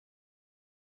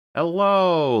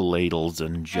Hello, ladles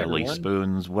and Hi, jelly everyone.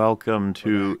 spoons. Welcome We're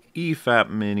to EFAP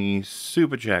Mini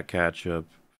Superchat Catchup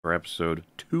for episode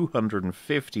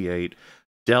 258,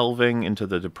 delving into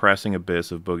the depressing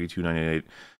abyss of Boogie2988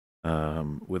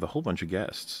 with a whole bunch of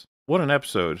guests. What an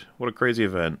episode. What a crazy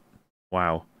event.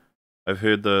 Wow. I've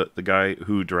heard the guy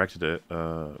who directed it,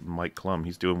 Mike Klum,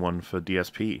 he's doing one for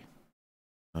DSP.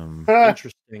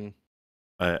 Interesting.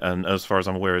 And as far as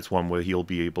I'm aware, it's one where he'll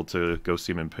be able to go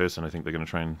see him in person. I think they're going to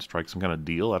try and strike some kind of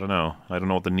deal. I don't know. I don't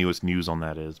know what the newest news on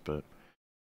that is, but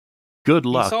good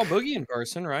You luck. saw Boogie in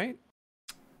person, right?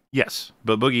 Yes,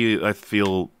 but Boogie, I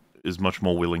feel, is much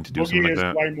more willing to do something like Boogie is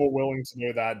that. way more willing to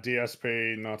do that.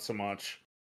 DSP, not so much.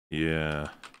 Yeah.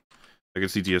 I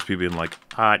could see DSP being like,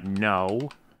 no.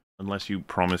 Unless you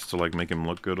promise to, like, make him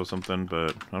look good or something,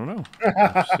 but I don't know.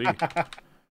 We'll see.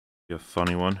 Be a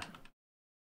funny one.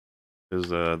 Because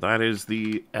that is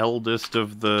the eldest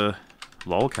of the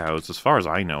lolcows, as far as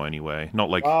I know, anyway. Not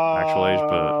like actual age,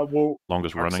 but well,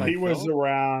 longest running. he was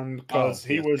around because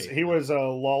he was a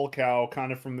lolcow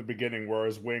kind of from the beginning,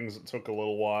 whereas Wings it took a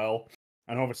little while,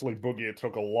 and obviously Boogie it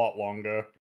took a lot longer.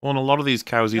 Well, and a lot of these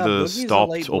cows either Boogie's a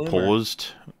stopped late or bloomer. paused,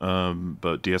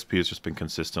 but DSP has just been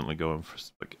consistently going for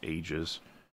like ages.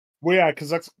 Well, yeah,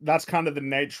 because that's kind of the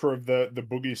nature of the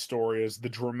Boogie story, is the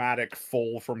dramatic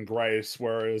fall from grace,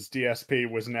 whereas DSP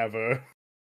was never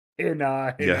in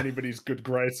anybody's good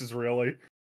graces, really.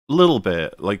 A little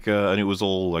bit, like, and it was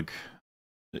all like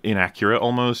inaccurate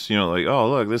almost. You know, like,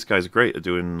 oh look, this guy's great at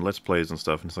doing let's plays and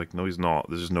stuff, and it's like, no, he's not.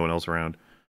 There's just no one else around.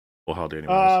 Or hardly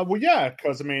anyone else. Well, yeah,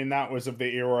 because I mean that was of the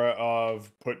era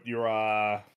of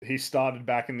he started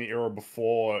back in the era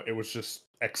before it was just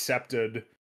accepted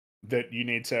that you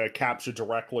need to capture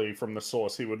directly from the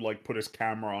source. He would like put his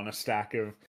camera on a stack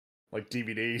of like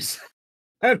DVDs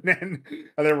and then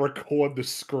record the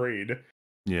screen.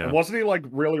 Yeah. And wasn't he like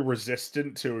really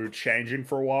resistant to changing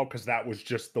for a while because that was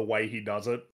just the way he does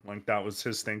it? Like that was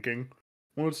his thinking.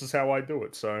 Well, this is how I do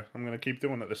it, so I'm going to keep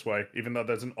doing it this way, even though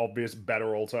there's an obvious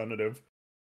better alternative.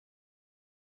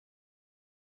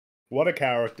 What a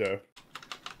character.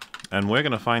 And we're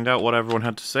going to find out what everyone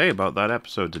had to say about that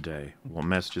episode today, what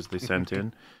messages they sent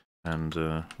in,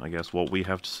 and I guess what we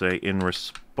have to say in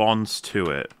response to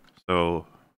it. So,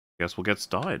 I guess we'll get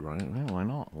started, right? Yeah, why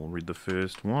not? We'll read the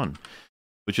first one,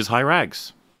 which is High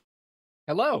Rags.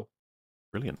 Hello.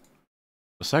 Brilliant.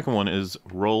 The second one is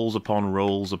Rolls upon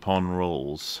Rolls upon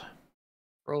Rolls.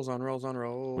 Rolls on rolls on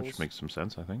rolls. Which makes some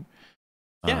sense, I think.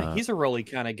 Yeah, he's a rolly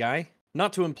kind of guy.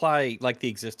 Not to imply like the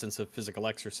existence of physical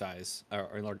exercise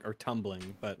or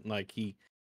tumbling, but like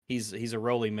he's a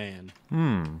rolly man.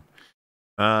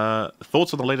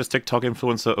 Thoughts on the latest TikTok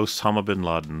influencer Osama bin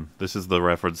Laden? This is the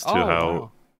reference to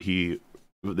how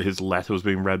his letter was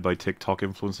being read by TikTok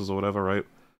influencers or whatever, right?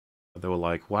 They were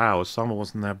like, wow, Osama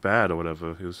wasn't that bad or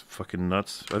whatever. He was fucking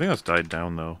nuts. I think that's died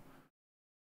down though.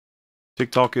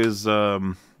 TikTok is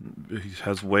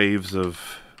has waves of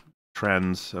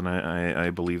trends, and I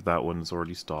believe that one's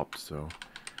already stopped, so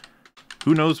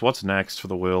who knows what's next for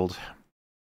the world.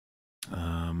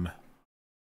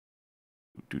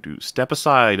 Step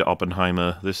aside,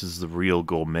 Oppenheimer. This is the real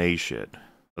gourmet shit.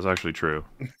 That's actually true.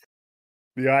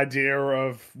 The idea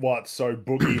of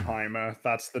Boogieheimer,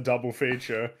 that's the double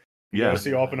feature. You go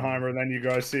see Oppenheimer, and then you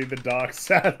go see the dark,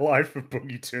 sad life of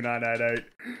Boogie2988.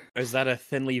 Is that a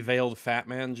thinly veiled fat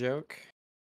man joke?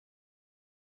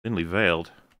 Thinly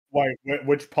veiled? Wait,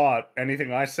 which part?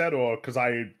 Anything I said, or because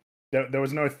there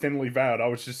was no thinly veiled. I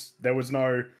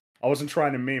wasn't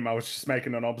trying to meme. I was just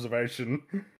making an observation.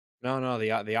 No,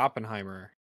 the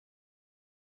Oppenheimer.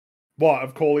 What?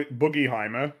 Of calling it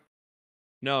Boogieheimer?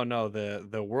 No,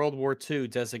 the World War II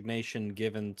designation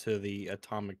given to the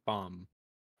atomic bomb.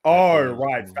 Oh,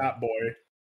 right, Fat Boy.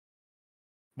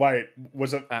 Wait,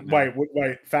 was it? Fat Man.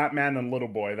 Wait, Fat Man and Little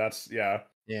Boy. That's Yeah.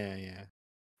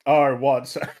 Oh, what?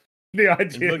 So, the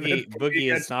idea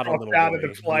Boogie is not a little out boy. Of the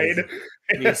plane.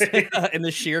 In the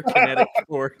sheer kinetic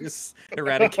force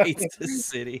eradicates the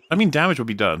city. I mean, damage would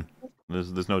be done.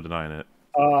 There's no denying it.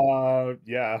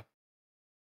 Yeah.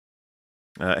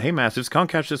 Hey, Massives, can't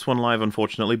catch this one live,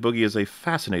 unfortunately. Boogie is a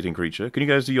fascinating creature. Can you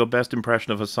guys do your best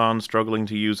impression of Hassan struggling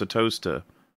to use a toaster?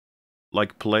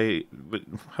 Like, play...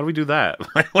 How do we do that?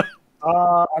 I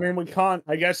mean, we can't...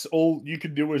 I guess all you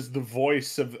could do is the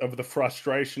voice of the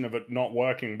frustration of it not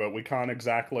working, but we can't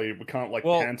exactly... We can't, like,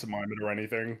 pantomime it or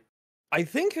anything. I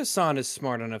think Hassan is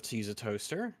smart enough to use a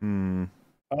toaster. Because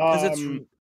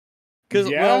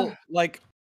well, like,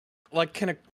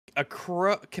 can a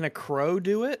crow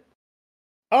do it?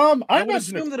 I would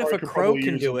assume that if a crow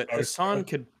can do it, Hassan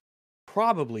could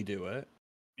probably do it.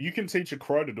 you can teach a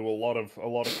crow to do a lot of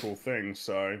cool things.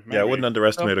 So maybe. Yeah, I wouldn't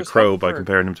underestimate a crow by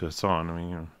comparing him to Hassan. I mean,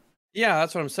 you know. Yeah,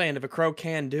 that's what I'm saying. If a crow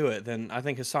can do it, then I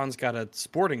think Hassan's got a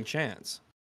sporting chance.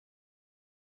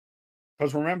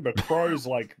 Because remember, crows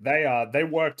like they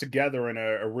work together in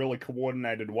a really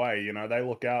coordinated way. You know, they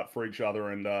look out for each other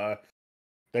and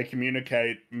they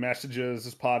communicate messages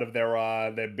as part of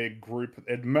their big group.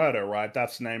 Murder, right?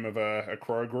 That's the name of a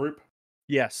crow group.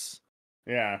 Yes.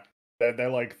 Yeah,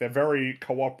 they're very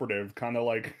cooperative, kind of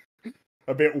like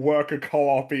a bit worker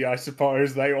co-op-y, I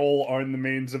suppose. They all own the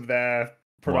means of their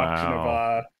production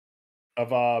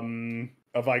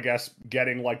of I guess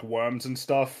getting like worms and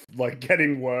stuff, like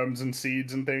getting worms and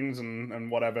seeds and things and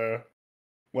whatever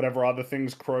other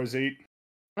things crows eat.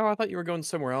 Oh, I thought you were going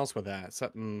somewhere else with that.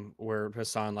 Something where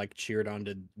Hassan like cheered on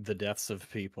to the deaths of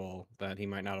people that he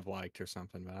might not have liked or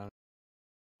something. But I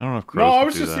don't know if crows. No, I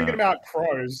was just thinking about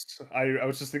crows. I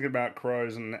was just thinking about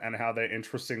crows and how they're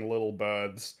interesting little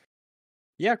birds.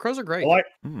 Yeah, crows are great. I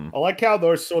like how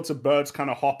those sorts of birds kind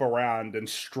of hop around and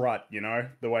strut, you know,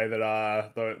 the way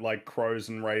that the like crows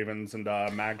and ravens and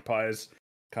magpies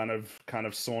kind of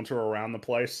saunter around the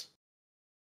place.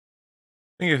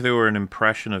 I think if there were an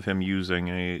impression of him using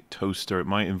a toaster, it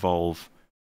might involve,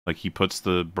 like, he puts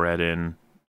the bread in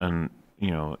and, you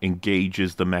know,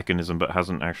 engages the mechanism but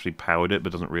hasn't actually powered it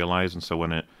but doesn't realize, and so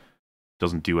when it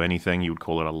doesn't do anything, you would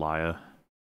call it a liar.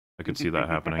 I could see that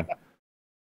happening.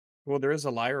 Well, there is a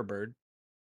lyre bird.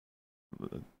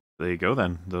 There you go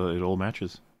then. It all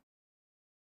matches.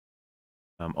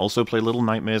 Also play Little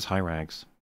Nightmares High Rags.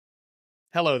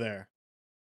 Hello there.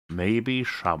 Maybe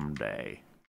someday.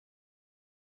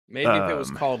 Maybe if it was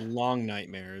called Long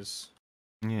Nightmares.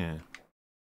 Yeah.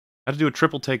 I had to do a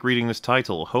triple take reading this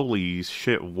title. Holy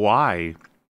shit, why?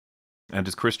 And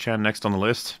is Chris Chan next on the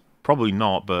list? Probably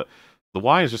not, but the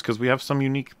why is just because we have some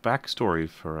unique backstory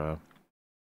for,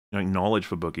 knowledge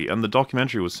for Boogie, and the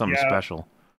documentary was something special.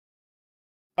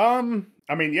 I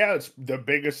mean, yeah, it's the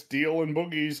biggest deal in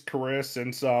Boogie's career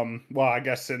since,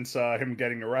 since him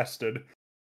getting arrested.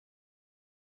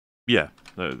 Yeah.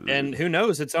 And who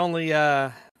knows? It's only,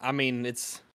 I mean,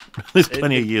 it's... There's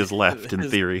plenty of years left, in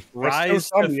theory. Rise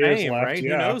to fame, right?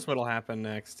 Yeah. Who knows what'll happen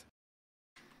next?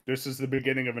 This is the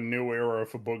beginning of a new era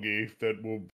for Boogie that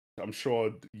will, I'm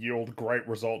sure, yield great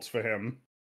results for him.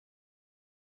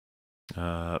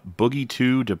 Boogie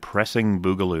 2 Depressing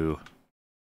Boogaloo.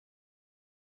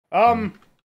 I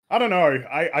don't know.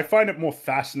 I find it more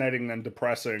fascinating than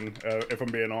depressing, if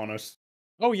I'm being honest.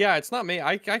 Oh yeah, it's not me.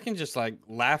 I can just like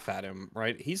laugh at him,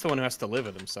 right? He's the one who has to live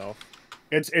with himself.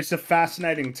 It's a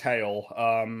fascinating tale,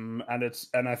 and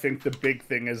I think the big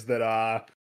thing is that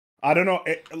I don't know,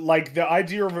 like the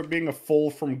idea of it being a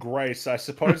fall from grace. I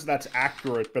suppose that's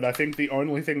accurate, but I think the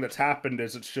only thing that's happened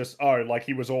is it's just like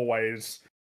he was always,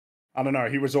 I don't know,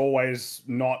 he was always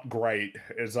not great.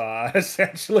 Is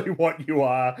essentially what you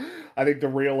are. I think the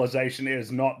realization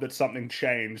is not that something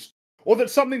changed, or that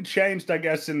something changed. I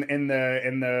guess in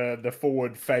the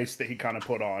forward face that he kind of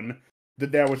put on.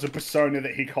 That there was a persona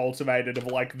that he cultivated of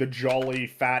like the jolly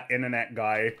fat internet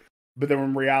guy, but then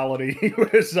in reality he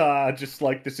was just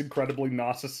like this incredibly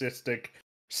narcissistic,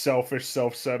 selfish,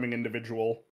 self-serving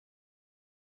individual.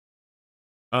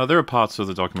 There are parts of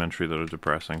the documentary that are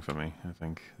depressing for me. I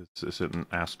think it's certain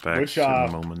aspects,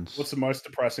 certain moments. What's the most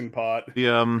depressing part?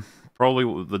 The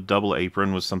probably the double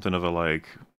apron was something of a like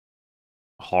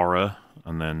horror,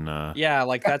 and then yeah,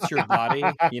 like that's your body,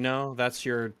 you know, that's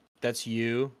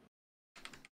you.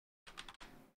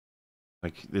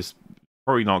 Like, this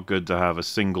probably not good to have a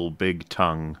single big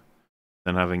tongue,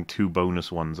 then having two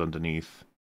bonus ones underneath.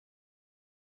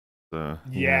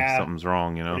 Yeah, something's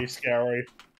wrong, you know? Pretty scary.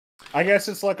 I guess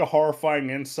it's like a horrifying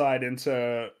insight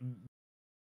into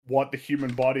what the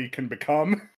human body can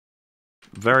become.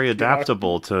 Very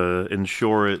adaptable to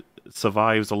ensure it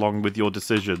survives along with your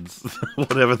decisions,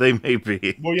 whatever they may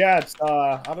be. Well, yeah, it's,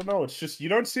 I don't know, it's just, you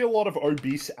don't see a lot of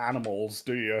obese animals,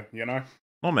 do you? You know?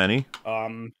 Not many.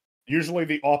 Usually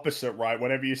the opposite, right?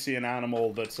 Whenever you see an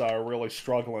animal that's really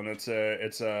struggling, it's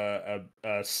a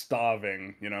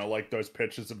starving. You know, like those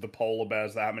pictures of the polar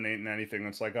bears that haven't eaten anything.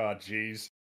 It's like, oh, geez.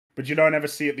 But you don't ever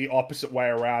see it the opposite way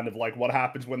around of like what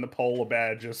happens when the polar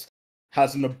bear just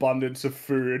has an abundance of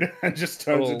food and just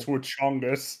turns into a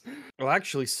chongus. I'll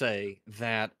actually say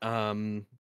that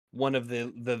one of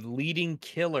the leading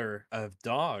killer of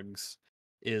dogs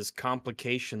is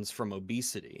complications from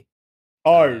obesity.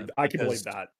 Oh, I can believe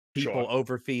that. People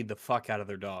overfeed the fuck out of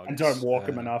their dogs and don't walk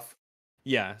them enough.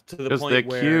 Yeah, to the point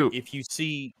where cute. If you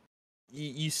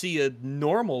see a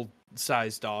normal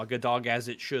sized dog, a dog as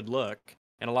it should look,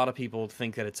 and a lot of people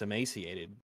think that it's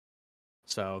emaciated.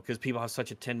 So, because people have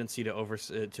such a tendency to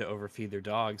overfeed their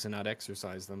dogs and not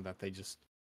exercise them, that they just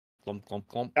clump, clump,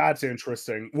 clump. That's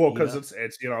interesting. Well, because Yep.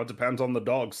 it's it depends on the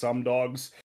dog. Some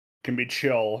dogs can be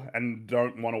chill and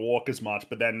don't want to walk as much,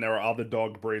 but then there are other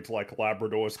dog breeds like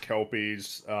Labradors,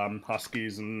 Kelpies,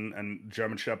 Huskies, and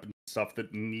German Shepherds and stuff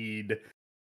that need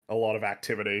a lot of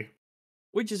activity.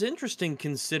 Which is interesting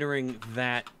considering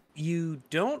that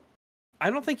I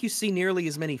don't think you see nearly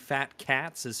as many fat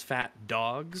cats as fat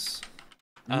dogs.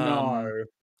 No.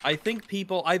 I think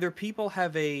people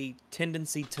have a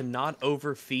tendency to not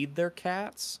overfeed their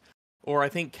cats, or I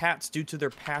think cats, due to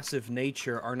their passive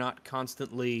nature, are not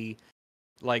constantly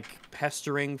like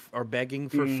pestering or begging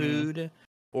for food,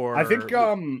 or I think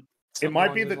it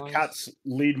might be those that lines. cats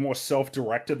lead more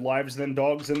self-directed lives than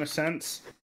dogs in a sense.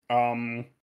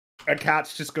 A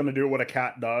cat's just going to do what a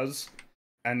cat does,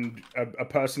 and a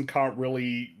person can't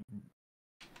really,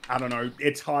 I don't know,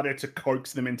 it's harder to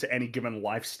coax them into any given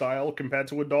lifestyle compared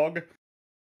to a dog.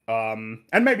 And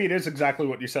maybe it is exactly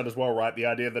what you said as well, right? The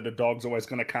idea that a dog's always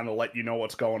going to kind of let you know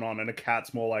what's going on, and a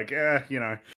cat's more like, yeah,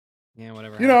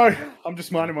 whatever. I'm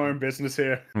just minding my own business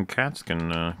here. And cats can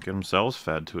get themselves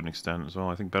fed to an extent as well.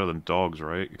 I think better than dogs,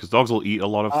 right? Because dogs will eat a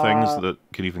lot of things that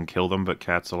can even kill them, but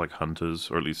cats are like hunters,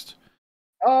 or at least...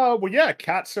 Well, yeah,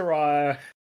 cats are,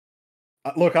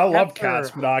 look, I love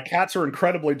cats, but cats are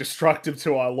incredibly destructive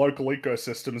to our local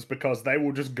ecosystems because they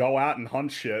will just go out and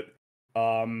hunt shit.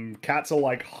 Cats are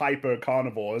like hyper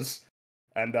carnivores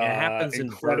and it happens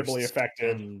incredibly in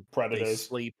effective predators. They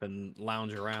sleep and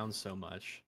lounge around so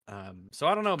much. So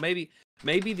I don't know.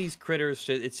 Maybe these critters,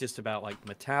 it's just about like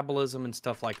metabolism and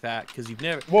stuff like that. Because you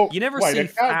never see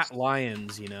fat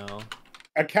lions, you know.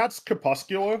 A cat's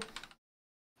crepuscular.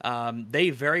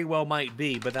 They very well might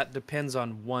be, but that depends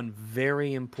on one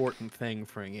very important thing,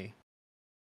 Fringy.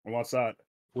 What's that?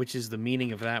 Which is the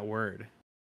meaning of that word.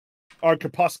 Oh,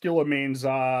 crepuscular means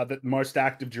that most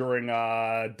active during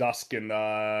dusk and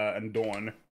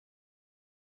dawn.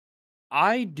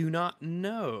 I do not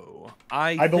know.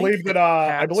 I believe that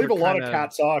I believe a lot of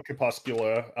cats are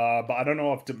crepuscular, but I don't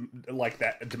know if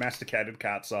that domesticated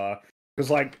cats are, because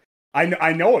like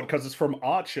I know it because it's from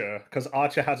Archer, because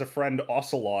Archer has a friend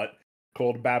Ocelot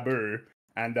called Babu,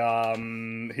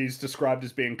 and he's described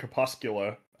as being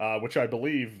crepuscular, which I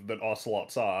believe that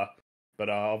ocelots are, but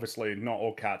obviously not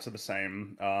all cats are the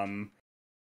same.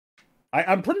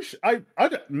 I'm pretty sure.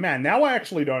 Man, now I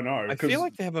actually don't know. I feel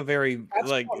like they have a very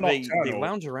they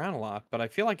lounge around a lot, but I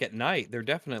feel like at night they're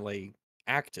definitely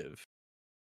active.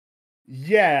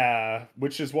 Yeah,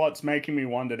 which is what's making me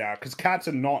wonder now, because cats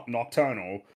are not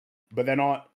nocturnal, but they're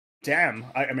not. Damn,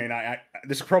 I mean,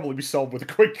 this could probably be solved with a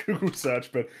quick Google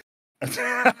search, but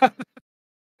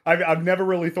I've never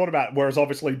really thought about it. Whereas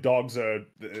obviously dogs are,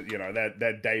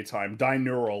 they're daytime.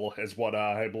 Diurnal is what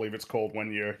I believe it's called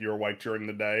when you're awake during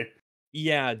the day.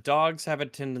 Yeah, dogs have a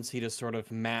tendency to sort of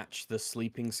match the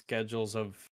sleeping schedules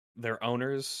of their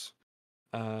owners.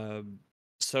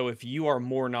 So if you are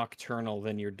more nocturnal,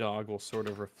 then your dog will sort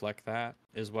of reflect that,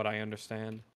 is what I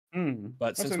understand.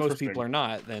 But since most people are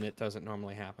not, then it doesn't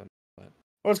normally happen. But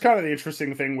well, it's kind of the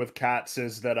interesting thing with cats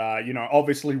is that,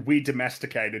 obviously we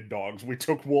domesticated dogs. We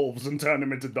took wolves and turned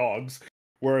them into dogs.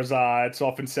 Whereas it's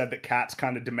often said that cats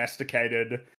kind of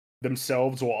domesticated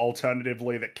themselves, or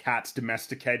alternatively that cats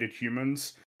domesticated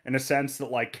humans, in a sense that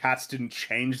like cats didn't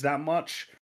change that much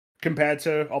compared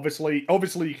to obviously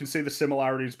you can see the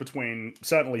similarities between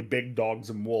certainly big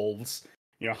dogs and wolves,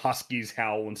 huskies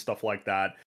howl and stuff like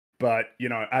that, but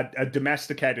a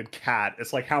domesticated cat,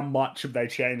 it's like how much have they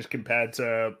changed compared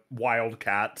to wild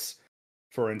cats,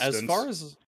 for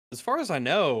instance. As far as I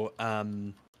know,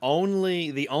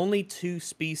 the only two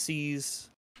species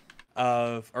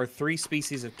or three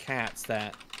species of cats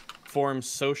that form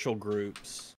social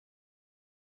groups.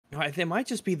 They might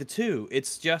just be the two.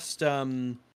 It's just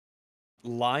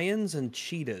lions and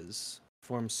cheetahs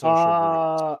form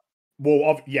social groups.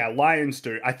 Well, yeah, lions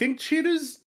do. I think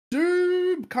cheetahs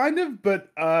do, kind of, but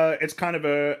it's kind of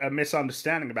a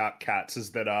misunderstanding about cats,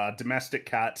 is that domestic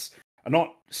cats are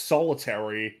not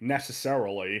solitary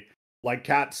necessarily. Like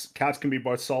cats can be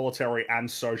both solitary and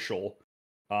social.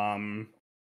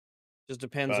 Just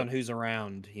depends on who's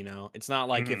around, It's not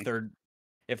like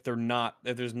if there's not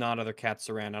other cats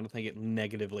around, I don't think it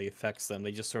negatively affects them.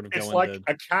 They just sort of go into It's like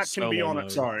a cat can be on mode.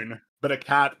 its own, but a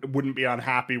cat wouldn't be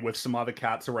unhappy with some other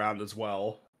cats around as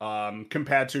well.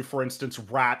 Compared to, for instance,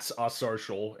 rats are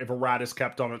social. If a rat is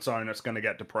kept on its own, it's going to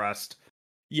get depressed.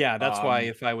 Yeah, that's why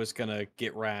if I was gonna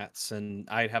get rats, and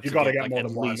I'd have to get like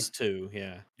at least two.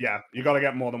 Yeah, you got to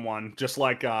get more than one. Just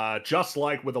like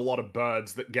with a lot of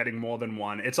birds, that getting more than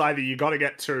one, it's either you got to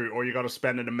get two or you got to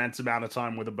spend an immense amount of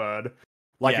time with a bird.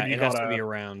 Like yeah, if you it got has to be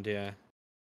around. Yeah.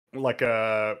 like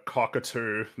a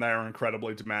cockatoo, they are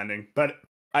incredibly demanding. But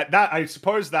I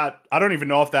suppose that I don't even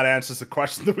know if that answers the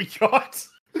question that we got.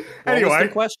 What was the Anyway,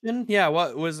 question? Yeah,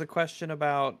 what was the question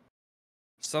about?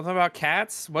 Something about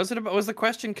cats? Was the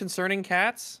question concerning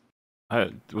cats?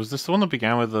 Was this the one that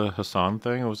began with the Hassan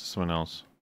thing, or was this someone else?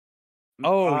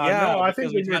 Oh yeah, no, I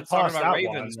think because we we moved got talking past about that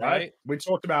ravens, one, right? right?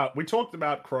 We talked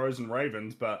about crows and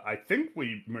ravens, but I think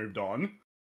we moved on.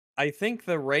 I think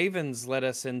the ravens led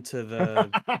us into the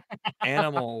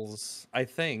animals. I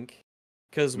think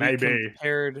because we Maybe.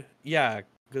 compared, yeah,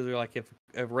 because we're like, if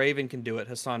a raven can do it,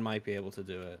 Hassan might be able to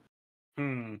do it.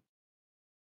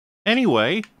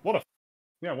 Anyway, What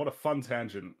a fun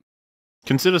tangent.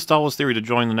 consider Star Wars Theory to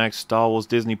join the next Star Wars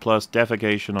Disney Plus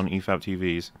defecation on EFAP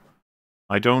TVs.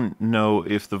 I don't know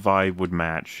if the vibe would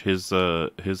match. His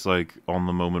like on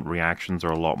the moment reactions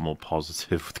are a lot more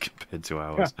positive compared to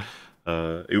ours.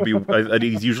 It would be and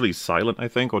he's usually silent, I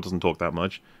think, or doesn't talk that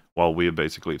much, while we're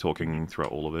basically talking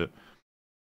throughout all of it.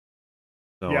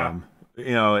 So, Yeah.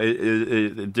 you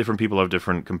know, different people have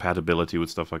different compatibility with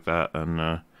stuff like that,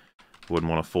 and wouldn't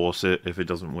want to force it if it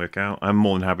doesn't work out. I'm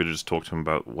more than happy to just talk to him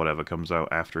about whatever comes out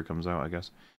after it comes out, I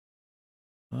guess.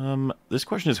 This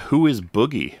question is, who is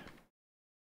Boogie?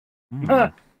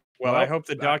 Well, I hope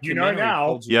the documentary now.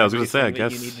 told you Yeah, I was going to say, I everything that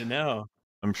guess you need to know.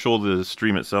 I'm sure the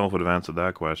stream itself would have answered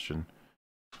that question.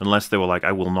 Unless they were like,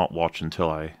 I will not watch until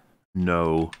I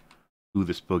know who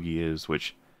this Boogie is,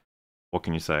 which, what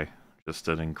can you say? Just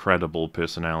an incredible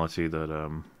personality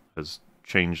that has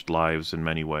changed lives in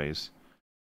many ways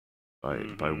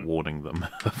by warning them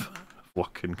of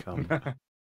what can come.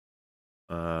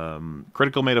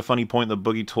 Critical made a funny point that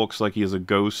Boogie talks like he is a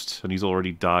ghost and he's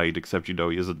already died, except you know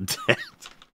he isn't dead.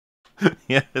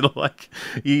 Yeah, like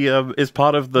he is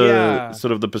part of the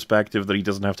sort of the perspective that he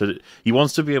doesn't have to. He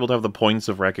wants to be able to have the points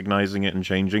of recognizing it and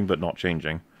changing, but not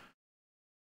changing.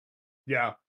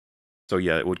 Yeah. So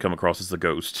yeah, it would come across as the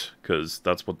ghost because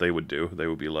that's what they would do. They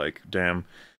would be like, "Damn,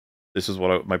 this is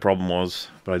what my problem was,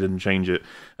 but I didn't change it."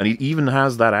 And he even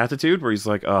has that attitude where he's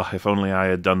like, "Oh, if only I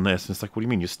had done this." And it's like, "What do you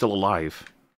mean? You're still alive."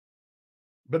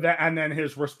 But then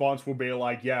his response will be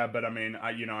like, yeah, but I mean,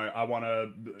 I want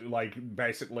to like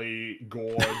basically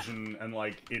gorge and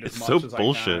like eat as much as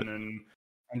bullshit. I can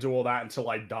and do all that until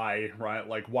I die, right?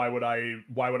 Like, why would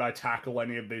I tackle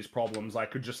any of these problems? I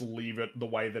could just leave it the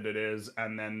way that it is,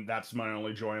 and then that's my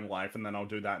only joy in life, and then I'll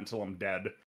do that until I'm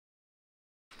dead.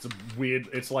 It's a weird.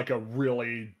 It's like a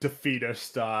really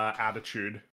defeatist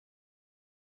attitude.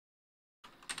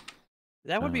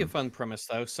 That would be a fun premise,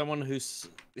 though. Someone whose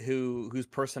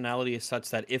personality is such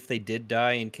that if they did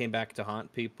die and came back to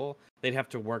haunt people, they'd have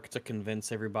to work to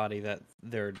convince everybody that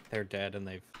they're dead and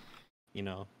they've, you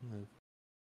know.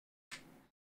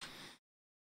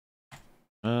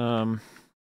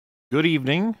 Good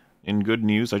evening. In good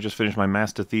news, I just finished my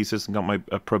master thesis and got my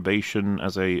probation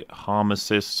as a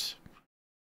pharmacist.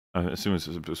 I assume it's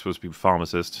supposed to be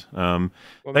pharmacist. Well,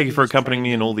 thank you for accompanying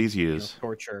me in all these years.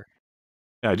 Torture.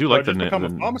 Yeah, I do like the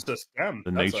pharmacist. Damn,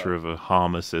 the nature of a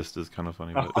pharmacist is kind of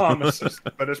funny. A pharmacist,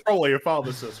 but it's probably a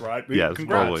pharmacist, right? Yeah, congrats.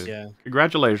 Probably. Yeah.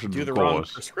 Congratulations, do the of wrong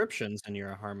course. prescriptions, and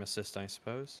you're a pharmacist, I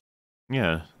suppose.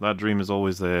 Yeah, that dream is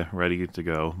always there, ready to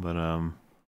go. But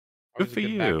good for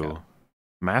you. Backup.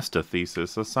 Master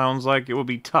thesis. That sounds like it would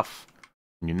be tough.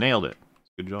 And you nailed it.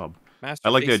 Good job. Master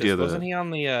I like thesis. the idea that wasn't he on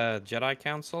the Jedi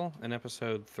Council in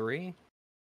episode 3?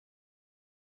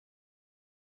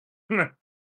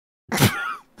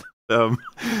 So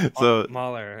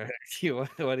Mahler, why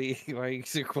are you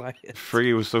so quiet?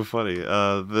 Free was so funny.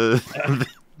 The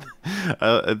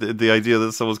idea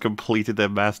that someone's completed their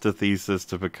master thesis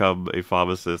to become a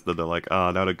pharmacist, and they're like,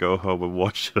 now to go home and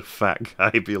watch a fat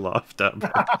guy be laughed at.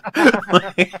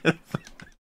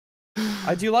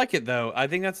 I do like it though. I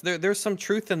think there's some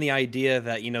truth in the idea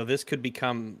that this could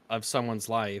become of someone's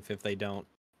life if they don't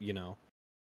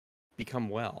become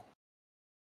well.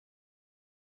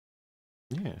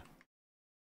 Yeah.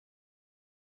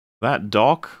 That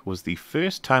doc was the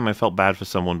first time I felt bad for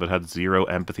someone but had zero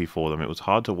empathy for them. It was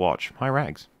hard to watch. Hi,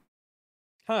 Rags.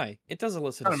 Hi. It does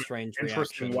elicit a strange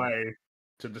interesting way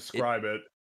to describe it.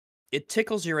 It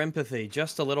tickles your empathy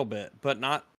just a little bit, but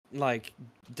not like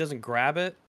doesn't grab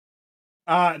it.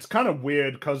 It's kind of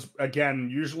weird because again,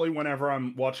 usually whenever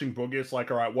I'm watching Boogie, it's like,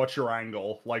 all right, what's your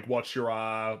angle? Like, what's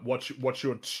your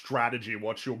strategy?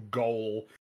 What's your goal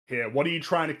here? What are you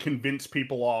trying to convince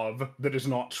people of that is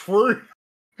not true?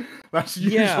 That's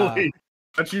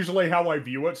usually how I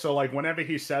view it. So like whenever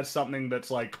he says something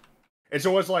that's like, it's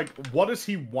always like, what does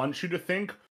he want you to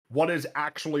think? What is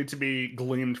actually to be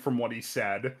gleaned from what he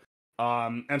said?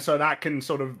 And so that can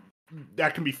sort of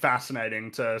that can be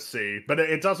fascinating to see, but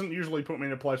it doesn't usually put me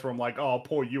in a place where I'm like, oh,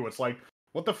 poor you. It's like,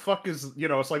 what the fuck is,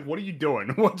 it's like, what are you doing?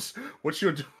 What's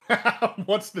your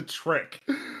what's the trick?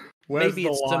 Where's Maybe the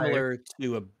it's lie? similar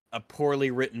to a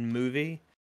poorly written movie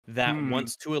that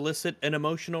wants to elicit an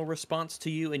emotional response to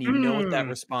you, and you know what that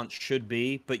response should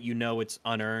be, but you know it's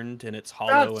unearned and it's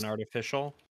hollow and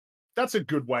artificial. That's a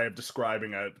good way of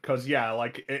describing it, because yeah,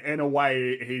 like in a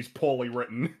way he's poorly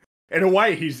written. In a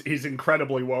way, he's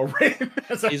incredibly well written.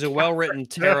 He's a well written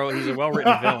tarot. He's a well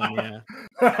written villain.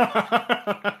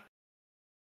 Yeah.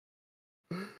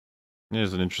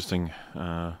 There's an interesting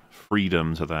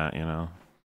freedom to that, you know.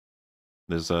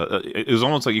 There's it was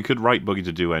almost like you could write Boogie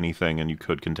to do anything, and you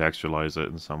could contextualize it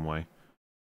in some way.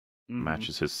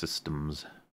 Matches his systems.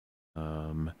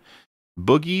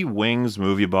 Boogie, Wings,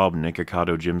 Movie Bob, Nick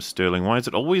Ocado, Jim Sterling. Why is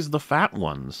it always the fat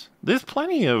ones? There's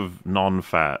plenty of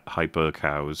non-fat hyper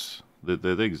cows that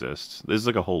exist. There's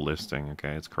like a whole listing.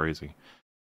 Okay, it's crazy.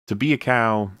 To be a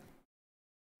cow,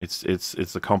 it's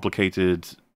a complicated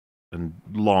and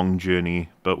long journey,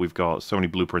 but we've got so many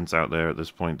blueprints out there at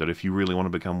this point that if you really want to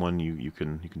become one, you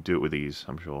can do it with ease.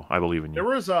 I'm sure. I believe in you.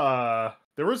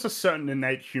 There is a certain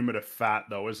innate humor to fat,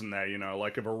 though, isn't there? You know,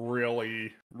 like of a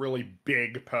really, really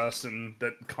big person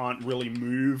that can't really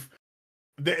move.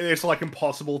 It's like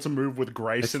impossible to move with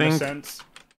grace in a sense.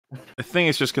 I think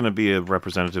it's just going to be a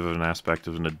representative of an aspect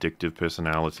of an addictive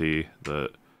personality that,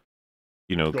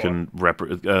 you know,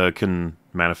 can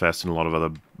manifest in a lot of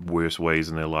other worse ways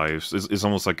in their lives. It's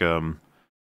almost like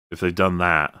if they've done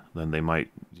that, then they might,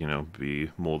 you know,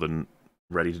 be more than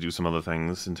ready to do some other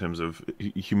things in terms of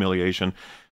humiliation.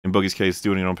 In Boogie's case,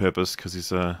 doing it on purpose because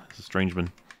he's a strange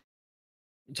man.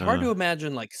 It's hard to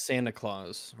imagine like Santa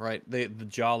Claus, right? The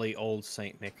jolly old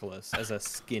Saint Nicholas as a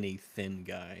skinny, thin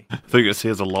guy. I think it's he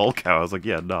has a lol cow. I was like,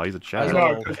 yeah, no, he's a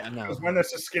child. Because when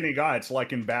there's a skinny guy, it's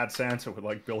like in Bad Santa with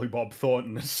like Billy Bob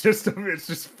Thornton. It's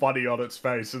just funny on its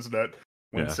face, isn't it?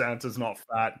 When Santa's not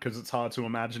fat, because it's hard to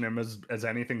imagine him as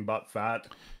anything but fat.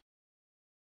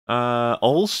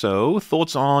 Also,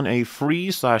 thoughts on a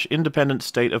free/independent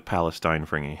state of Palestine,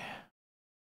 Fringy?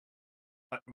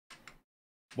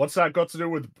 What's that got to do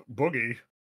with Boogie?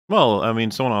 Well, I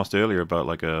mean, someone asked earlier about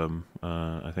like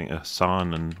I think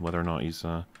Hassan and whether or not he's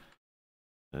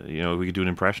you know, we could do an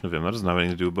impression of him. That doesn't have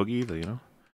anything to do with Boogie either, you know.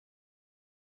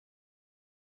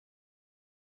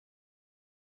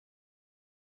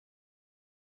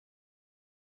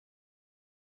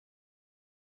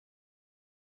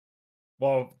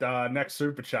 Well, next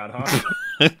super chat, huh?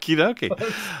 Okie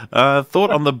dokie. Thought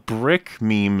on the brick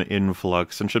meme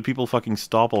influx, and should people fucking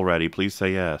stop already? Please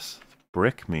say yes.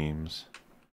 Brick memes.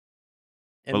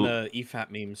 In the EFAP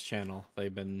memes channel,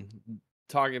 they've been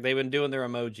talking. They've been doing their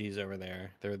emojis over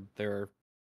there. They're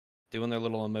doing their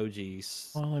little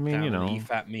emojis. Well, I mean, you know,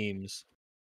 EFAP memes.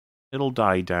 It'll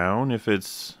die down if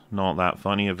it's not that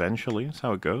funny eventually. That's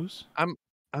how it goes. I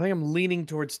think I'm leaning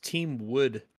towards Team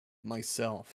Wood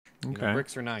myself. Okay. You know,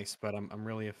 bricks are nice, but I'm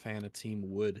really a fan of Team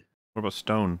Wood. What about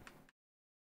stone?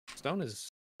 Stone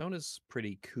is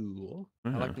pretty cool.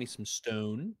 I like me some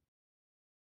stone.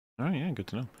 Oh yeah, good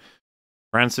to know.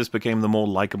 Francis became the more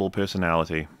likable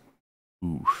personality.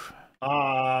 Oof.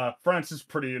 Francis is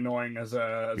pretty annoying as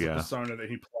a persona that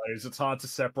he plays. It's hard to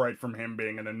separate from him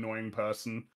being an annoying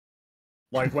person.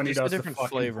 Like when he does the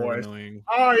fucking voice.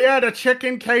 Oh yeah, the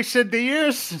chicken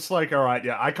quesadillas. It's like, all right,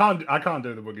 yeah, I can't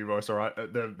do the Boogie voice, all right,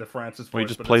 the Francis voice. Well, he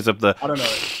just plays up the. I don't know.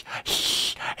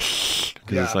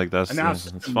 Because it's like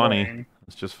it's funny.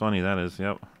 It's just funny. That is,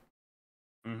 yep.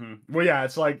 Well, yeah,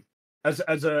 it's like as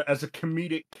a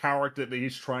comedic character that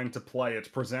he's trying to play, it's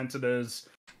presented as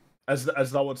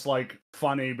though it's like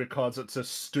funny because it's a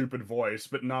stupid voice,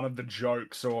 but none of the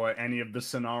jokes or any of the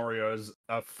scenarios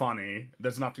are funny.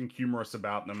 There's nothing humorous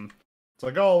about them. It's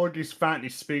like, oh, look, he's fat and he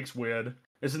speaks weird.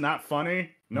 Isn't that funny?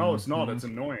 No, it's not. It's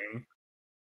annoying.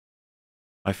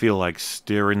 I feel like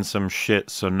steering some shit,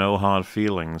 so no hard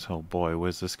feelings. Oh boy,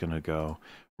 where's this gonna go?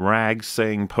 Rags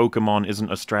saying Pokemon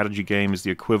isn't a strategy game is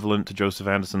the equivalent to Joseph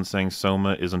Anderson saying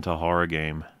Soma isn't a horror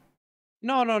game.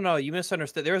 No, you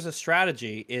misunderstood. There is a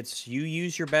strategy. It's you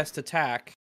use your best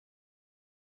attack.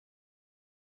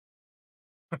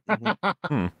 Well,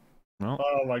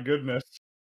 oh my goodness.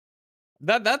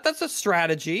 That's a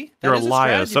strategy. You're a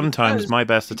liar. Sometimes my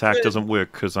best attack doesn't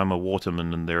work because I'm a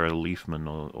waterman and they're a leafman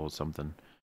or something.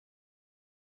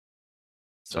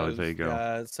 So there you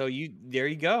go. There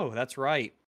you go. That's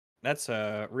right. That's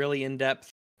a really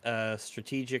in-depth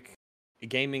strategic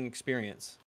gaming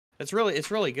experience. It's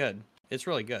really good. It's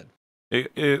really good.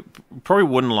 It probably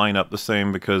wouldn't line up the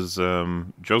same because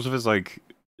Joseph is like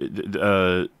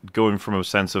going from a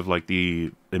sense of like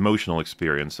the emotional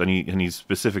experience, and he's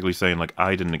specifically saying like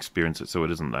I didn't experience it, so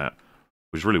it isn't that,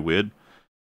 which is really weird.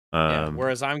 Yeah,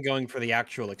 whereas I'm going for the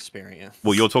actual experience.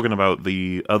 Well, you're talking about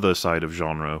the other side of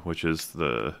genre, which is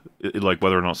like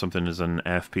whether or not something is an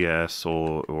FPS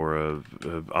or a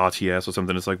RTS or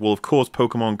something. It's like, well, of course,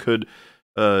 Pokemon could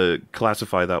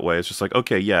classify that way. It's just like,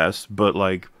 okay, yes, but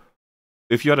like,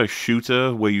 if you had a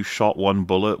shooter where you shot one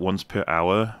bullet once per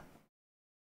hour,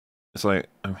 it's like,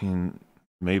 I mean,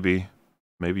 maybe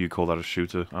you call that a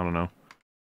shooter. I don't know.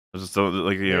 I just don't,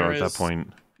 like, you know, at that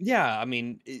point. Yeah, I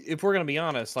mean, if we're gonna be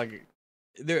honest, like,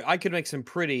 I could make some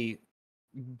pretty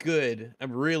good,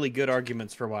 really good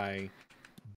arguments for why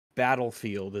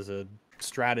Battlefield is a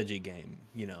strategy game,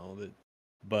 you know,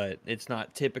 but it's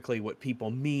not typically what people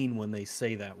mean when they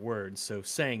say that word. So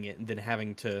saying it and then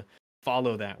having to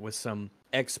follow that with some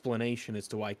explanation as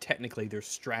to why technically there's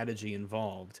strategy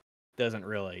involved doesn't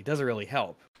really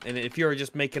help. And if you're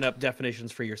just making up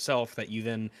definitions for yourself that you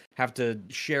then have to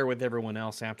share with everyone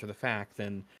else after the fact,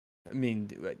 then I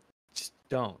mean, just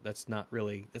don't. That's not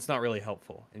really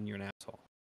helpful, and you're an asshole.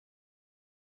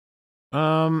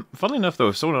 Funnily enough, though,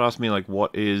 if someone had asked me like,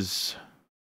 what is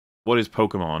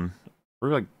Pokemon, we're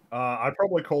like, I'd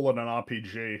probably call it an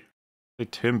RPG. A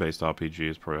turn-based RPG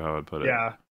is probably how I'd put it.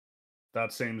 Yeah,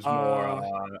 that seems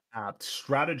more apt.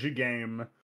 Strategy game.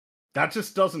 That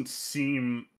just doesn't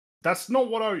seem. That's not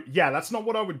what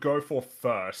I would go for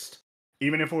first.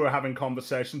 Even if we were having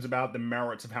conversations about the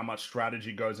merits of how much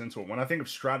strategy goes into it. When I think of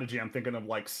strategy, I'm thinking of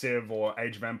like Civ or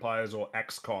Age of Empires or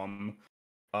XCOM,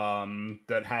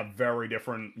 that have very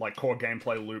different like core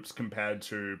gameplay loops compared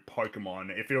to Pokemon.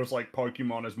 It feels like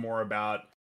Pokemon is more about,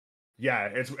 yeah,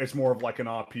 it's more of like an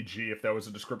RPG if there was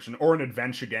a description, or an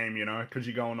adventure game, you know, because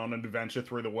you're going on an adventure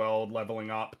through the world, leveling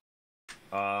up.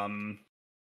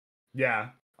 Yeah,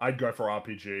 I'd go for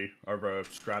RPG over a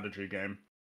strategy game.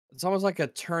 It's almost like a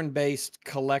turn-based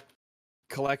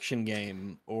collection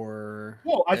game, or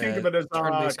well, I think of it as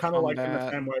kind of like in the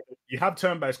combat. same way that you have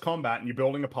turn-based combat and you're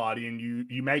building a party and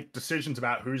you make decisions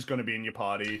about who's going to be in your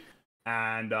party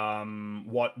and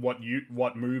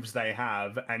what moves they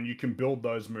have, and you can build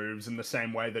those moves in the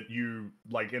same way that you,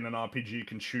 like in an RPG,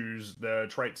 can choose the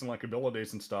traits and like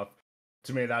abilities and stuff.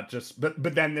 To me, that just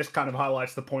but then this kind of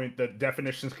highlights the point that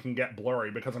definitions can get blurry,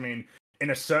 because I mean,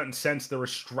 in a certain sense, there is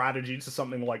strategy to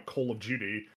something like Call of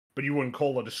Duty, but you wouldn't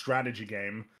call it a strategy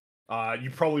game.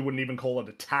 You probably wouldn't even call it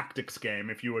a tactics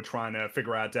game if you were trying to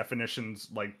figure out definitions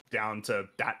like down to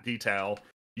that detail.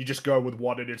 You just go with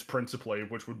what it is principally,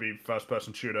 which would be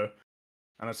first-person shooter.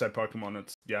 And I said Pokemon,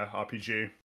 it's, yeah,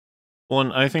 RPG. Well,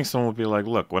 and I think someone would be like,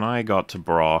 look, when I got to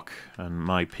Brock and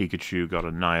my Pikachu got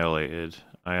annihilated,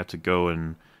 I had to go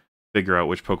and figure out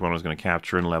which Pokemon I was going to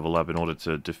capture and level up in order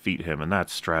to defeat him, and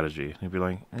that's strategy. And he'd be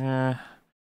like,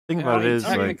 think about it is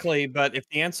technically, like, but if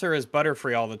the answer is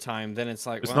Butterfree all the time, then it's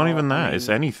like, it's well, not even that. I mean, it's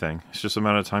anything. It's just the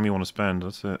amount of time you want to spend.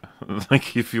 That's it.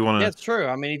 Like if you want to. Yeah, it's true.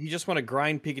 I mean, if you just want to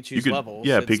grind Pikachu's levels,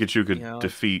 yeah, Pikachu could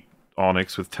defeat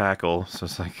Onyx with Tackle. So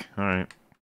it's like, all right.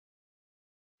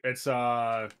 It's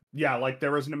yeah, like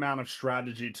there is an amount of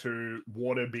strategy to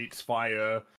water beats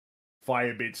fire,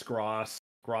 fire beats grass,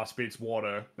 grass beats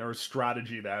water. There is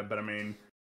strategy there, but I mean,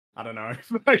 I don't know.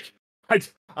 Like,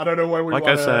 I don't know where we. Like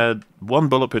I said, one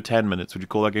bullet per 10 minutes. Would you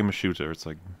call that game a shooter? It's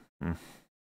like,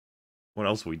 what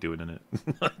else are we doing in it?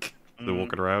 Like, they're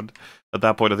walking around. At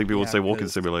that point, I think people would say walking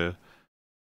simulator.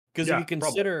 Because if you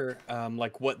consider,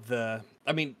 like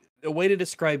I mean, a way to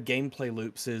describe gameplay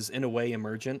loops is in a way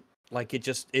emergent. Like it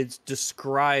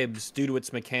describes, due to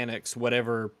its mechanics,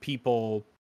 whatever people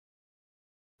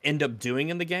end up doing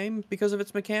in the game because of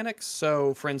its mechanics.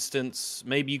 So, for instance,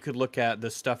 maybe you could look at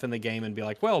the stuff in the game and be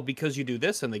like, well, because you do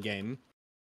this in the game,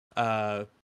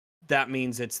 that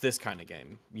means it's this kind of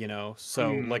game, you know?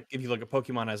 So, like, if you look at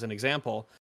Pokemon as an example,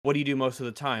 what do you do most of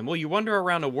the time? Well, you wander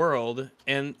around a world,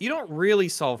 and you don't really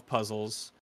solve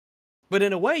puzzles. But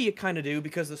in a way, you kind of do,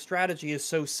 because the strategy is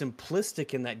so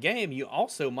simplistic in that game. You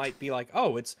also might be like,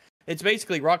 oh, it's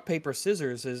basically rock, paper,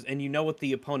 scissors, and you know what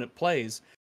the opponent plays.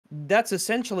 That's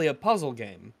essentially a puzzle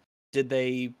game. Did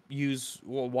they use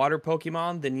water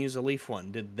Pokemon? Then use a leaf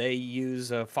one. Did they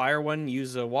use a fire one?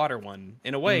 Use a water one.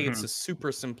 In a way, it's a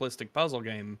super simplistic puzzle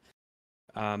game.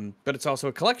 But it's also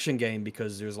a collection game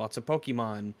because there's lots of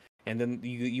Pokemon. And then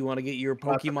you want to get your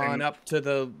Pokemon up to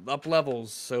the up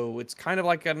levels. So it's kind of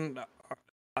like an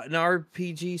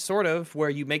RPG, sort of, where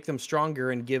you make them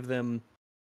stronger and give them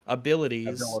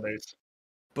abilities.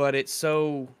 But it's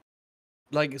so...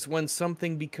 like, it's when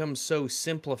something becomes so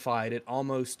simplified, it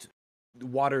almost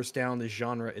waters down the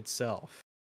genre itself.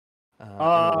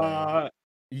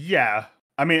 Yeah,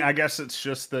 I mean, I guess it's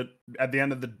just that at the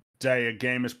end of the day, a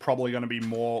game is probably going to be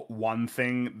more one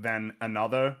thing than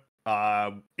another.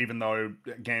 Even though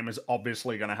a game is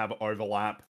obviously going to have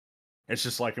overlap, it's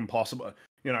just like impossible.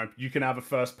 You know, you can have a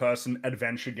first-person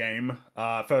adventure game,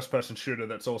 first-person shooter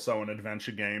that's also an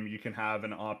adventure game. You can have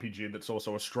an RPG that's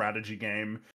also a strategy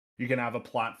game. You can have a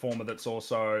platformer that's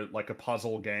also like a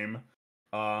puzzle game.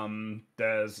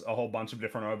 There's a whole bunch of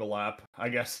different overlap. I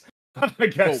guess. I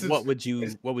guess Well,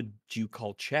 what would you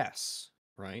call chess,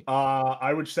 right?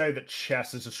 I would say that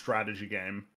chess is a strategy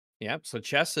game. Yeah, so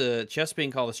chess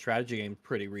being called a strategy game,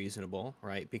 pretty reasonable,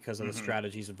 right? Because of the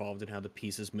strategies involved in how the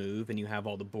pieces move, and you have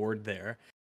all the board there.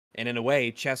 And in a way,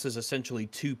 chess is essentially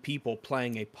two people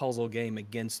playing a puzzle game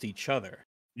against each other,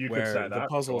 You could where say the that.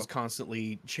 puzzle Sure. is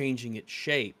constantly changing its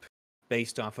shape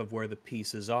based off of where the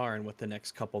pieces are and what the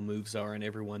next couple moves are, and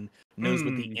everyone knows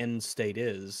what the end state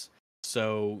is.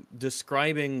 So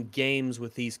describing games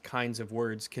with these kinds of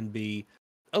words can be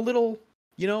a little,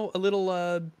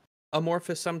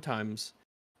 amorphous sometimes,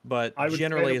 but I would say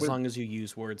generally, that as with long as you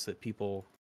use words that people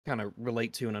kind of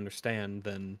relate to and understand,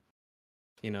 then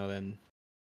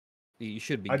you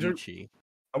should be I do. Gucci.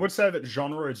 I would say that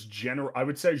genre is I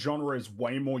would say genre is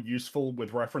way more useful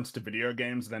with reference to video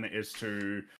games than it is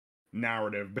to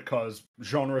narrative, because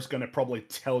genre is going to probably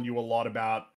tell you a lot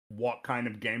about what kind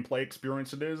of gameplay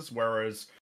experience it is. Whereas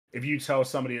if you tell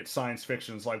somebody it's science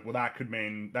fiction, it's like, well, that could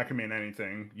mean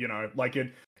anything. You know, like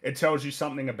it tells you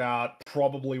something about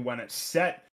probably when it's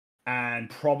set and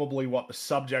probably what the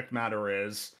subject matter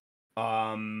is.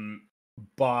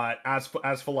 But as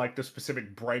for like the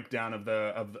specific breakdown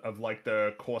of like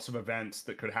the course of events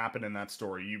that could happen in that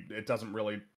story, it doesn't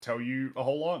really tell you a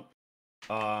whole lot.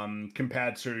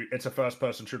 Compared to, it's a first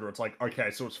person shooter. It's like, okay,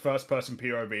 so it's first person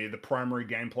POV. The primary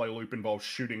gameplay loop involves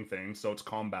shooting things, so it's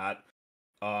combat.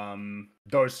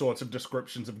 Those sorts of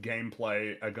descriptions of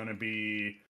gameplay are going to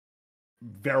be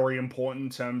very important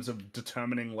in terms of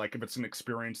determining like if it's an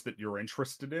experience that you're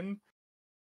interested in.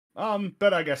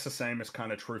 But I guess the same is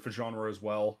kind of true for genre as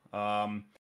well.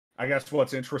 I guess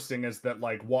what's interesting is that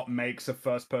like what makes a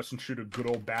first person shooter good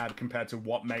or bad compared to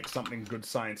what makes something good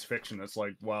science fiction. It's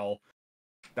like, well,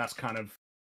 that's kind of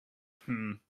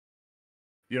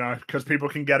you know, because people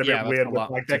can get a bit That's a weird with lot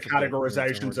like their difficult words to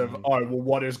categorizations work of, on. oh, well,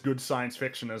 what is good science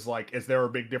fiction? Is like, is there a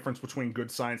big difference between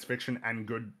good science fiction and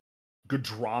good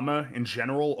drama in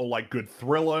general, or like good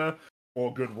thriller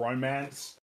or good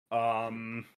romance?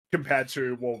 Compared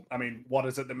to, well, I mean, what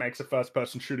is it that makes a first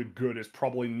person shooter good is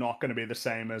probably not going to be the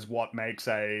same as what makes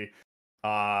a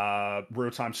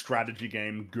real time strategy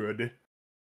game good.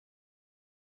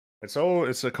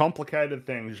 It's a complicated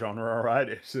thing, genre, all right?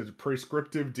 It's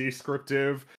prescriptive,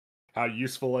 descriptive. How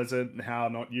useful is it? And how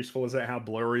not useful is it? How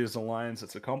blurry is the lines?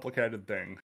 It's a complicated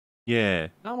thing. Yeah.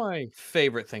 Not my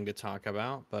favorite thing to talk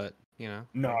about, but No.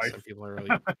 some people are really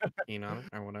keen on it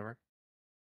or whatever.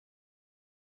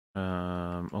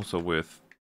 Also with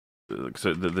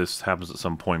so this happens at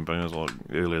some point, but it was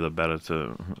earlier the better.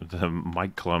 To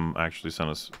Mike Clum actually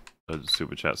sent us a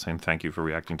super chat saying thank you for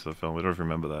reacting to the film. I don't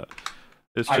remember that.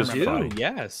 It's just funny.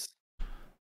 Yes.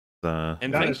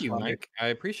 And thank you, Mike. I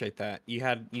appreciate that.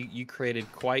 You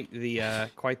created quite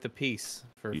the piece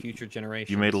for future generations.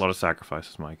 You made a lot of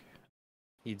sacrifices, Mike.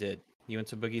 You did. You went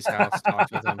to Boogie's house,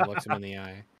 talked with him, looked him in the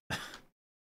eye,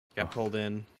 got pulled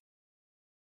in.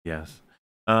 Yes.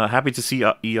 Happy to see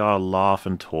ER laugh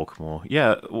and talk more.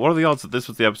 Yeah, what are the odds that this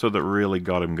was the episode that really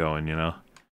got him going, you know?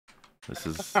 This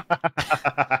is...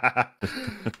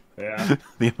 Yeah.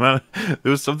 The amount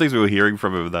there was some things we were hearing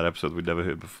from him in that episode we'd never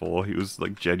heard before. He was,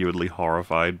 like, genuinely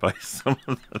horrified by some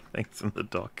of the things in the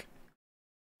doc.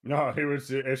 No,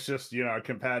 it's just, you know,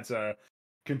 compared to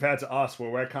us, where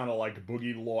we're kind of like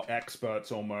boogie lore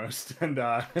experts almost, and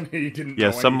he didn't know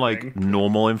some anything. like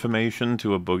normal information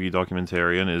to a boogie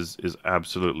documentarian is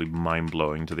absolutely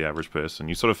mind-blowing to the average person.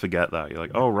 You sort of forget that. You're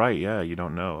like, oh right, yeah, you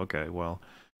don't know. Okay, well,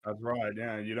 that's right.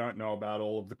 Yeah, you don't know about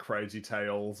all of the crazy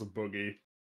tales of Boogie.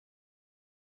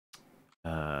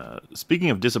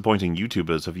 Speaking of disappointing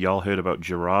YouTubers, have y'all heard about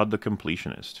Gerard the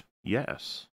Completionist?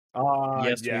 Yes.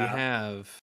 Yes, yeah. we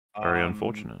have. Very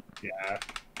unfortunate. Yeah.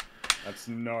 That's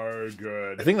no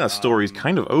good. I think that story's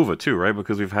kind of over too, right?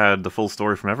 Because we've had the full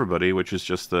story from everybody, which is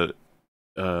just that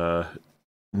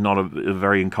not a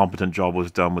very incompetent job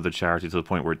was done with the charity to the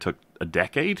point where it took a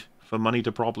decade for money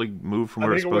to probably move from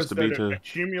where it's supposed to be to...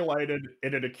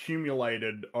 It had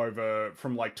accumulated over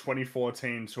from like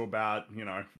 2014 to about, you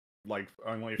know, like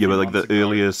only a few but like the months ago.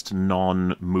 earliest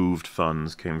non-moved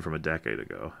funds came from a decade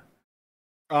ago.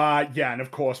 Yeah, and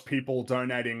of course, people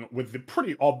donating with the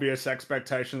pretty obvious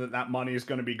expectation that that money is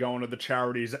going to be going to the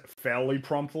charities fairly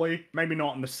promptly. Maybe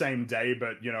not on the same day,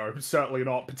 but, you know, certainly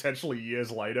not potentially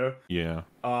years later. Yeah.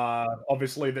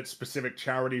 Obviously, that specific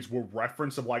charities will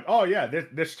reference of like, oh yeah,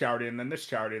 this charity, and then this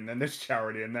charity, and then this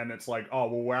charity, and then it's like, oh,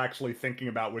 well, we're actually thinking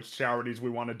about which charities we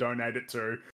want to donate it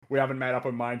to. We haven't made up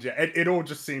our minds yet. It all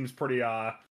just seems pretty,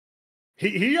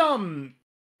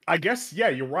 I guess, yeah,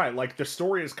 you're right. Like, the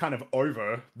story is kind of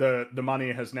over. The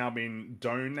money has now been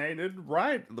donated,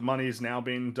 right? The money is now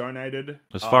being donated.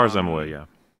 As far as I'm aware, yeah.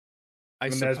 I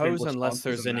suppose unless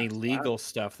there's any legal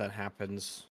stuff that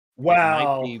happens, well, it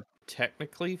might be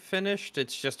technically finished.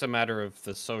 It's just a matter of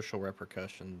the social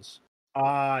repercussions.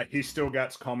 He still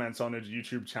gets comments on his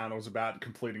YouTube channels about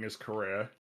completing his career.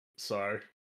 So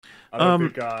I don't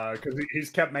think, because he's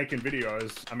kept making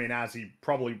videos. I mean, as he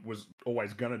probably was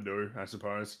always gonna do, I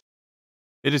suppose.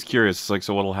 It is curious. It's like,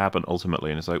 so what'll happen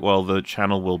ultimately? And it's like, well, the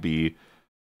channel will be,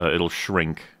 it'll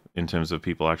shrink in terms of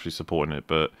people actually supporting it,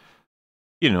 but,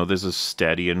 you know, there's a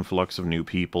steady influx of new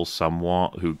people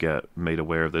somewhat who get made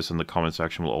aware of this, and the comment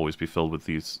section will always be filled with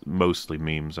these, mostly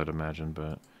memes, I'd imagine,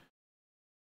 but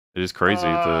it is crazy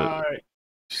that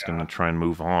just gonna try and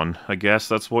move on. I guess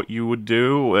that's what you would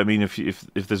do. I mean, if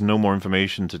there's no more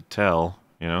information to tell,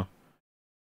 you know.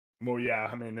 Well, yeah.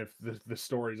 I mean, if the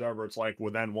story's over, it's like,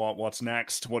 well, then what? What's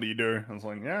next? What do you do? I was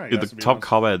like, yeah. Dude, the top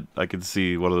comment I can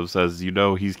see, one of them says, "You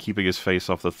know, he's keeping his face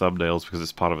off the thumbnails because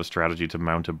it's part of a strategy to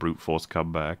mount a brute force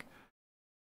comeback."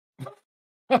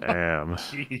 Damn.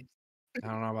 I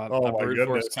don't know about a brute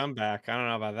force comeback. I don't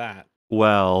know about that.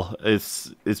 Well,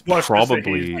 it's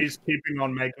probably he's keeping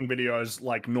on making videos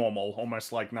like normal,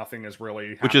 almost like nothing is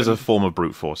really happened. Which is a form of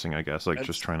brute forcing, I guess. Like,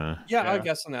 just trying to. Yeah, I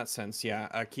guess in that sense,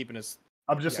 yeah. Keeping his.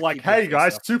 I'm just like, hey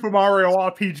guys, Super Mario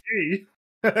RPG.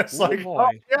 It's like,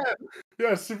 oh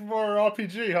yeah, Super Mario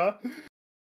RPG, huh?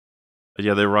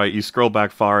 Yeah, they're right. You scroll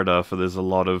back far enough, and there's a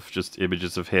lot of just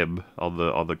images of him on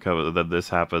the cover. And then this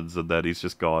happens, and then he's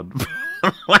just gone.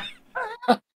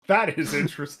 That is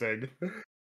interesting.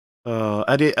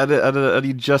 And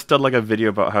he just done like a video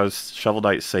about how Shovel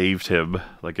Knight saved him,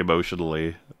 like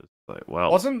emotionally. Like, well,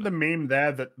 wasn't the meme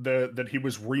there that he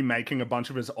was remaking a bunch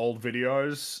of his old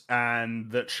videos, and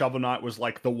that Shovel Knight was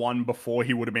like the one before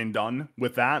he would have been done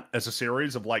with that as a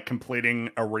series of like completing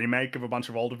a remake of a bunch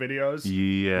of older videos?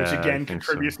 Yeah, which again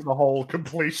contributes to the whole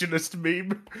completionist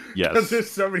meme. Yes, because there's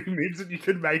so many memes that you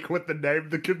can make with the name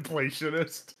the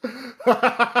completionist.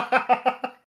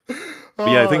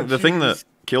 Yeah, I think the thing that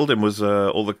killed him was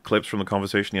all the clips from the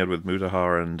conversation he had with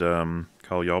Mutahar and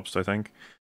Carl Jobst, I think.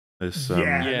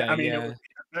 I mean,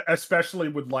 especially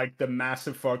with like the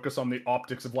massive focus on the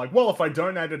optics of like, well, if I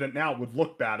donated it now, it would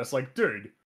look bad. It's like,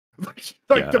 dude,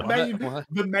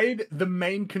 the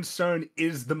main concern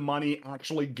is the money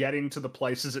actually getting to the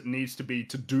places it needs to be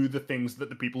to do the things that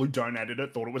the people who donated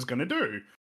it thought it was going to do.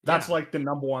 That's like the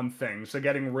number one thing. So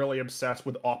getting really obsessed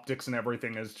with optics and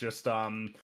everything is just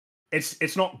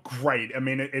it's not great. I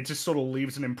mean, it just sort of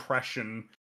leaves an impression,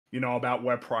 you know, about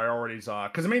where priorities are.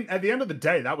 Because, I mean, at the end of the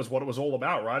day, that was what it was all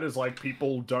about, right? Is like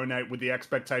people donate with the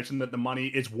expectation that the money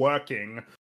is working,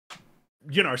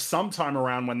 you know, sometime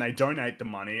around when they donate the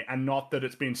money, and not that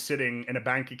it's been sitting in a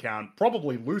bank account,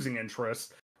 probably losing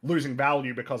interest, losing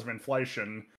value because of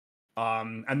inflation,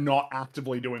 and not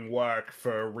actively doing work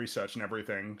for research and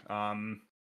everything.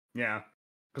 Yeah.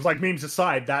 Because, like, memes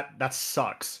aside, that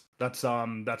sucks. That's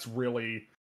really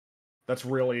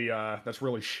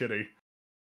shitty.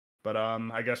 But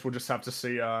I guess we'll just have to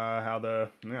see how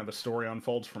the story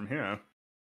unfolds from here.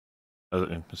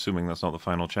 Assuming that's not the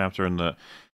final chapter, and that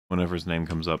whenever his name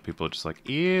comes up, people are just like,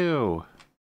 "Ew."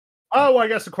 Oh, well, I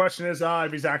guess the question is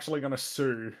if he's actually going to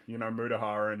sue, you know,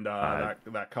 Mutahar and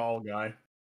that Carl guy.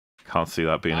 Can't see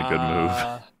that being a good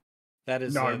move. That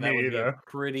is that would be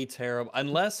pretty terrible,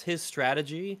 unless his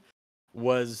strategy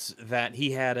was that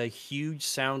he had a huge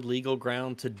sound legal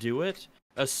ground to do it,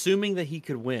 assuming that he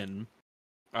could win.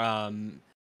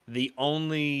 The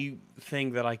only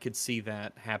thing that I could see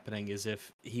that happening is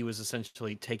if he was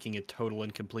essentially taking a total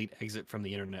and complete exit from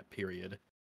the internet, period.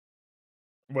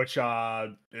 Which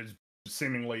is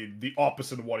seemingly the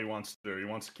opposite of what he wants to do. He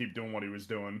wants to keep doing what he was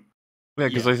doing. Yeah,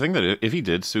 because I think that if he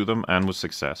did sue them and was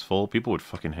successful, people would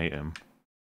fucking hate him.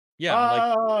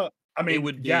 Yeah, I mean,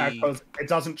 because it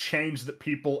doesn't change that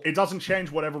people... It doesn't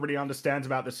change what everybody understands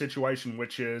about the situation,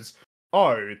 which is,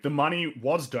 oh, the money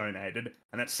was donated,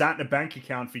 and it sat in a bank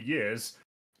account for years.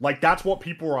 Like, that's what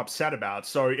people are upset about.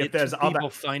 So if there's other... people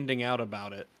finding out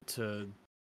about it to...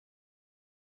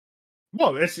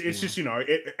 Well, it's just, you know,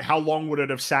 how long would it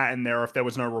have sat in there if there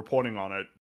was no reporting on it?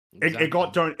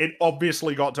 Exactly. It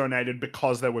obviously got donated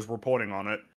because there was reporting on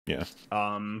it. Yeah.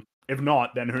 If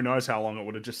not, then who knows how long it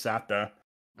would have just sat there.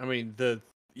 I mean,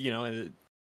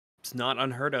 it's not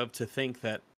unheard of to think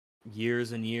that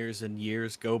years and years and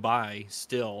years go by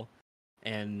still,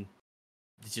 and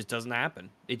it just doesn't happen.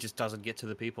 It just doesn't get to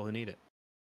the people who need it.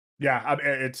 Yeah, I mean,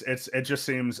 it just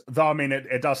seems, though. I mean,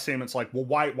 it does seem, it's like, well,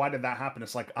 why did that happen?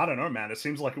 It's like, I don't know, man. It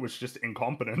seems like it was just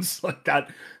incompetence. Like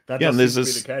that Yeah, does and seem there's to be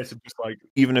this, the case. Of just like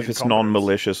even if it's incompetence.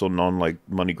 non-malicious or non-like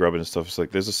money grubbing and stuff, it's like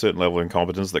there's a certain level of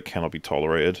incompetence that cannot be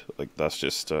tolerated. Like that's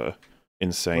just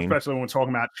insane. Especially when we're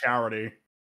talking about charity.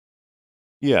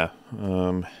 Yeah.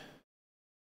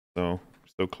 So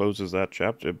closes that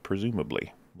chapter,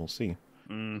 presumably. We'll see.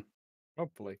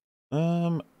 Hopefully.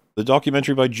 The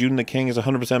documentary by June the King is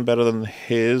 100% better than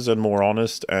his and more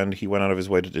honest, and he went out of his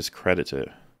way to discredit it.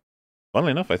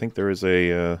 Funnily enough, I think there is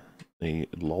a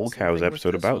Lolcows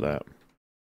episode about that.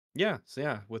 Yeah, so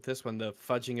yeah, with this one, the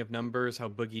fudging of numbers, how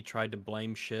Boogie tried to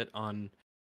blame shit on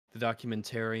the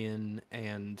documentarian,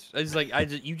 and it's like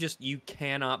you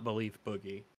cannot believe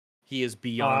Boogie. He is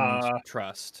beyond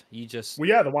trust. Well,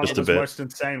 yeah, the one Just that was a bit. most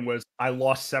insane was I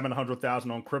lost 700,000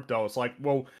 on crypto. It's like,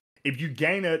 well, if you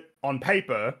gain it on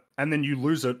paper and then you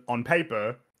lose it on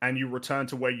paper and you return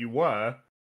to where you were,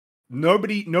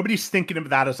 nobody's thinking of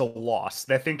that as a loss.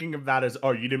 They're thinking of that as,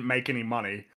 oh, you didn't make any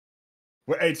money.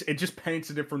 Well, it just paints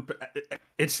a different.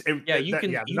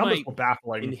 The numbers were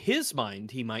baffling. In his mind,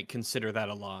 he might consider that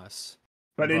a loss.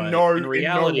 But in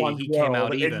reality, one's he world, came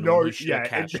out even when he should have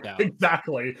cashed out.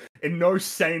 Exactly. In no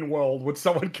sane world would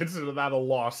someone consider that a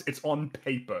loss. It's on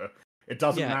paper. It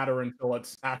doesn't matter until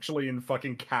it's actually in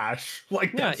fucking cash.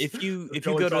 Like, yeah, if you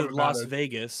go to Las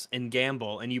Vegas and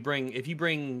gamble, and if you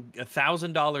bring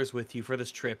 $1,000 with you for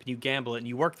this trip, and you gamble it, and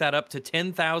you work that up to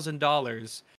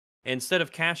 $10,000, instead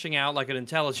of cashing out like an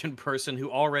intelligent person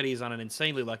who already is on an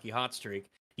insanely lucky hot streak,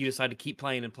 you decide to keep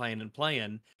playing and playing and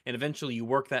playing, and eventually you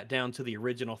work that down to the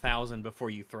original 1,000 before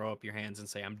you throw up your hands and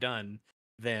say I'm done.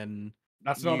 Then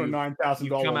that's not a $9,000.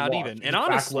 You come out even, and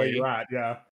honestly, where you're at,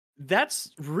 yeah. That's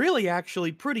really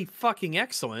actually pretty fucking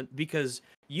excellent because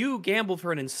you gambled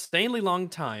for an insanely long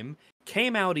time,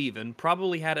 came out even,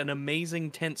 probably had an amazing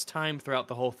tense time throughout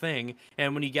the whole thing,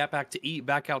 and when you got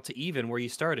back out to even where you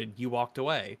started, you walked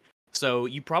away. So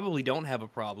you probably don't have a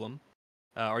problem,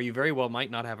 or you very well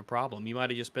might not have a problem. You might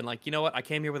have just been like, you know what, I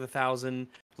came here with 1,000.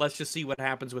 Let's just see what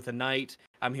happens with a night.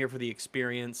 I'm here for the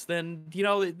experience. Then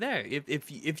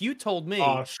if you told me,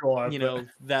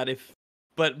 that if.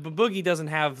 But Boogie doesn't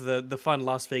have the fun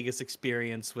Las Vegas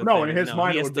experience with. No, in his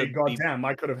mind it would be, goddamn,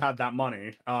 I could have had that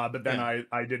money. But then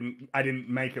I didn't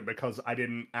make it because I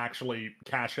didn't actually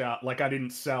cash out. Like I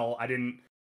didn't sell. I didn't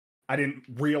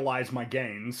realize my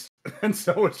gains, and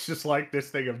so it's just like this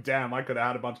thing of, damn, I could have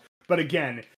had a bunch. But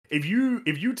again, if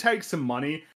you take some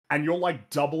money and you're like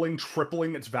doubling,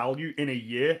 tripling its value in a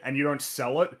year, and you don't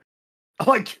sell it,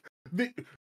 like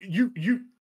you.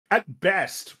 At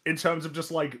best, in terms of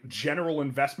just like general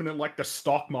investment in like the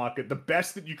stock market, the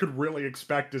best that you could really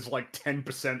expect is like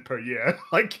 10% per year.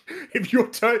 Like if you're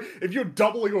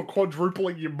doubling or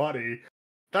quadrupling your money,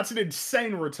 that's an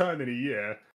insane return in a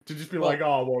year. To just be like,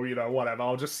 oh well, whatever.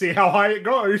 I'll just see how high it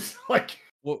goes. Like,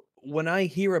 well, when I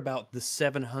hear about the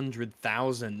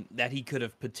 700,000 that he could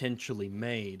have potentially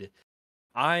made,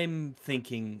 I'm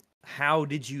thinking, how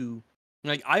did you?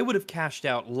 Like, I would have cashed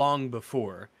out long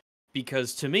before.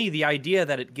 Because to me, the idea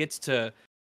that it gets to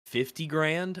 50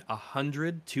 grand,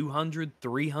 100, 200,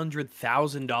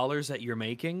 $300,000 that you're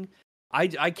making,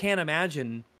 I can't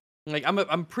imagine. Like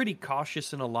I'm pretty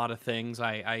cautious in a lot of things.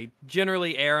 I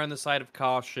generally err on the side of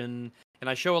caution, and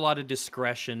I show a lot of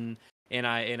discretion, and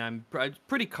I'm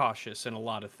pretty cautious in a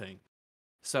lot of things.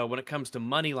 So when it comes to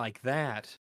money like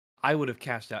that, I would have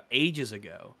cashed out ages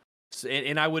ago.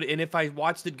 And if I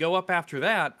watched it go up after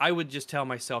that, I would just tell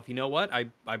myself, you know what? I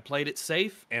played it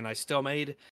safe, and I still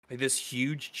made this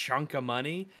huge chunk of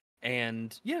money.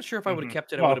 And yeah, sure, if I would have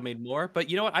kept it, I would have made more. But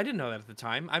you know what? I didn't know that at the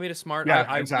time. I made a smart.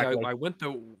 Exactly. I went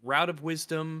the route of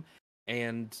wisdom,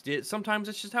 and sometimes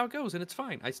it's just how it goes, and it's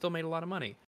fine. I still made a lot of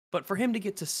money. But for him to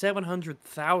get to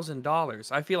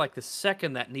 $700,000, I feel like the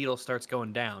second that needle starts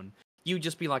going down, you'd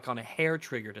just be like on a hair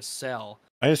trigger to sell.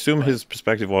 I assume his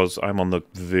perspective was, I'm on the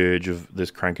verge of this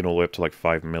cranking all the way up to like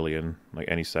 5 million, like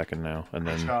any second now, and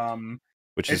then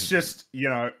it's just,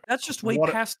 that's just way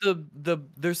past the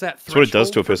there's that threshold. That's what it does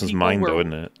to a person's mind, though,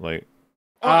 isn't it? Like,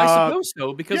 I suppose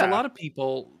so, because a lot of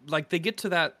people, like, they get to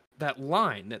that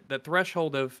line, that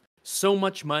threshold of so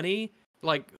much money,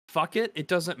 like, fuck it, it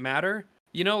doesn't matter.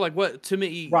 You know, like what to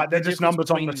me, Right, they're the just difference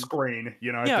numbers on the between screen,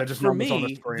 you know, yeah, they're just for numbers on the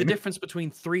me, the screen. difference between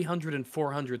 300 and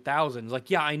 400,000, like,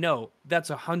 yeah, I know that's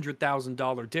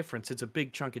 $100,000 difference. It's a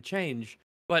big chunk of change,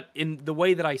 but in the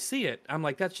way that I see it, I'm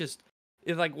like, that's just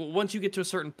it's like once you get to a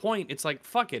certain point, it's like,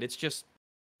 fuck it, it's just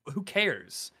who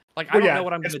cares? Like, I Well, don't know yeah,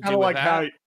 what I'm it's gonna kind do of with like how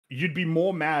that. you'd be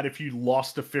more mad if you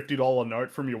lost a $50 note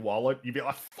from your wallet. You'd be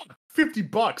like, "Fuck,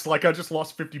 $50! Like, I just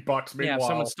lost $50." Yeah, if someone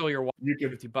Meanwhile, stole your wallet, you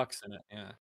could 50 bucks in it.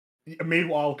 Yeah.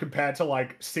 meanwhile, compared to,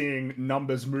 like, seeing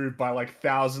numbers move by, like,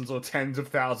 thousands or tens of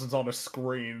thousands on a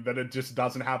screen, that it just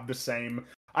doesn't have the same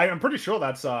I'm pretty sure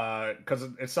that's, because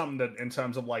it's something that in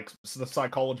terms of, like, the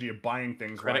psychology of buying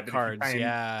things, right? Credit That if you're cards, paying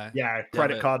yeah, yeah,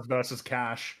 credit debit. cards versus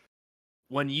cash.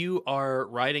 When you are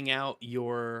writing out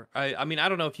your I mean, I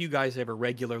don't know if you guys ever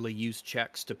regularly use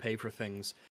checks to pay for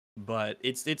things, but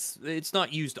it's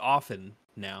not used often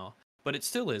now, but it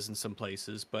still is in some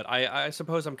places. But I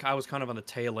suppose I was kind of on the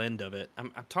tail end of it.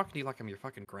 I'm talking to you like I'm your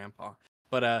fucking grandpa.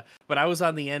 But I was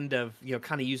on the end of, you know,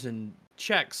 kind of using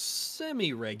checks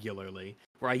semi regularly,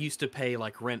 where I used to pay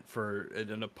like rent for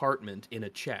an apartment in a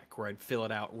check, where I'd fill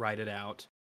it out, write it out,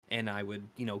 and I would,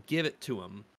 you know, give it to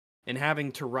him, and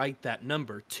having to write that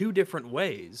number two different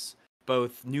ways,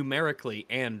 both numerically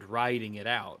and writing it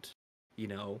out, you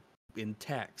know, in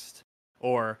text,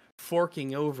 or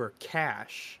forking over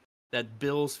cash that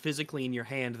bills physically in your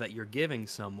hand that you're giving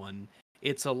someone.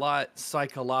 It's a lot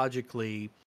psychologically,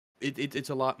 it's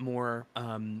a lot more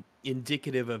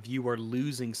indicative of you are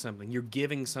losing something. You're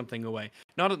giving something away.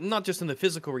 Not just in the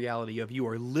physical reality of you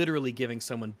are literally giving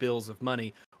someone bills of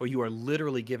money, or you are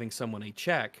literally giving someone a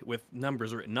check with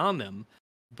numbers written on them,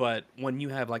 but when you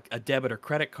have like a debit or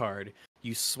credit card,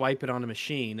 you swipe it on a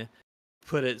machine,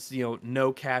 put it, you know,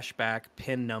 no cash back,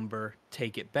 PIN number,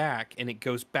 take it back, and it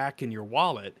goes back in your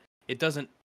wallet. It doesn't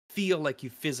feel like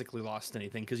you physically lost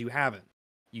anything because you haven't.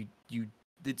 You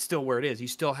it's still where it is. You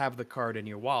still have the card in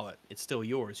your wallet. It's still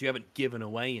yours. You haven't given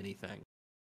away anything.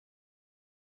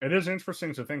 It is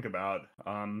interesting to think about.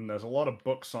 There's a lot of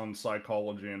books on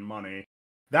psychology and money.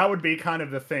 That would be kind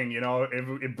of the thing, you know,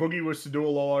 if Boogie was to do it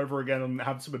all over again and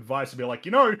have some advice, it'd be like,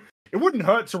 you know, it wouldn't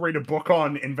hurt to read a book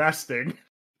on investing.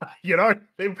 You know,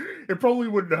 it probably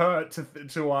wouldn't hurt to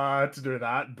do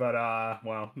that, but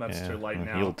well, that's too late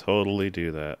now. He'll totally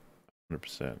do that,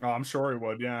 100%. Oh, I'm sure he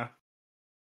would, yeah.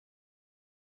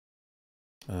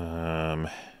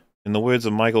 In the words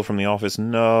of Michael from The Office,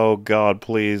 no, God,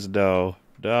 please, no.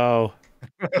 No.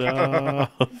 No.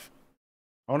 I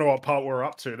don't know what part we're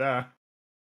up to there.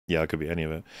 Yeah, it could be any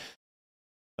of it.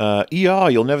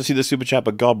 You'll never see the super chat,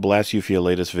 but God bless you for your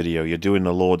latest video. You're doing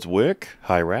the Lord's work.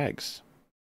 Hi, Rags.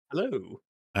 Hello.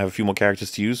 I have a few more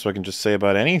characters to use, so I can just say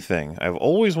about anything. I've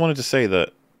always wanted to say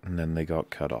that, and then they got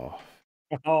cut off.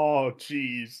 Oh,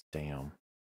 jeez. Damn.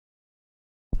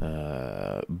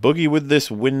 Boogie with this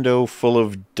window full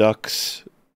of ducks.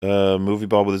 Movie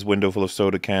Bob with his window full of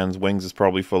soda cans. Wings is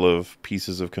probably full of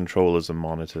pieces of controllers and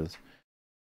monitors.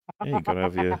 Yeah, you gotta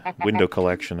have your window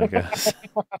collection, I guess.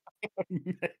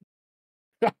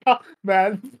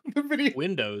 Man, the video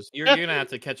Windows. You're gonna have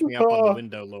to catch me up on the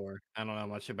window lore. I don't know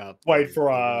much about. Wait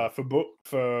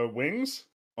for wings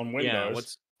on Windows. Yeah,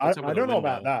 what's I over don't the know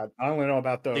about window? that. I only know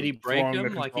about the Did he break throwing the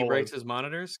them like he breaks controllers. his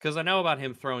monitors? Because I know about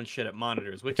him throwing shit at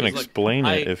monitors. I Which can is explain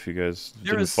like, it if you guys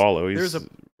there didn't is- follow. He's there's a-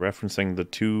 referencing the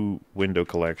 2 window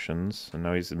collections, and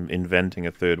now he's inventing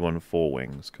a third one for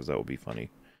Wings, because that would be funny.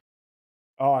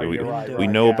 Oh, So you're right. We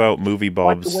know about Movie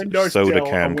Bob's soda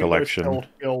can collection.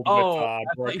 Oh, with, I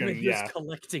thought you meant he was yeah.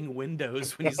 collecting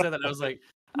windows when you said that. I was like,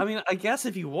 I mean, I guess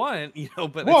if you want, you know,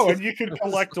 but Well, it's and you could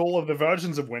collect all of the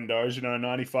versions of Windows, you know,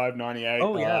 95, 98,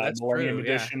 Oh, yeah, that's Millennium true,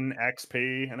 yeah. Edition,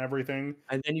 XP, and everything.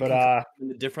 And then you But, can collect them in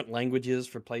the different languages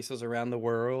for places around the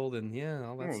world, and yeah,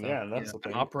 all that Oh, stuff. yeah, that's the an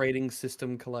thing. operating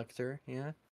system collector.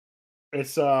 Yeah,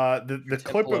 It's the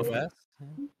clip Temple of OS.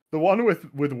 the one with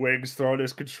Wiggs throwing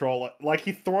his controller, like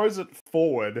he throws it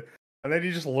forward, and then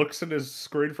he just looks at his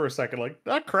screen for a second, like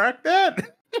that cracked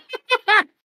that.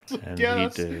 And Yeah, he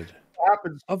that's- did.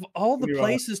 happens. Of all the You,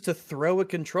 places to throw a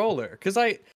controller, because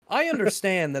I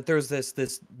understand that there's this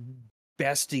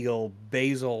bestial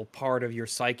basal part of your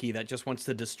psyche that just wants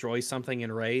to destroy something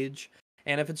in rage.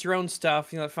 And if it's your own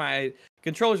stuff, you know, fine.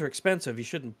 Controllers are expensive. You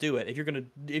shouldn't do it. If you're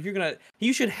gonna,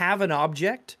 you should have an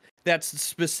object that's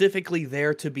specifically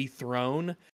there to be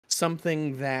thrown.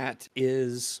 Something that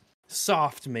is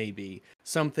soft, maybe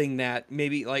something that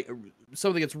maybe like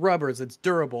something that's rubber, that's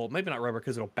durable. Maybe not rubber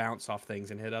because it'll bounce off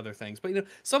things and hit other things, but you know,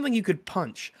 something you could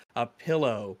punch. A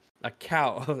pillow, a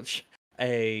couch,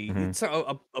 a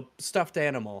stuffed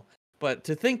animal. But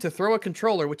to throw a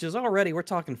controller, which is already, we're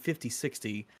talking 50,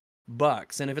 60,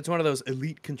 And if it's one of those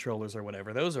elite controllers or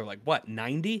whatever, those are like what,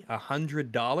 $90,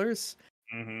 $100.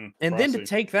 And then to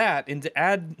take that and to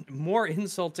add more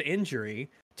insult to injury,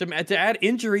 to add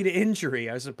injury to injury,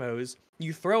 I suppose,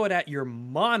 you throw it at your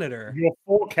monitor. Your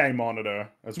 4K monitor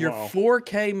as well. Your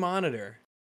 4K monitor.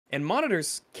 And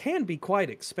monitors can be quite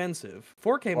expensive.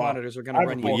 4K monitors are going to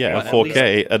run you. Well, yeah,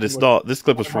 4K, and it's not. This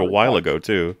clip was from a while ago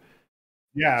too.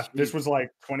 Yeah, this was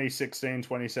like 2016,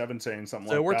 2017, something like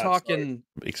that. So we're talking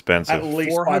expensive. At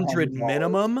least 400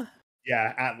 minimum.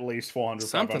 Yeah, at least 400.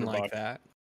 Something like that.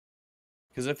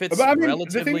 Because if it's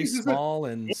relatively small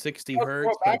and 60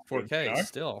 hertz, but 4K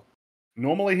still.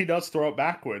 Normally he does throw it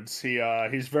backwards.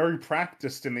 He's very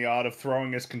practiced in the art of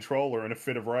throwing his controller in a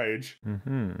fit of rage.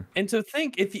 And to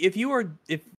think, if you were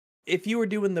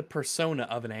doing the persona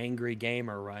of an angry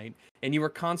gamer, right, and you were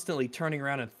constantly turning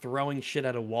around and throwing shit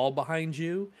at a wall behind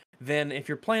you, then if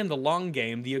you're playing the long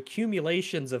game, the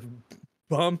accumulations of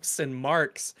bumps and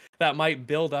marks that might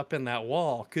build up in that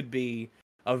wall could be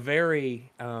a very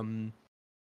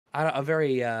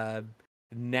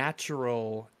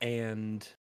natural and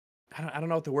I don't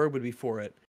know what the word would be for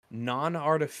it.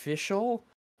 Non-artificial.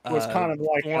 It was kind of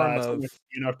like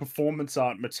performance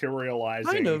art materializing.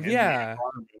 Kind of, yeah.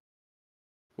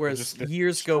 Whereas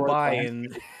years go by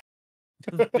and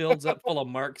it builds up full of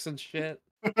marks and shit.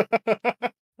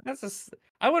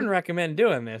 I wouldn't recommend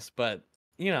doing this, but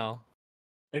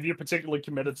if you're particularly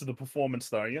committed to the performance,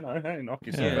 though, hey, knock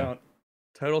yourself out.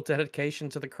 Total dedication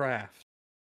to the craft.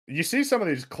 You see some of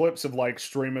these clips of like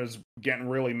streamers getting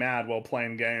really mad while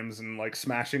playing games and like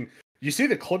smashing. You see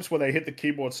the clips where they hit the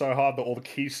keyboard so hard that all the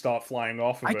keys start flying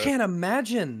off of it. I can't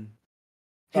imagine.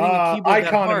 I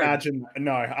can't imagine.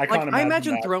 No, I can't imagine. I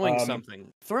imagine throwing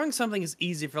something. Throwing something is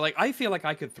easy for I feel like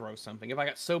I could throw something. If I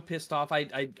got so pissed off, I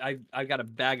got a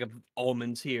bag of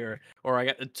almonds here, or I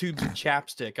got a tubes of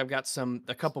chapstick. I've got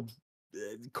a couple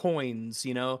coins.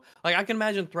 Like I can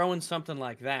imagine throwing something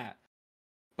like that.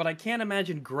 But I can't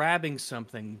imagine grabbing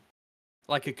something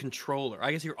like a controller.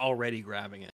 I guess you're already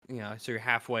grabbing it, so you're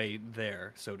halfway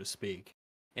there, so to speak,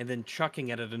 and then chucking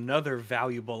it at another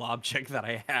valuable object that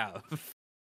I have.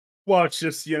 Well, it's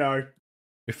just,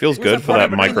 It feels good for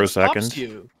that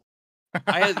microsecond.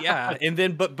 And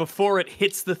then, but before it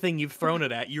hits the thing you've thrown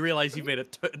it at, you realize you made a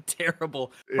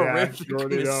terrible, horrific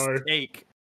mistake.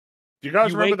 You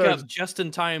guys remember wake up just in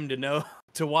time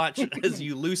to watch as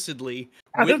you lucidly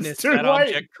witness that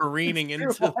object careening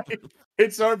into.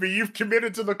 It's over. You've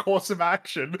committed to the course of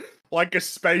action, like a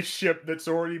spaceship that's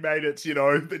already made its,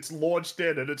 it's launched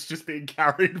in and it's just being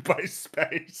carried by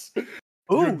space.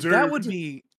 Oh, that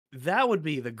would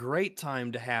be the great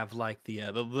time to have like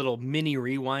the little mini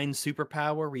rewind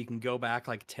superpower where you can go back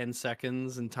like 10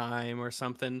 seconds in time or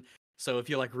something. So if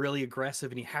you're like really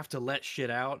aggressive and you have to let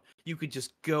shit out, you could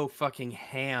just go fucking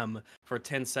ham for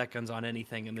 10 seconds on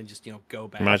anything and then just, go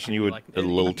back. Imagine you were a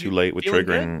little too late with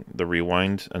triggering the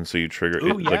rewind, and so you trigger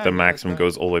it, like the maximum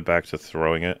goes all the way back to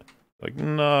throwing it. Like,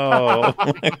 no.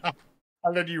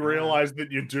 And then you realize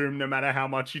that you're doomed no matter how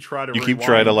much you try to keep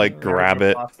trying to like grab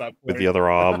it with the other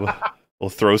arm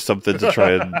or throw something to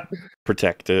try and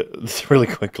protect it really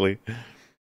quickly.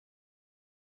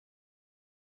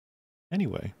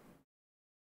 Anyway.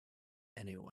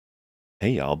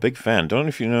 Hey y'all, big fan.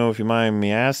 Don't know if you mind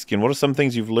me asking, what are some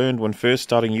things you've learned when first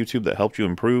starting YouTube that helped you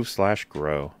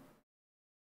improve/grow?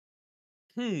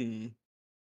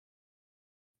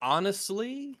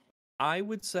 Honestly, I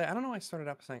would say, I don't know, I started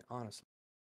out saying honestly.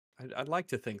 I'd like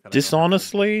to think that.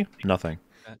 Dishonestly? Nothing.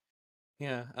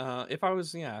 Yeah, if I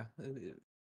was,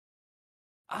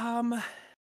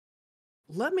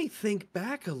 let me think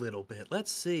back a little bit.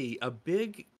 Let's see, a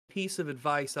big piece of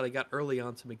advice that I got early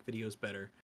on to make videos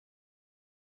better.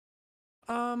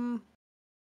 I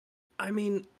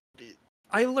mean,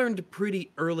 I learned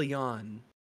pretty early on,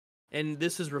 and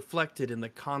this is reflected in the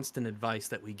constant advice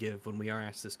that we give when we are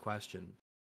asked this question.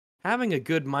 Having a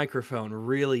good microphone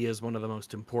really is one of the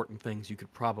most important things you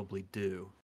could probably do.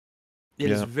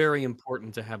 It is very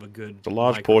important to have a good It's a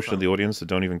large portion of the audience that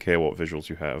don't even care what visuals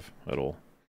you have at all.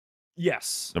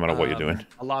 Yes. No matter what you're doing.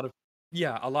 A lot of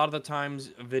the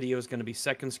times video is going to be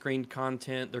second screen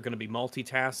content. They're going to be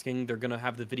multitasking. They're going to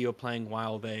have the video playing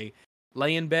while they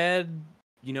lay in bed,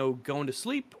 going to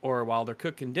sleep, or while they're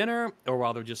cooking dinner, or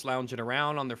while they're just lounging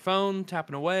around on their phone,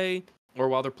 tapping away, or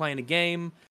while they're playing a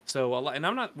game. So, and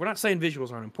we're not saying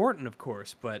visuals aren't important, of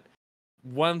course, but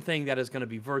one thing that is going to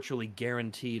be virtually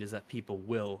guaranteed is that people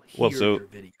will hear your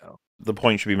video. The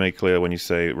point should be made clear when you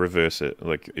say reverse it.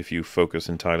 Like, if you focus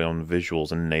entirely on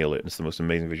visuals and nail it, it's the most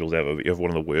amazing visuals ever, but you have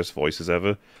one of the worst voices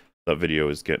ever, that video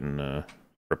is getting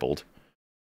crippled.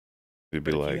 You'd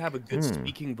be But if like, you have a good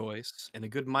speaking voice and a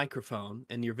good microphone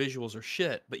and your visuals are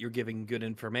shit, but you're giving good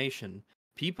information,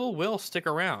 people will stick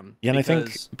around. Yeah, and I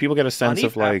think people get a sense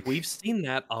of like we've seen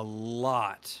that a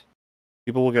lot.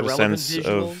 people will get a Irrelevant sense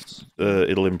of visuals.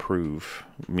 it'll improve.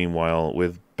 Meanwhile,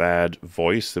 with bad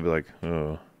voice, they'll be like,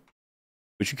 oh.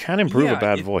 But you can improve a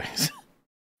bad voice.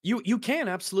 You can,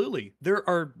 absolutely. There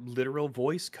are literal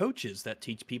voice coaches that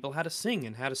teach people how to sing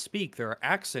and how to speak. There are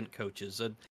accent coaches.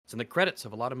 It's in the credits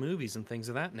of a lot of movies and things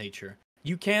of that nature.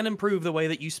 You can improve the way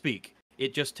that you speak.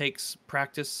 It just takes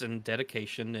practice and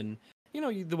dedication, and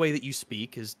the way that you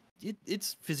speak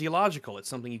it's physiological. It's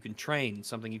something you can train,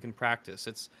 something you can practice.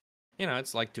 It's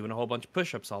like doing a whole bunch of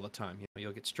push-ups all the time.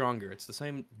 You'll get stronger. It's the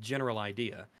same general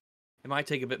idea. It might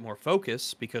take a bit more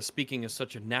focus because speaking is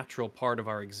such a natural part of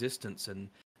our existence and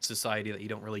society that you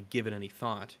don't really give it any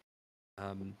thought.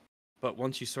 But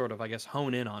once you sort of, I guess,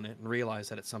 hone in on it and realize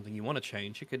that it's something you want to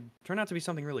change, it could turn out to be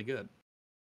something really good.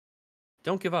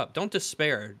 Don't give up. Don't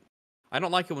despair. I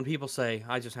don't like it when people say,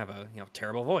 I just have a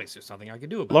terrible voice. There's nothing I can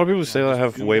do about it. A lot of people say I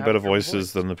have way better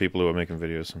voices than the people who are making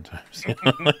videos sometimes.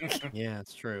 Yeah,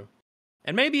 it's true.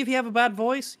 And maybe if you have a bad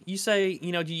voice, you say,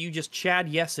 do you just Chad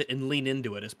yes it and lean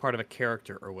into it as part of a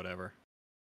character or whatever.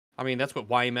 I mean, that's what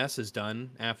YMS has done,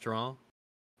 after all.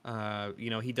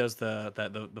 He does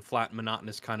the flat,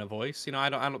 monotonous kind of voice. I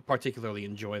don't particularly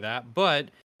enjoy that, but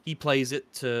he plays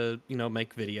it to,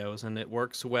 make videos, and it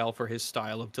works well for his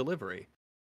style of delivery.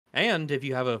 And if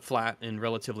you have a flat and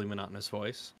relatively monotonous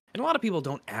voice, and a lot of people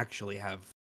don't actually have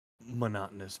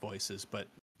monotonous voices, but,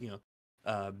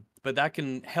 but that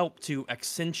can help to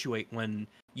accentuate when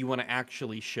you want to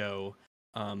actually show,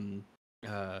 when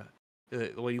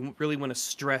you really want to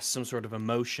stress some sort of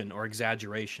emotion or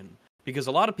exaggeration. Because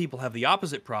a lot of people have the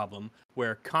opposite problem,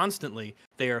 where constantly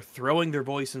they are throwing their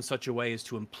voice in such a way as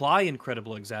to imply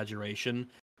incredible exaggeration,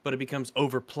 but it becomes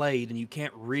overplayed and you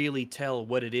can't really tell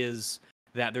what it is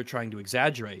that they're trying to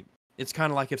exaggerate. It's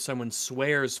kind of like if someone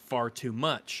swears far too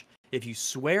much. If you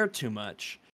swear too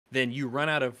much, then you run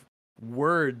out of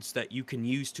words that you can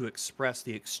use to express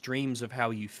the extremes of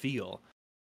how you feel.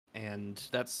 And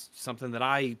that's something that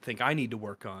I think I need to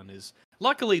work on. Is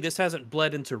luckily this hasn't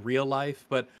bled into real life,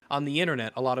 but on the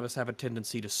internet a lot of us have a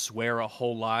tendency to swear a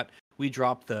whole lot. We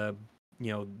drop the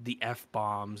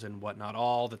F-bombs and whatnot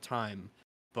all the time.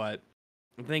 But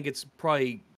I think it's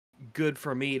probably good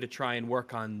for me to try and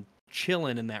work on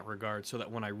chilling in that regard, so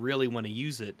that when I really want to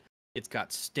use it, it's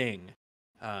got sting.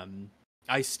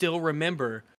 I still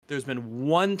remember there's been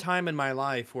one time in my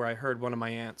life where I heard one of my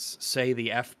aunts say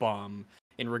the F-bomb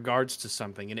in regards to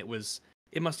something, and it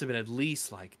must have been at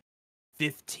least like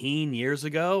 15 years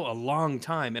ago, a long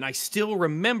time, and I still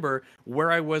remember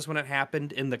where I was when it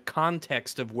happened in the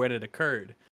context of when it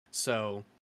occurred. So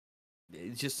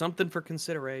it's just something for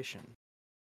consideration.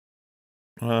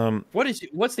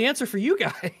 What's the answer for you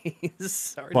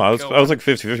guys? Well, I was like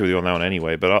 50-50 with you on that one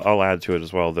anyway, but I'll add to it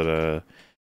as well that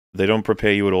they don't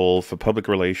prepare you at all for public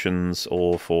relations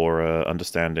or for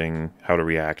understanding how to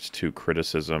react to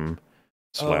criticism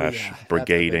 /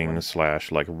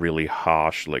 brigading / like really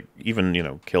harsh, like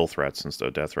even kill threats and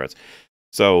stuff, death threats.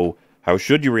 So how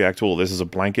should you react to all this as a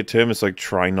blanket term? It's like,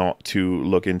 try not to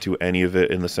look into any of it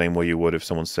in the same way you would if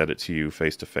someone said it to you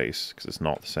face to face, because it's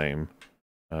not the same.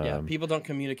 Yeah, people don't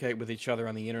communicate with each other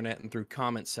on the internet and through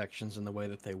comment sections in the way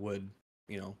that they would,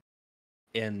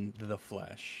 in the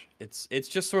flesh. It's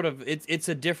just sort of it's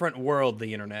a different world,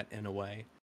 the internet, in a way.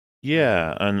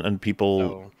 Yeah, and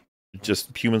people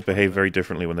humans behave very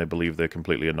differently when they believe they're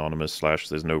completely anonymous /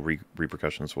 there's no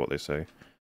repercussions for what they say.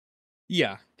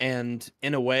 Yeah, and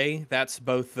in a way, that's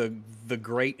both the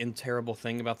great and terrible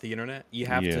thing about the internet. You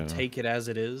have to take it as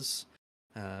it is.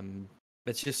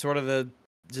 It's just sort of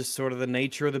the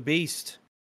nature of the beast,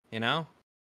 Are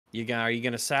you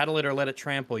gonna saddle it or let it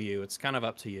trample you? It's kind of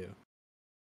up to you.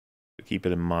 Keep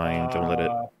it in mind. Don't let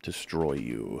it destroy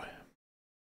you.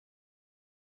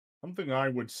 Something I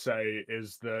would say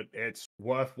is that it's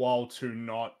worthwhile to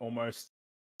not almost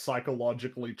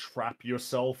psychologically trap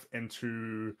yourself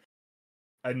into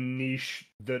a niche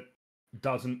that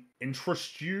doesn't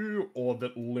interest you or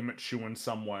that limits you in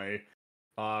some way.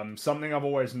 Something I've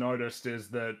always noticed is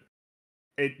that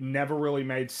it never really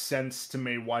made sense to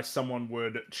me why someone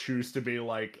would choose to be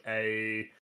like a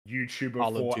YouTuber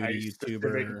Call for of Duty a specific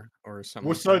YouTuber or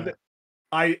something like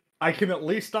that. I can at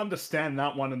least understand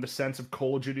that one in the sense of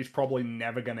Call of Duty's probably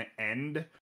never going to end.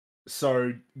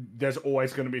 So there's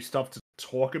always going to be stuff to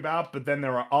talk about. But then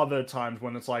there are other times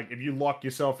when it's like, if you lock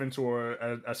yourself into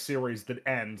a series that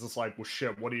ends, it's like, well,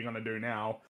 shit, what are you going to do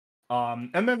now?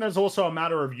 And then there's also a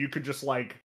matter of you could just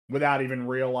like, without even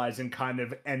realizing, kind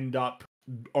of end up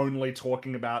only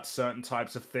talking about certain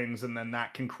types of things, and then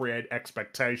that can create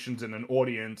expectations in an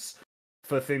audience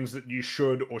for things that you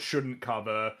should or shouldn't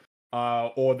cover,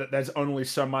 or that there's only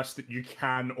so much that you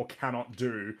can or cannot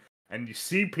do. And you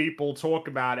see people talk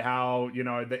about how, you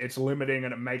know, that it's limiting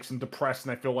and it makes them depressed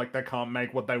and they feel like they can't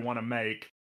make what they want to make.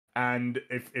 And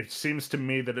it seems to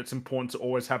me that it's important to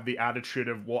always have the attitude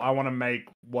of, well, I want to make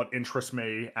what interests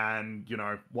me, and, you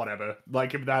know, whatever.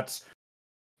 Like, if that's,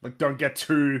 like, don't get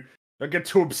too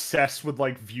obsessed with,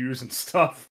 like, views and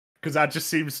stuff. Because that just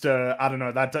seems to, I don't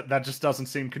know, that just doesn't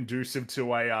seem conducive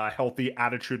to a healthy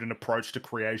attitude and approach to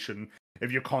creation.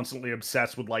 If you're constantly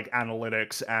obsessed with, like,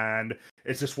 analytics and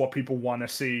is this what people want to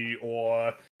see,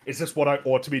 or is this what I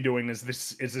ought to be doing? Is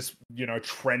this, you know,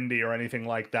 trendy or anything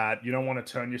like that? You don't want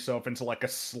to turn yourself into, like, a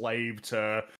slave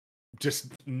to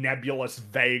just nebulous,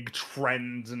 vague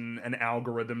trends and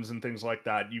algorithms and things like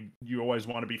that. You always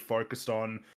want to be focused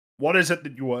on what is it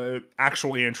that you are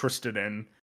actually interested in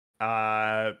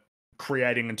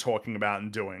creating and talking about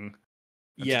and doing.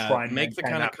 And Yeah, try and make the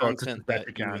kind of content that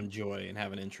you can. enjoy and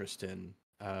have an interest in.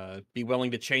 Be willing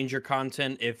to change your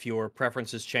content if your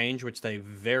preferences change, which they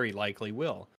very likely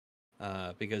will,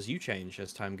 because you change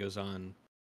as time goes on.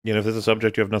 Yeah, if there's a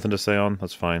subject you have nothing to say on,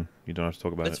 that's fine. You don't have to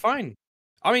talk about it. That's fine.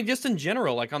 I mean, just in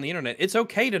general, like on the internet, it's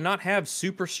okay to not have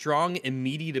super strong,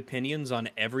 immediate opinions on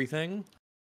everything.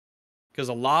 Because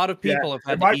a lot of people have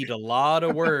had to eat a lot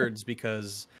of words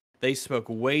because they spoke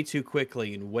way too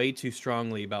quickly and way too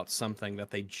strongly about something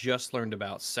that they just learned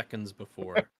about seconds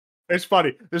before. It's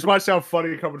funny. This might sound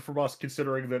funny coming from us,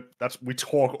 considering that we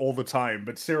talk all the time.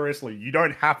 But seriously, you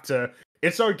don't have to.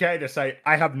 It's okay to say,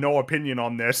 I have no opinion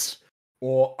on this,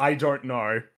 or I don't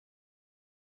know.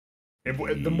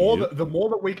 The more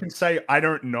that we can say, I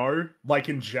don't know, like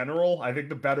in general, I think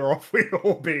the better off we'd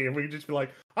all be. If we can just be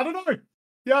like, I don't know.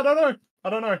 Yeah, I don't know. I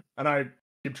don't know. And I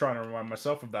keep trying to remind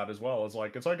myself of that as well. It's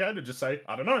like, it's okay to just say,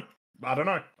 I don't know. I don't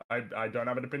know. I don't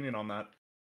have an opinion on that.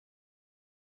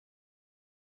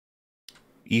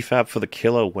 EFAP for the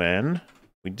killer when?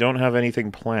 We don't have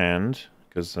anything planned,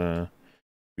 because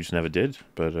we just never did.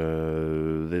 But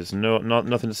there's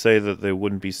nothing to say that there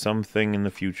wouldn't be something in the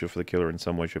future for the killer in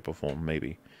some way, shape, or form.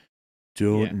 Maybe.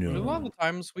 Don't know. A lot of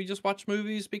times we just watch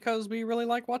movies because we really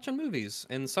like watching movies.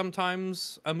 And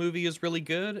sometimes a movie is really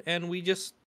good and we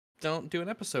just don't do an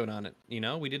episode on it. You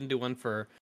know, we didn't do one for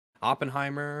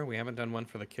Oppenheimer. We haven't done one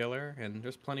for the killer. And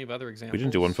there's plenty of other examples. We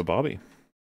didn't do one for Barbie.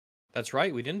 That's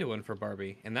right. We didn't do one for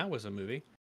Barbie. And that was a movie.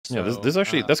 So, yeah, this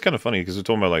actually, that's kind of funny because we're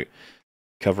talking about like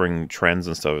covering trends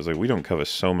and stuff. It's like we don't cover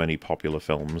so many popular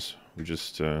films. We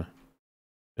just,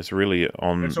 it's really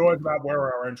on... It's always about where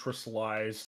our interest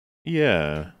lies.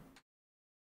 Yeah.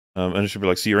 And it should be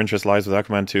like, so your interest lies with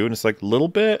Aquaman 2? And it's like, a little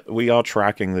bit. We are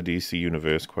tracking the DC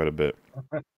universe quite a bit.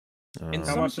 And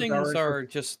some things are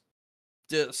just...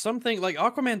 something like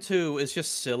Aquaman 2 is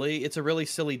just silly. It's a really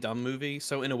silly, dumb movie.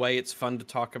 So in a way, it's fun to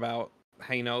talk about,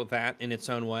 you know, that in its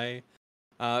own way.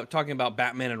 Talking about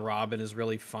Batman and Robin is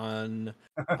really fun.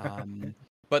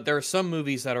 But there are some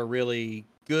movies that are really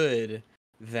good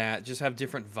that just have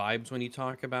different vibes when you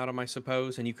talk about them, I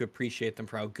suppose, and you could appreciate them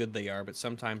for how good they are. But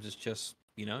sometimes it's just,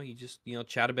 you know,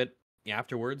 chat a bit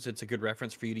afterwards. It's a good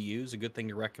reference for you to use, a good thing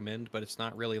to recommend, but it's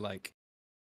not really like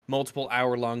multiple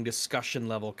hour-long discussion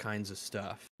level kinds of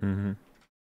stuff. Mm-hmm.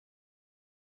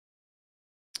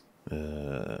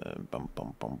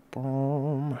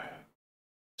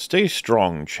 Stay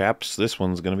strong, chaps. This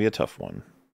one's going to be a tough one.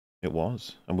 It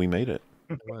was, and we made it.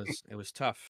 It was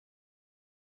tough.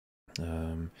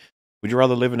 Would you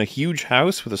rather live in a huge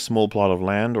house with a small plot of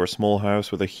land or a small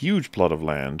house with a huge plot of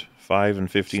land? 5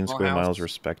 and 15 Small square house. miles,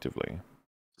 respectively.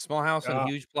 Small house and a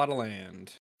huge plot of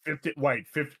land. 50.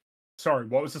 Sorry,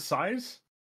 what was the size?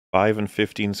 5 and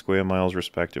 15 square miles,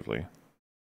 respectively.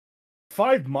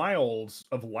 5 miles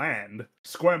of land,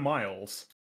 square miles.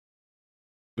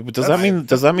 But does that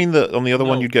mean that on the other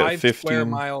one you'd get 5 15 square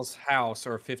miles house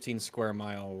or 15 square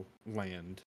mile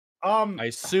land? I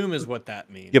assume is what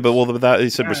that means. Yeah, but that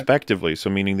is said respectively,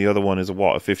 so meaning the other one is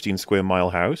a 15 square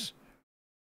mile house?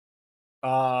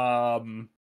 At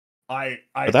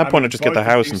that point, I'd just get the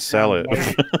house and sell it.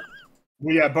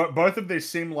 Well, yeah, but both of these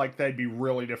seem like they'd be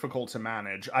really difficult to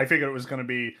manage. I figured it was going to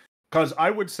be, because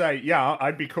I would say, yeah,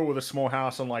 I'd be cool with a small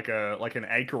house on like an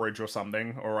acreage or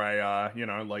something, or a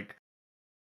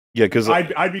yeah, because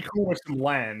I'd be cool with some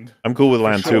land. I'm cool with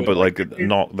land too, but like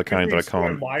not the kind that I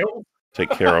can't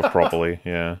take care of properly.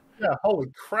 Yeah. Yeah. Holy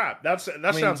crap! That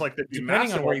sounds like that'd be depending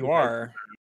massive on where you are.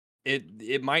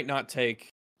 It might not take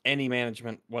any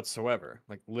management whatsoever,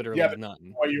 like literally Yeah, but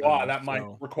none. where you are, that might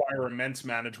So require immense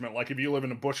management. Like if you live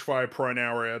in a bushfire-prone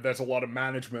area, there's a lot of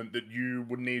management that you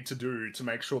would need to do to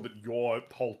make sure that your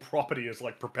whole property is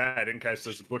like prepared in case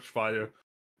there's a bushfire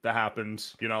that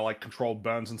happens. You know, like controlled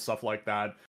burns and stuff like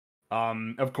that.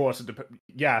 Of course,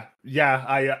 yeah.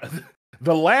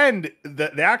 The land,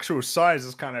 the actual size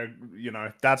is kind of, you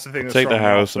know, that's the thing. I'll That's take the throwing me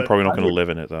off, house. I'm but probably not I going to would- live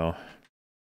in it though.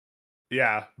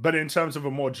 Yeah, but in terms of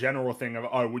a more general thing of,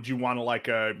 oh, would you want like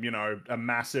a, you know, a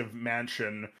massive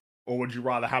mansion, or would you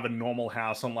rather have a normal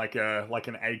house on like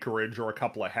an acreage or a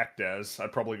couple of hectares?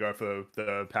 I'd probably go for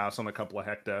the house on a couple of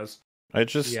hectares.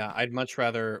 yeah, I'd much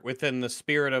rather, within the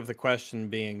spirit of the question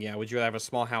being, yeah, would you rather have a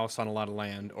small house on a lot of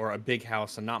land or a big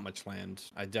house and not much land?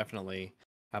 I definitely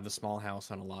have the small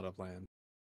house on a lot of land.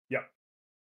 Yep.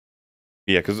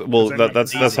 Yeah, because well, then you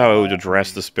that's can that's have how I would all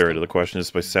address the spirit of the question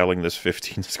is by selling this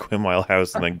 15 square mile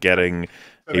house and then getting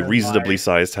a reasonably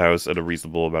sized house and a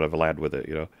reasonable amount of land with it.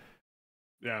 You know.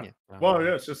 Yeah. Yeah, Well,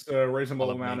 yeah, it's just a reasonable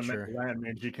love amount nature. of land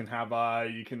means you can have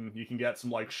you can get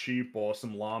some like sheep or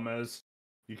some llamas.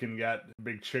 You can get a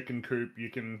big chicken coop.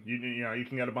 You know you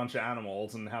can get a bunch of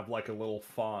animals and have like a little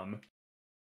farm.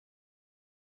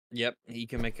 Yep, you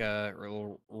can make a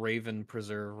little raven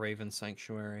preserve, raven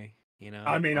sanctuary. You know,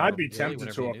 I mean, or I'd be really tempted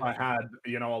whatever to you if do. I had,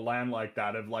 you know, a land like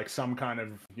that of like some kind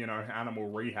of, you know, animal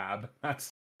rehab.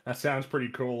 That sounds pretty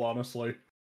cool, honestly.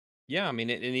 Yeah, I mean,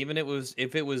 and even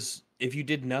if you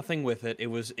did nothing with it,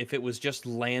 if it was just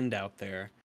land out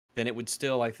there, then it would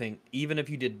still, I think, even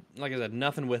if you did, like I said,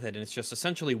 nothing with it, and it's just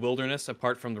essentially wilderness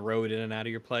apart from the road in and out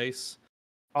of your place.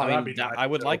 Oh, I that'd mean, be nice I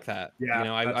would too. like that. Yeah, You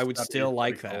know, I would that'd be still pretty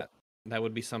like cool. that. That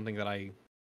would be something that I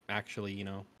actually, you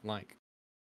know, like.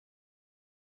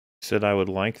 Said I would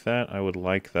like that. I would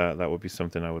like that. That would be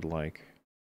something I would like.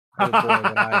 Oh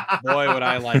boy, would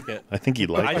I like it. I think he'd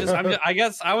like it. I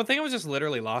guess I would think I was just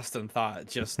literally lost in thought,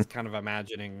 just kind of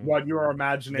imagining What you were the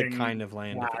imagining? kind of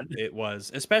land that. it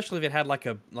was, especially if it had like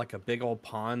a big old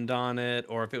pond on it,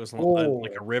 or if it was Oh,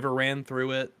 like a river ran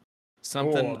through it,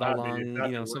 something along, that'd you know,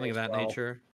 be something real of that swell.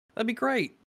 nature. That'd be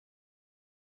great.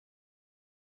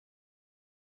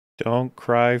 Don't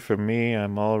cry for me.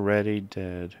 I'm already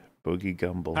dead. Boogie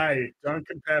Gumble. Hey, don't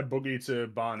compare Boogie to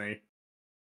Barney.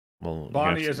 Well,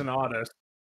 Barney is an artist.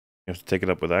 You have to take it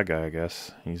up with that guy, I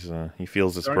guess. He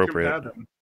feels it's Don't appropriate. compare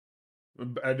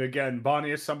them. And again,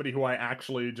 Barney is somebody who I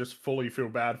actually just fully feel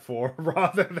bad for,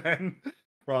 rather than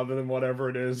whatever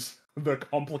it is, the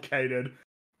complicated.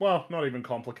 Well, not even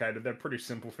complicated. They're pretty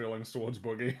simple feelings towards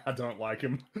Boogie. I don't like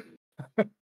him.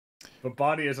 But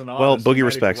Barney is an artist. Well, who Boogie made a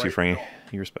respects you, great Frankie. film.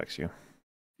 He respects you.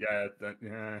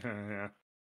 Yeah.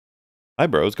 Hi,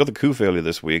 bros. Got the coup failure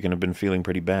this week and have been feeling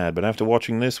pretty bad, but after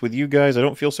watching this with you guys, I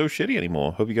don't feel so shitty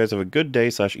anymore. Hope you guys have a good day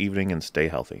 / evening and stay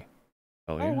healthy.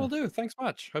 Oh, we'll do. Thanks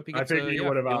much. Hope you I get think to you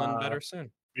would have feeling better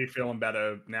soon. be feeling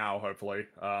better now, hopefully.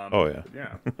 Oh, yeah.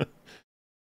 Yeah.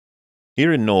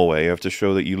 Here in Norway, you have to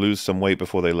show that you lose some weight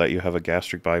before they let you have a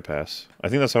gastric bypass. I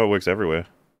think that's how it works everywhere.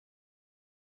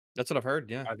 That's what I've heard,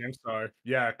 yeah. I think so.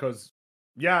 Yeah,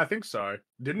 I think so.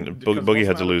 Boogie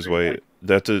had to lose weight.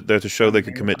 They have to show they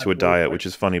could commit to a diet, which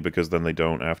is funny because then they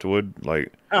don't afterward.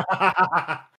 Like,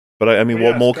 but I mean,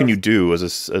 what more can you do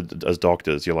as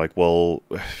doctors? You're like, well,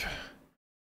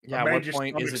 yeah. At what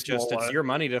point is it just it's your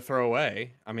money to throw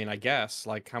away? I mean, I guess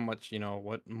like how much, you know,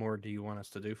 what more do you want us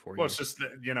to do for you? Well, it's just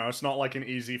that, you know, it's not like an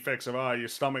easy fix of your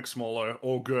stomach's smaller,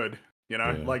 all good. You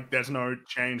know, Yeah. like there's no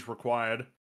change required.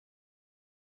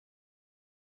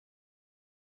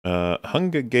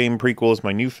 Hunger Game prequel is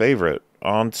my new favorite.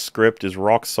 Aunt's script is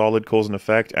rock solid, cause and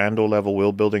effect, and/or level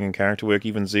world building and character work.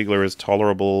 Even Ziegler is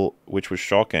tolerable, which was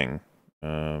shocking.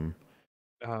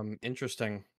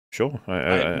 Interesting. Sure.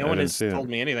 No one has told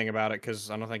me anything about it because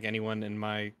I don't think anyone in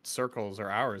my circles or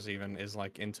ours even is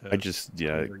like into. I just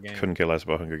couldn't care less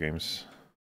about Hunger Games.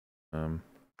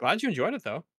 Glad you enjoyed it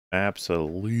though.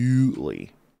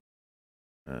 Absolutely.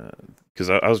 Because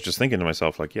I was just thinking to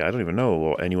myself, like, yeah, I don't even know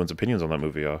what anyone's opinions on that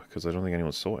movie are because I don't think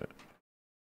anyone saw it.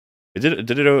 How did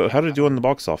it do in the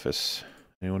box office?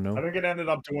 Anyone know? I think it ended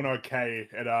up doing okay.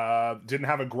 It didn't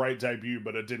have a great debut,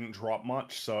 but it didn't drop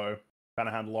much, so kind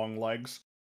of had long legs.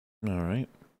 All right.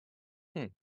 All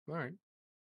right.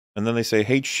 And then they say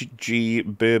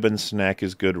HG Bourbon Snack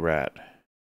is good rat.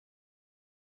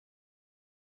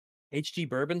 HG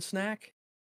Bourbon Snack?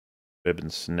 Bourbon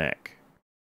Snack.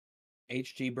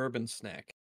 HG Bourbon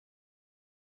Snack.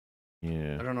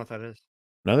 Yeah. I don't know what that is.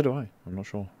 Neither do I. I'm not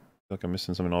sure. I feel like I'm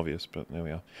missing something obvious, but there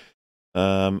we are.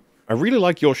 I really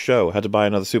like your show. Had to buy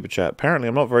another super chat. Apparently,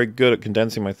 I'm not very good at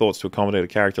condensing my thoughts to accommodate a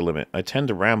character limit. I tend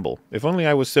to ramble. If only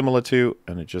I was similar to...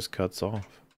 And it just cuts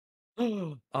off.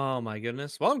 Oh my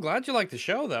goodness. Well, I'm glad you liked the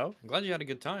show, though. I'm glad you had a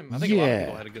good time. I think a lot of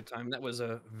people had a good time. That was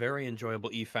a very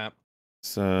enjoyable EFAP.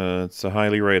 It's a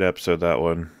highly rated episode, that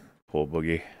one. Poor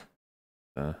Boogie.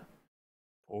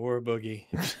 Poor Boogie.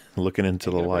 Looking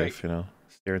into the life, you know,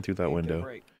 staring through that Can't window.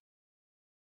 break.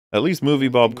 At least Movie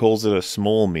Bob calls it a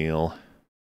small meal.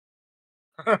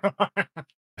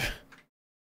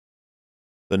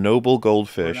 The noble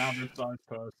goldfish. For an average-sized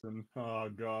person. Oh,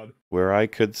 God. Where I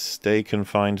could stay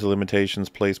confined to limitations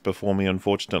placed before me,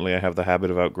 unfortunately I have the habit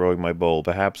of outgrowing my bowl.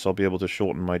 Perhaps I'll be able to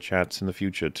shorten my chats in the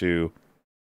future, too.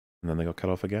 And then they got cut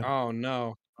off again. Oh,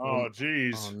 no. Oh,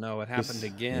 jeez. Oh, no. It happened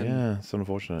again. Yeah, it's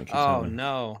unfortunate. It keeps Oh, happening.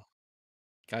 no.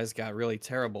 Guys got really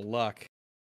terrible luck.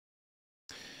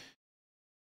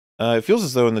 It feels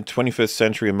as though in the 25th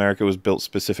century, America was built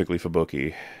specifically for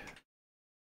Bookie.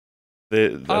 I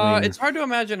mean, it's hard to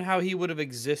imagine how he would have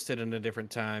existed in a different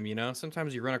time, you know?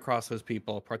 Sometimes you run across those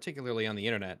people, particularly on the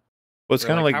internet. well, it's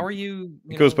kind of like, how are you?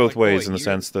 it goes both ways in the you're...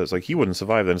 sense that it's like he wouldn't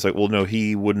survive then. It's like, well, no,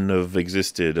 he wouldn't have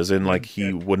existed, as in, like,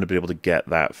 he wouldn't have been able to get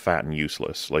that fat and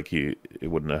useless. Like, it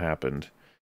wouldn't have happened.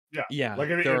 Yeah. Like,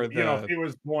 if he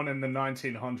was born in the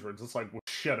 1900s, it's like, well,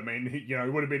 shit. I mean, he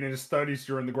would have been in his 30s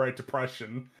during the Great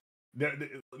Depression.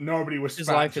 Nobody was his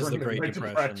fat life is during the Great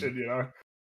Depression, you know?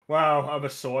 Well, of a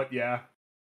sort, yeah.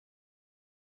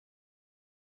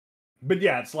 But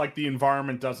yeah, it's like the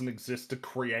environment doesn't exist to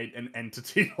create an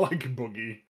entity like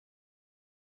Boogie.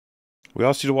 We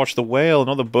asked you to watch The Whale,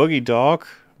 another Boogie, Doc.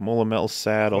 Mola Metal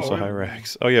sad, also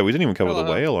Hyrax. Oh yeah, we didn't even cover The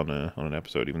Whale on an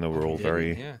episode, even though we're all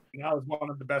very... Yeah. That was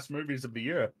one of the best movies of the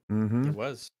year. Mm-hmm. It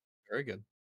was. Very good.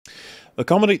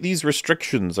 Accommodate these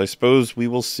restrictions, I suppose we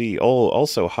will see. Oh,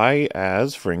 also, hi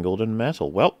as Fringled and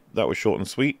Metal. Well, that was short and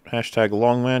sweet. Hashtag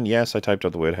longman. Yes, I typed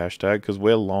out the word hashtag, because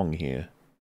we're long here.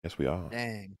 Yes, we are.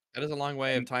 Dang. That is a long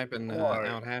way of typing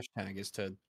out hashtag, is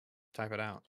to type it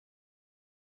out.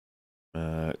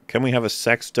 Can we have a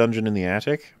sex dungeon in the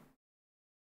attic?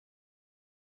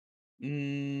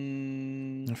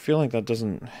 I feel like that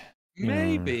doesn't...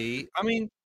 Maybe. I mean,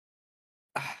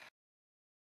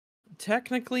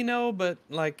 technically no, but,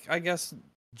 like, I guess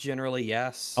generally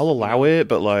yes. I'll allow it,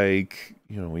 but, like,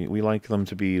 you know, we like them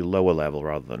to be lower level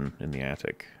rather than in the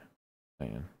attic.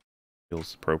 Man,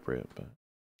 feels appropriate, but...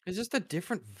 It's just a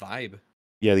different vibe.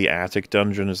 Yeah, the attic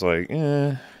dungeon is like,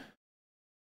 you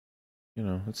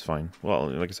know, it's fine.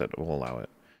 Well, like I said, we'll allow it.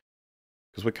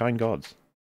 Because we're kind gods.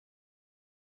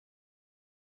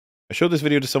 I showed this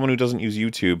video to someone who doesn't use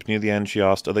YouTube. Near the end, she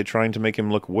asked, are they trying to make him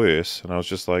look worse? And I was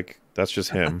just like, that's just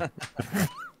him.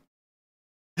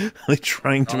 Are they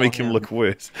trying to make him look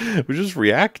worse? We're just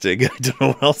reacting. I don't know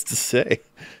what else to say.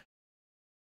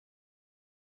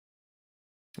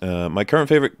 My current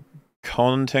favorite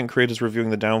content creators reviewing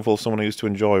the downfall of someone I used to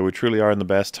enjoy. We truly are in the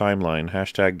best timeline.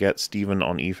 Hashtag get Steven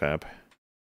on EFAP.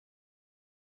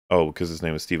 Oh, because his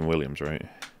name is Steven Williams, right?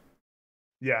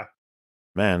 Yeah.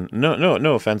 Man,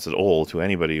 no offense at all to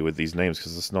anybody with these names,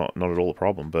 because it's not at all a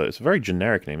problem, but it's a very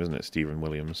generic name, isn't it, Steven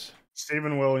Williams?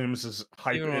 Steven Williams is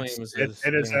hype.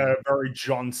 It is a very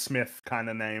John Smith kind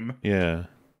of name. Yeah.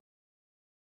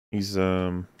 He's,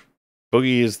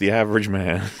 Boogie is the average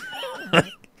man.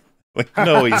 Like,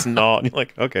 no, he's not. And you're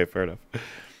like, okay, fair enough.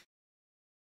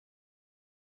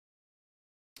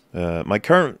 My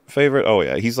current favorite, oh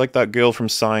yeah, he's like that girl from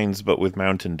Signs, but with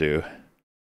Mountain Dew.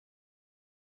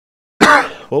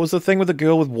 What was the thing with the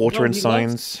girl with water in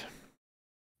Signs?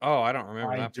 Oh, I don't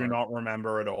remember that. I do not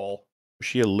remember at all. Was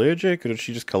she allergic, or did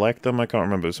she just collect them? I can't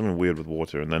remember. It was something weird with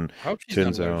water, and then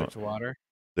turns out to water.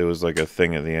 There was like a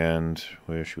thing at the end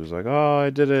where she was like, "Oh, I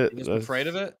did it." He was afraid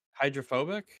of it?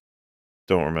 Hydrophobic?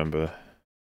 Don't remember.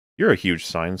 You're a huge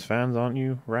Signs fan, aren't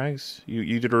you, Rags?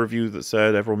 You did a review that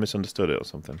said everyone misunderstood it or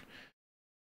something.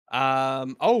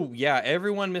 Oh yeah,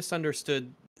 everyone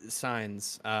misunderstood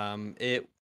Signs.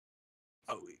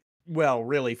 Well,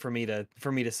 really, for me to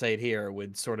say it here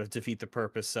would sort of defeat the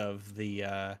purpose of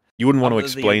the. You wouldn't want to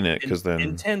explain it because then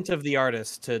intent of the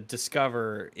artist to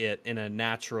discover it in a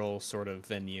natural sort of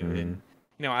venue, and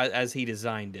you know, as he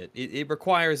designed it, it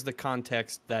requires the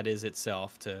context that is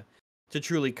itself to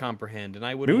truly comprehend. And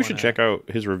I would. Maybe we should check out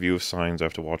his review of Signs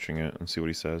after watching it and see what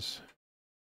he says.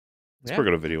 Let's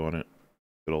probably got a video on it.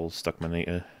 Good old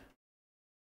Stuckmanator.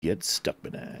 Get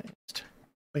Stuckmanized.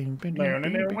 Play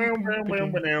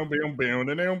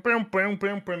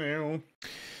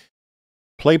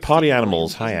Party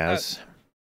Animals. Hi, Az.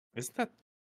 Isn't that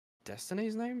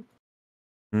Destiny's name?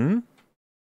 Hmm? You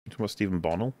talking about Stephen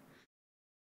Bonnell?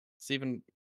 Stephen.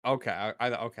 Okay.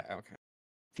 Okay.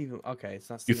 Stephen. Okay. It's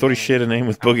not. You thought he shared a name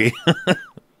with Boogie.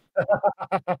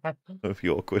 That'd be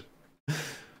awkward.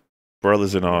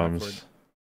 Brothers in Arms.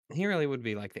 He really would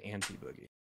be like the anti-Boogie.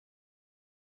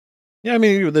 Yeah, I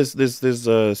mean,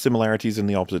 there's similarities in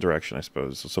the opposite direction, I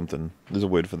suppose. Or something. There's a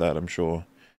word for that, I'm sure.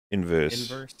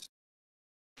 Inverse.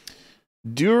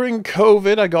 During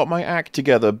COVID, I got my act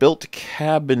together, built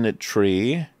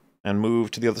cabinetry, and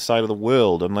moved to the other side of the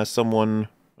world. Unless someone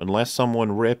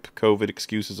rip, COVID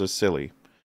excuses are silly.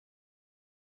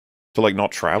 To like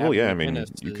not travel, yeah. I mean,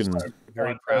 you can.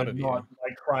 Very proud of you. Not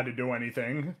like try to do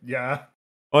anything. Yeah.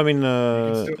 Well, I mean,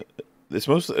 it's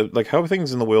most like how are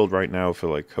things in the world right now for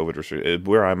like COVID restrictions?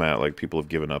 Where I'm at, like people have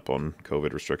given up on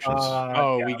COVID restrictions.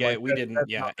 Oh, yeah, we didn't.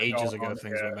 Yeah, ages ago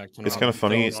things went back to normal. It's kind of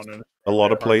funny. A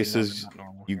lot of places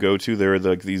you go to, there are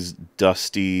like these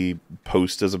dusty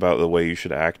posters about the way you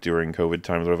should act during COVID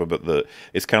times, or whatever. But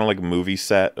it's kind of like a movie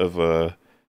set of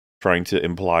trying to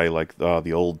imply like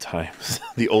the old times,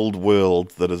 the old world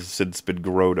that has since been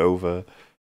grown over.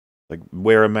 Like,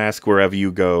 wear a mask wherever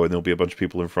you go, and there'll be a bunch of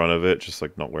people in front of it, just,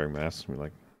 like, not wearing masks. And we're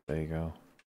like, there you go.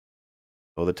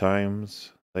 Oh, the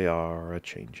times, they are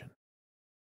a-changing.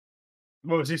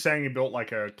 What was he saying? He built,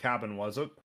 like, a cabin, was it?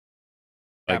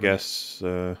 I guess,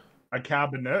 a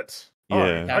cabinet?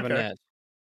 Yeah. Cabinet. Okay.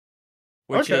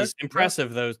 Which is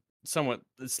impressive, though, somewhat,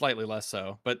 slightly less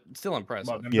so, but still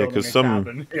impressive. Yeah, because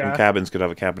some cabins could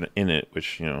have a cabinet in it,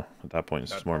 which, you know, at that point is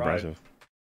just more impressive.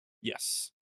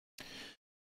 Yes.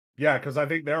 Yeah, because I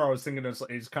think there I was thinking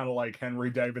he's kind of like Henry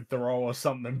David Thoreau or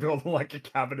something, building like a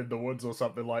cabin in the woods or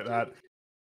something like that.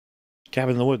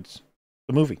 Cabin in the Woods,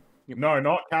 the movie. No,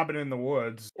 not Cabin in the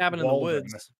Woods. Cabin in the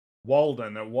Woods.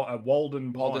 Walden,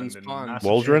 Walden Pond in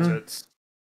Waldron? Massachusetts.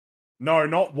 No,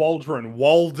 not Waldron.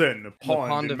 Walden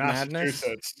Pond in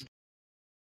Massachusetts.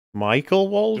 Michael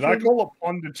Waldron? Did I call it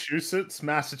Pondachusetts?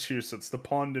 Massachusetts. The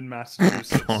pond in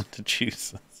Massachusetts.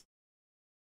 Pondachusetts.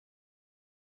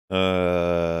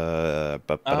 Oh,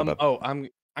 I'm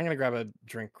gonna grab a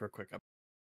drink real quick.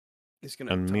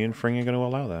 And me and Fring are gonna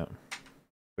allow that.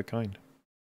 We're kind.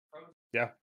 Yeah.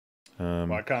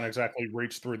 Well, I can't exactly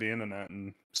reach through the internet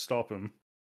and stop him.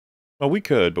 Well, we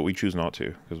could, but we choose not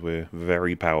to because we're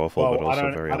very powerful, but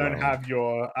also very. I don't have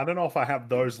your. I don't know if I have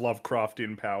those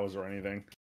Lovecraftian powers or anything.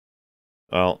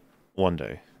 Well, one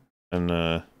day, and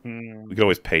we could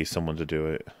always pay someone to do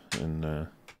it, and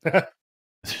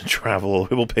travel.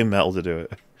 We'll pay Mel to do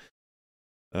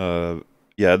it.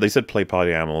 Yeah, they said play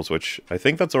Party Animals, which I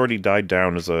think that's already died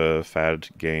down as a fad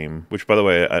game. Which, by the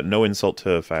way, no insult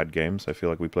to fad games. I feel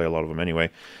like we play a lot of them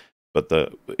anyway. But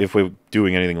if we're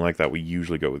doing anything like that, we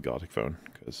usually go with Gothic Phone,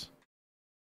 because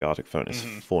Gothic Phone is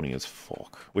funny as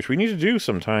fuck. Which we need to do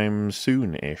sometime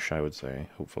soon-ish, I would say,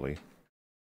 hopefully.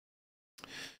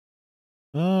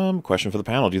 Question for the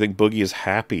panel. Do you think Boogie is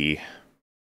happy?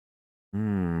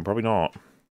 Probably not.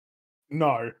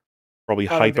 No. Probably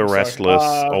hyper restless,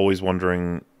 always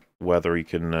wondering whether he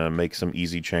can make some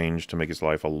easy change to make his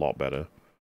life a lot better.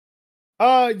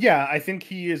 Yeah, I think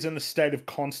he is in a state of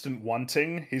constant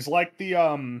wanting. He's like the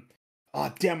damn, I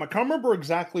can't remember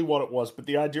exactly what it was, but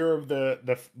the idea of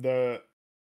the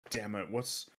damn it,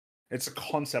 it's a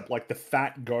concept like the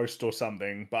fat ghost or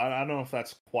something, but I don't know if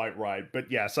that's quite right.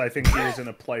 But yes, I think he is in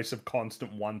a place of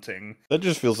constant wanting. That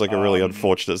just feels like a really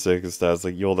unfortunate circumstance.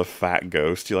 Like, you're the fat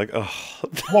ghost. You're like, oh,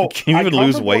 well, can you even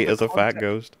lose weight as a fat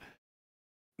ghost?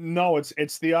 No,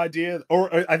 it's the idea,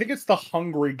 or I think it's the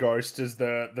hungry ghost is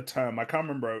the term. I can't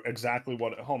remember exactly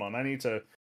what. Hold on, I need to,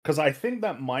 because I think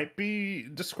that might be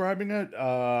describing it.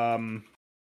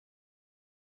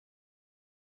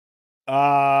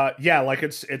 Yeah, like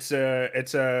it's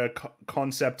a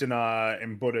concept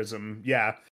in Buddhism.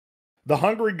 Yeah, the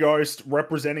hungry ghost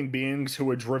representing beings who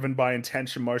are driven by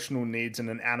intense emotional needs in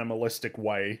an animalistic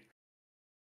way.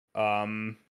 I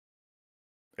don't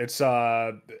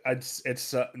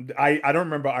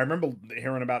remember. I remember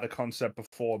hearing about the concept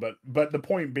before, but the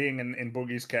point being in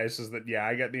Boogie's case is that yeah,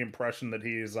 I get the impression that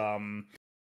he's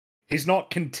not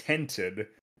contented.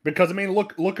 Because, I mean,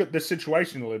 look at the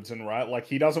situation he lives in, right? Like,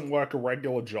 he doesn't work a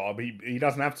regular job. He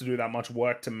doesn't have to do that much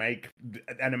work to make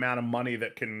an amount of money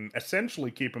that can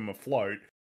essentially keep him afloat.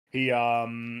 He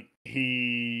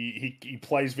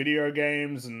plays video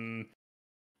games and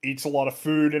eats a lot of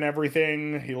food and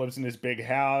everything. He lives in his big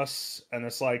house, and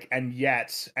it's like, and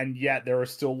yet there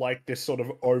is still, like, this sort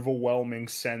of overwhelming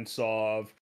sense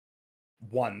of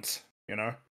want, you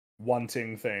know?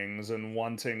 Wanting things and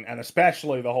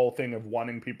especially the whole thing of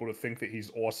wanting people to think that he's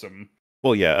awesome.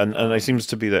 Well, yeah, and it seems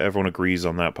to be that everyone agrees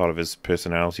on that part of his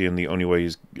personality, and the only way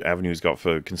avenue he's got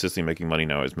for consistently making money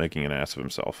now is making an ass of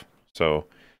himself. So,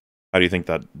 what do you think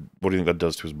that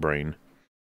does to his brain?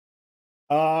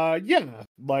 Yeah,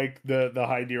 like the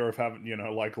idea of having, you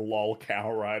know, like lol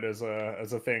cow, right, as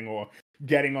a thing, or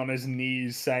getting on his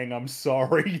knees saying, "I'm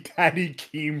sorry, Daddy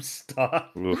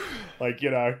Keemstar." Like,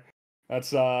 you know,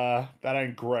 that's that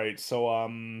ain't great. So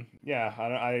yeah,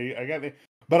 I get it.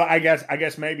 But I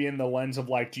guess maybe in the lens of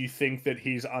like, do you think that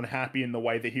he's unhappy in the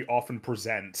way that he often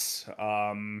presents?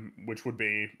 Which would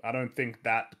be, I don't think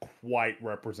that quite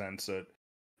represents it.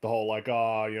 The whole like,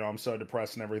 oh, you know, I'm so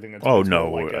depressed and everything. It's oh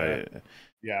no, like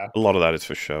yeah. A lot of that is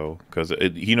for show because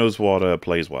he knows what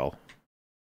plays well.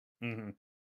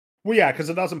 Well, yeah, because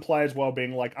it doesn't play as well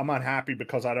being like, I'm unhappy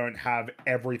because I don't have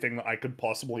everything that I could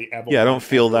possibly ever. Yeah, I don't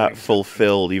feel that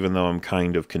fulfilled, even though I'm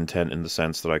kind of content in the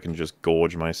sense that I can just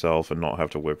gorge myself and not have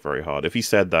to work very hard. If he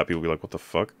said that, people would be like, what the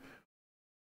fuck?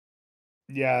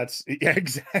 Yeah,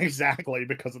 exactly.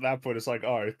 Because at that point, it's like,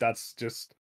 oh, that's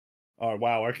just, oh,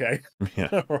 wow, okay.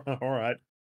 Yeah. All right.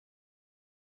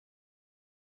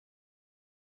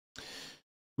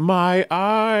 My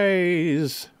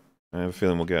eyes. I have a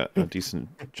feeling we'll get a decent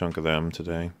chunk of them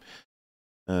today.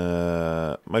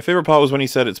 My favorite part was when he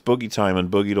said it's boogie time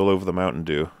and boogied all over the Mountain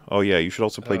Dew. Oh yeah, you should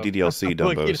also play DDLC,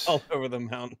 Dumbos. Boogied all over the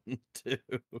Mountain Dew.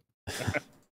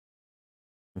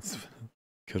 That's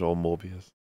good old Morbius.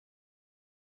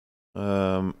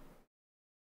 I'm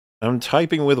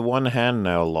typing with one hand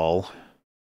now, lol.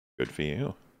 Good for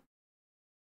you.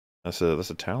 That's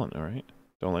a talent, all right?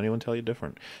 Don't let anyone tell you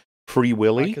different. Free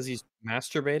Willy? Because he's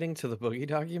masturbating to the Boogie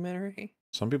documentary?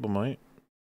 Some people might.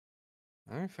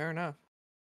 Alright, fair enough.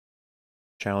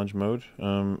 Challenge mode.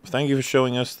 Thank you for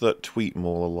showing us that tweet,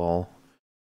 Mauler, lol.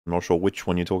 I'm not sure which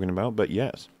one you're talking about, but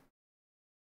yes.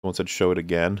 Someone said show it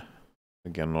again.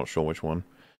 Again, not sure which one.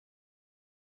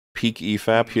 Peak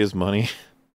EFAP, here's money.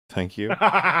 Thank you.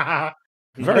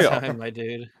 Very time, my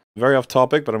dude. Very off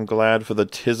topic, but I'm glad for the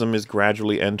tism is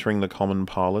gradually entering the common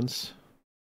parlance.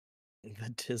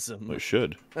 The tism. Well, it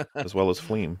should, as well as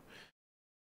Fleam.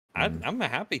 I'm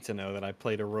happy to know that I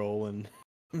played a role in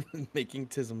making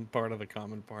tism part of the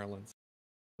common parlance.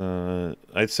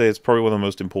 I'd say it's probably one of the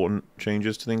most important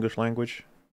changes to the English language,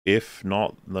 if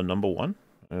not the number one.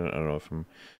 I don't know if I'm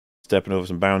stepping over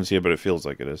some bounds here, but it feels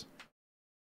like it is.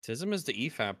 Tism is the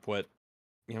EFAP what,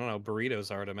 you know,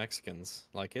 burritos are to Mexicans.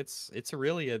 Like it's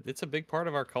a big part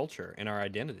of our culture and our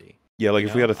identity. Yeah, like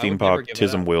if we had a theme park,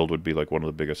 Tism World would be like one of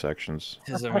the bigger sections.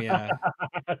 Tism, yeah.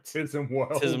 Tism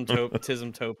World.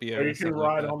 Tismtopia. Or you can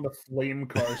ride on the Flame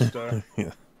Coaster. Yeah.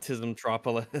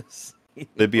 Tismtropolis.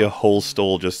 There'd be a whole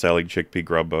stall just selling chickpea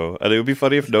grumbo. And it would be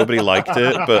funny if nobody liked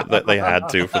it, but that they had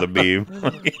to for the meme.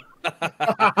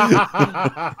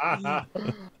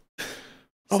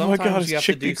 Oh my god, it's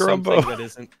chickpea grumbo. That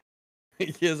isn't...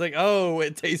 He's like, oh,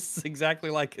 it tastes exactly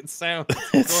like it sounds. Of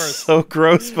it's course. So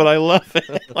gross, but I love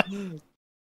it.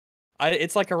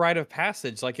 It's like a rite of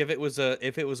passage. Like if it was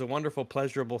a wonderful,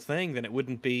 pleasurable thing, then it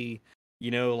wouldn't be, you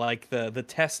know, like the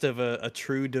test of a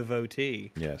true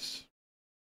devotee. Yes.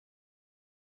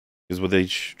 Because with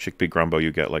each chickpea grumbo,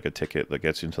 you get like a ticket that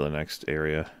gets you into the next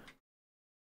area.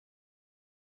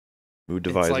 Mood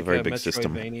Divide is a very big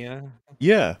system.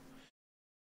 Yeah.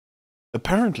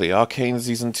 Apparently, Arcane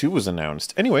Season 2 was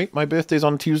announced. Anyway, my birthday's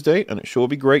on Tuesday, and it sure would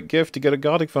be a great gift to get a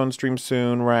Gartic Phone stream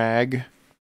soon, Rag.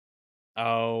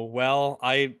 Oh, well,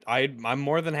 I'm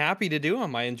more than happy to do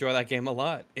them. I enjoy that game a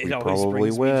lot. It always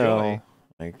brings me joy.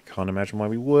 I can't imagine why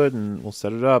we would, and we'll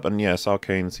set it up. And yes,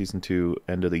 Arcane Season 2,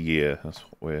 end of the year. That's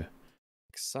what we're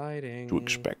exciting to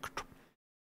expect.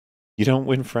 You don't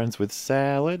win friends with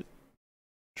salad.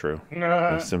 True.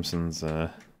 Simpsons,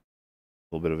 a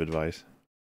little bit of advice.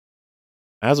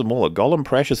 As a Mauler, Gollum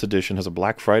Precious Edition has a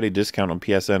Black Friday discount on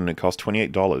PSN and it costs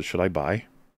 $28. Should I buy?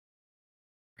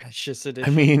 Precious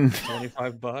Edition? I mean...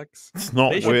 $25? It's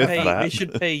not worth that. They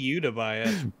should pay you to buy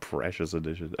it. Precious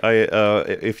Edition.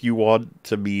 If you want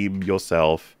to meme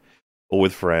yourself or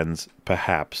with friends,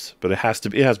 perhaps. But it has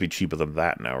to be cheaper than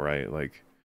that now, right? Like,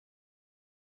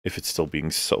 if it's still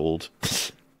being sold.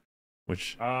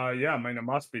 Which yeah, I mean it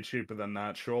must be cheaper than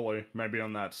that, surely. Maybe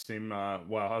on that Steam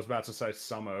well, I was about to say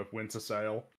winter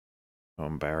sale. Oh,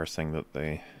 embarrassing that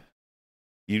they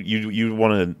you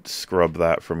want to scrub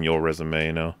that from your resume,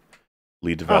 you know?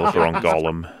 Lead developer on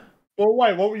Gollum. Well,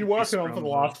 wait, what were you working on for the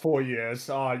last 4 years?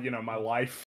 You know, my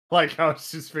life. Like I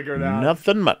was just figuring out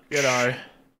nothing much. You know,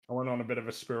 I went on a bit of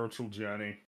a spiritual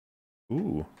journey.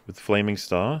 Ooh, with Flaming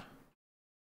Star?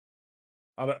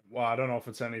 I don't know if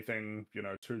it's anything, you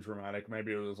know, too dramatic.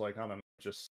 Maybe it was like, I don't know,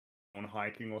 just on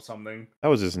hiking or something. That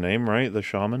was his name, right? The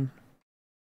shaman?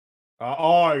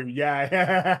 Oh,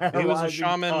 yeah. He was a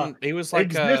shaman. He was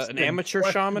like an amateur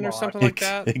shaman or something like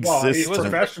that. Well, he was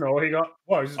professional. He got...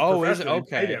 Well, he's professional. Is it?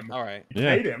 Okay. All right. He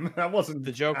paid him. That wasn't...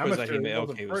 The joke was that he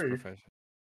was professional.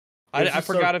 I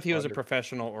forgot if he was a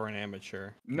professional or an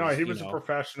amateur. No, he was a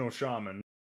professional shaman.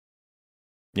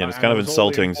 Yeah, it's kind of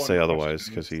insulting to say otherwise,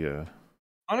 because he...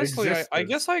 Honestly, I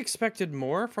guess I expected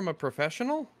more from a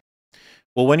professional.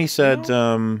 Well, when he said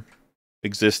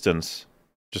existence,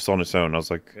 just on its own, I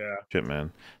was like, shit,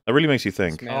 man. That really makes you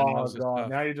think. Oh, God.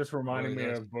 Now you're just reminding me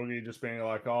of Boogie just being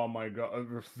like, oh, my God.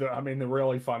 I mean, the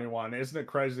really funny one. Isn't it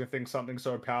crazy to think something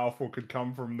so powerful could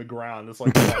come from the ground? It's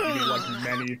like, what? You mean, like,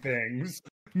 many things.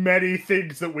 Many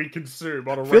things that we consume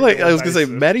on a regular basis. I was going to say,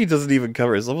 many doesn't even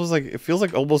cover it. It's almost like, it feels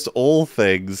like almost all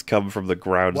things come from the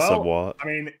ground somewhat. I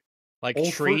mean... Like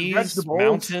trees,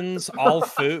 mountains, all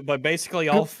food, but basically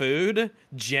all food,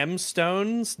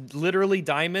 gemstones, literally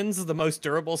diamonds, the most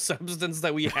durable substance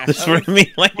that we have. That's what I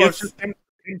mean. Like, well, it's just him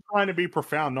trying to be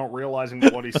profound, not realizing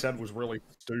that what he said was really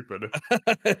stupid.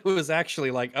 It was actually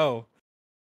like, oh.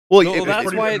 Well,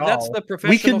 that's why that's the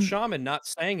professional shaman not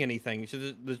saying anything.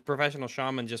 The professional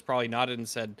shaman just probably nodded and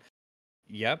said,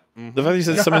 yep. The fact he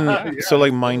said something so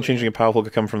like mind-changing and powerful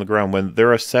could come from the ground, when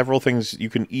there are several things you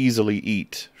can easily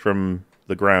eat from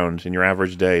the ground in your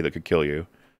average day that could kill you.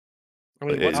 I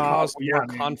mean, what's caused more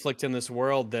conflict in this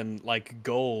world than like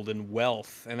gold and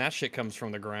wealth, and that shit comes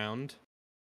from the ground.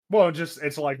 Well,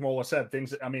 it's like Mola said,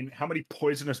 things. I mean, how many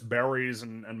poisonous berries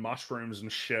and mushrooms and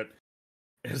shit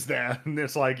is there? And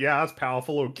it's like, yeah, that's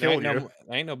powerful. It'll kill you. There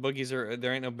ain't no boogies or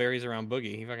there ain't no berries around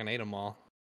Boogie. He fucking ate them all.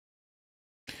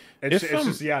 It's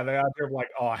just, the idea of like,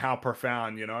 oh, how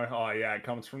profound, you know? Oh, yeah, it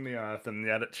comes from the earth, and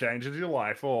yet it changes your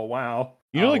life. Oh, wow.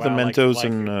 You know, like the Mentos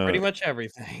and... pretty much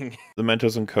everything. The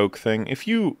Mentos and Coke thing. If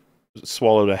you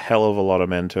swallowed a hell of a lot of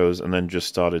Mentos and then just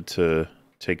started to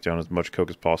take down as much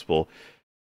Coke as possible,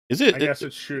 I guess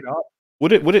it'd shoot up.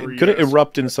 Could it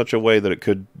erupt in such a way that it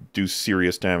could do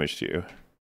serious damage to you?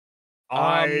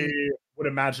 I would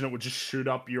imagine it would just shoot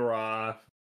up your...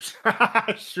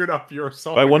 shoot up your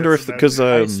soul. I wonder if because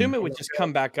I assume it would just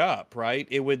come back up, right?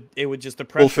 It would just the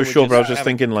pressure. Well, for sure, but I was just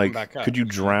thinking, like, could you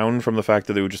drown from the fact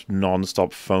that they would just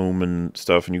non-stop foam and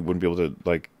stuff, and you wouldn't be able to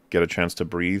like get a chance to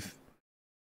breathe?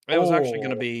 It was actually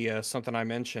going to be something I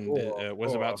mentioned.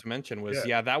 Was about to mention was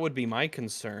that would be my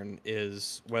concern,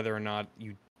 is whether or not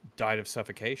you died of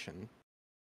suffocation.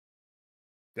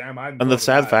 Damn, and the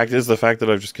sad fact is the fact that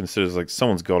I've just considered, like,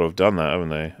 someone's got to have done that, haven't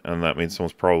they? And that means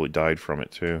someone's probably died from it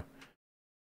too.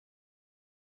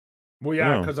 Well,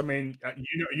 yeah, because I mean,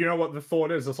 you know what the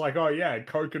thought is. It's like, oh yeah,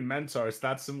 Coke and Mentos.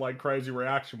 That's some like crazy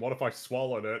reaction. What if I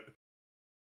swallowed it?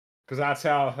 Because that's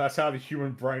how the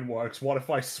human brain works. What if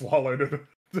I swallowed it?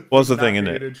 What's the thing, isn't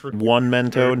it? One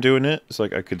Mento and doing it, it's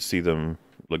like I could see them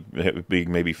like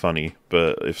being maybe funny,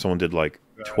 but if someone did like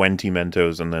 20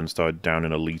 Mentos and then started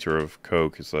downing a liter of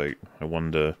Coke, it's like, I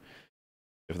wonder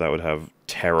if that would have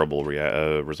terrible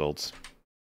results.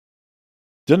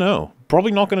 Dunno.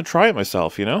 Probably not going to try it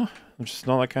myself, you know? I'm just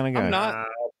not that kind of guy. I'm not.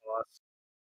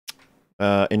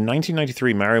 In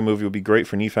 1993, Mario movie would be great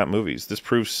for EFAP movies. This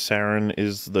proves Saren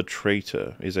is a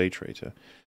traitor.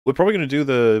 We're probably going to do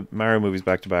the Mario movies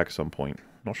back-to-back at some point.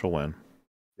 Not sure when.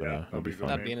 Yeah, that'll be fun.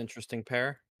 That'd be an interesting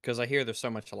pair, because I hear there's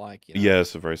so much alike. You know? Yeah,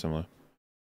 it's very similar.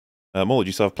 Mullet, do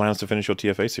you still have plans to finish your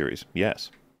TFA series? Yes.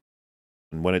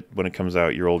 And when it comes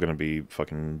out, you're all going to be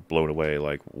fucking blown away.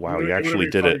 Like, wow, you actually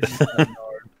did it.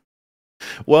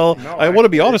 Well, no, I want to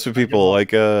be honest with people.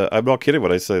 Like, I'm not kidding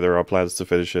when I say there are plans to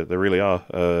finish it. There really are.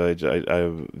 I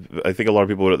think a lot of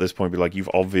people would at this point be like, "You've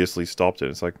obviously stopped it."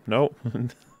 It's like, no,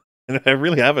 I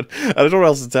really haven't. I don't know what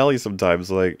else to tell you.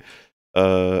 Sometimes, like,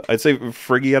 I'd say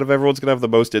Friggy out of everyone's gonna have the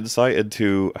most insight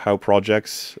into how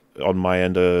projects on my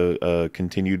end are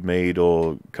continued, made,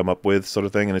 or come up with, sort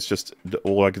of thing. And it's just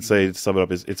all I could say to sum it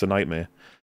up is it's a nightmare.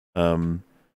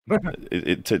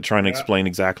 To try and explain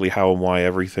exactly how and why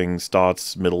everything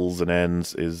starts, middles, and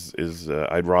ends is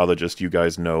I'd rather just you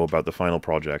guys know about the final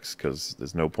projects, because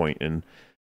there's no point in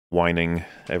whining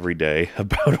every day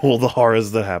about all the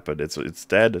horrors that happen. It's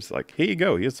dead. It's like, here you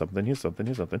go, here's something, here's something,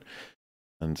 here's something.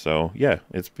 And so, yeah,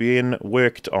 it's being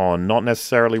worked on, not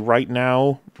necessarily right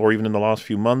now, or even in the last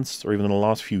few months, or even in the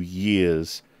last few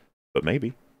years, but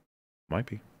maybe, might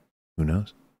be, who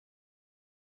knows.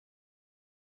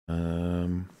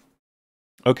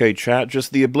 Okay, chat,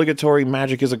 just the obligatory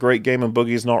magic is a great game and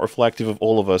Boogie is not reflective of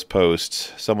all of us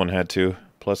posts. Someone had to.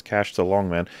 Plus cash to long,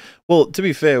 man. Well, to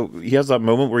be fair, he has that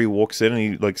moment where he walks in and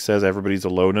he, like, says everybody's a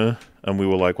loner, and we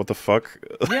were like, what the fuck?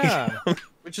 Yeah,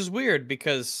 which is weird,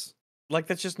 because, like,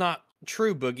 that's just not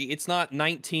true, Boogie. It's not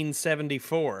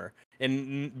 1974,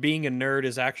 and being a nerd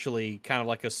is actually kind of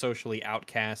like a socially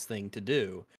outcast thing to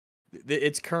do.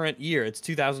 It's current year. It's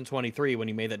 2023 when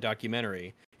you made that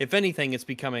documentary. If anything, it's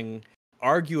becoming,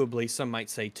 arguably, some might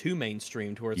say, too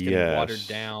mainstream, to where it's getting watered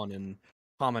down and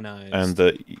Commonized. And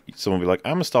someone will be like,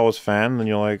 I'm a Star Wars fan, and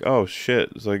you're like, oh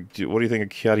shit. It's like, what do you think of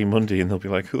Kiadi Mundi? And they'll be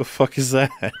like, who the fuck is that?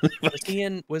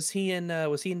 Like, was he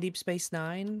in Deep Space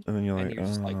Nine? and then you're like, you're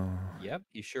just like, oh. yep,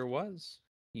 he sure was.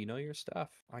 You know your stuff.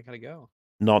 I gotta go.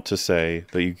 Not to say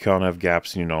that you can't have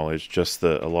gaps in your knowledge, just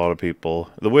that a lot of people...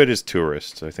 The word is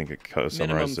tourist. I think it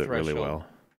summarizes it really well.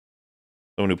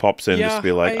 Someone who pops in just to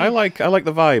be like, I like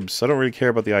the vibes. I don't really care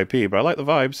about the IP, but I like the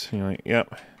vibes. And you're like,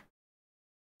 yep.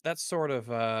 That's sort of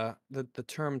the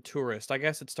term tourist. I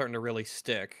guess it's starting to really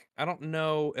stick. I don't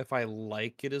know if I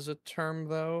like it as a term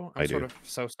though. I'm sort of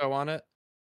so on it.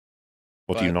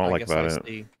 What do you not like about it?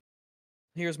 See.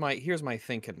 Here's my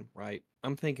thinking, right?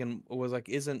 I'm thinking was like,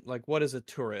 what is a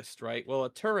tourist, right? Well, a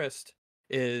tourist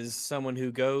is someone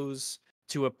who goes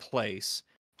to a place,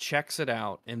 checks it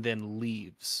out, and then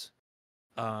leaves.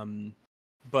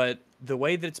 But the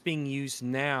way that it's being used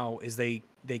now is they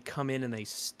come in and they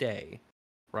stay,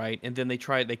 right? And then they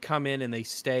come in and they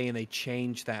stay and they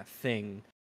change that thing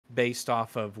based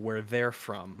off of where they're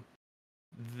from.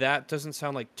 That doesn't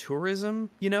sound like tourism,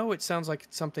 it sounds like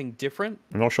something different.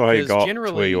 I'm not sure how you got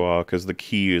to where you are, because the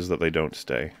key is that they don't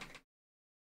stay.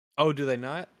 Oh, do they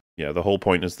not? Yeah, the whole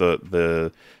point is that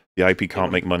the IP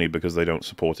can't make money because they don't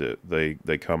support it.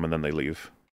 They come and then they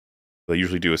leave. They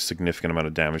usually do a significant amount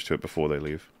of damage to it before they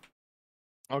leave.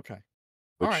 Okay.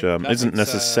 Which isn't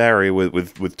necessary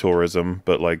with tourism,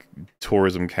 but like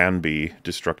tourism can be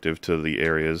destructive to the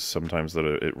areas sometimes that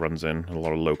it runs in. A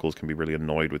lot of locals can be really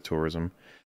annoyed with tourism,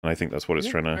 and I think that's what it's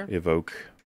trying to evoke.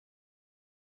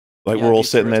 Like we're all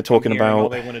sitting there talking about all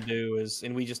they want to do is,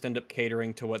 and we just end up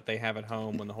catering to what they have at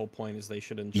home when the whole point is they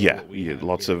should enjoy. What we have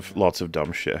lots of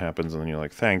dumb shit happens, and then you're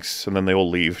like, thanks, and then they all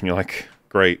leave, and you're like,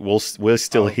 great, we're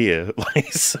still here,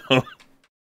 like so.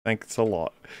 Thanks a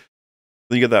lot.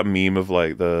 You get that meme of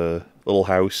like the little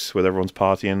house where everyone's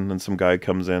partying and some guy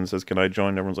comes in and says, can I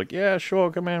join? Everyone's like, yeah,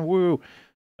 sure, come in, woo.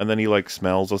 And then he like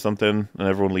smells or something and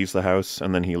everyone leaves the house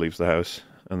and then he leaves the house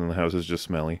and then the house is just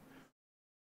smelly.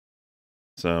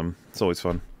 So it's always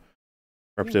fun.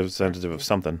 Representative of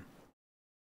something.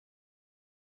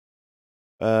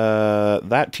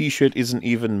 That t-shirt isn't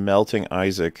even melting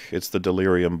Isaac. It's the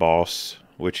Delirium boss,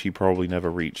 which he probably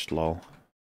never reached, lol.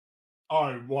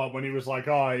 Oh, what, when he was like,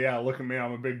 oh yeah, look at me,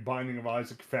 I'm a big Binding of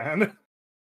Isaac fan.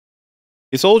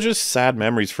 It's all just sad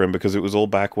memories for him, because it was all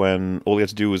back when all he had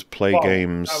to do was play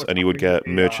games, and he would get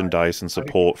merchandise and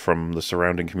support from the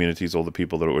surrounding communities, all the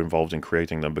people that were involved in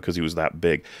creating them, because he was that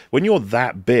big. When you're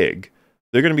that big,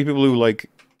 there are going to be people who, like...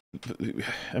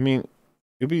 I mean,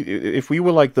 if we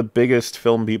were, like, the biggest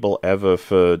film people ever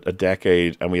for a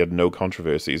decade, and we had no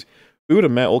controversies, we would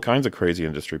have met all kinds of crazy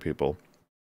industry people.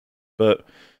 But...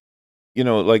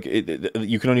 like,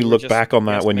 you can only look back on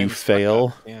that when you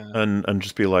fail, and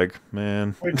just be like,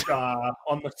 man. Which,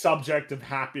 on the subject of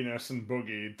happiness and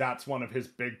Boogie, that's one of his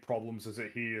big problems, is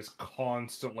that he is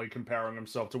constantly comparing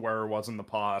himself to where he was in the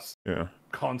past. Yeah.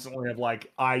 Constantly of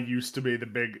like, I used to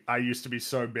be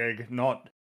so big, not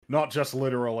just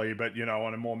literally, but, in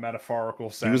a more metaphorical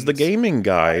sense. He was the gaming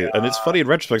guy, and it's funny in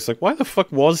retrospect, it's like, why the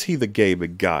fuck was he the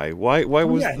gaming guy? Why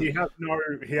was... Yeah, he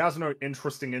has no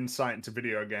interesting insight into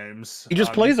video games. He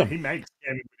just plays them. He makes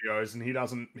gaming videos, and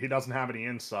he doesn't have any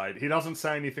insight. He doesn't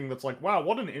say anything that's like, wow,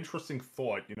 what an interesting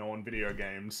thought, on video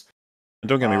games. And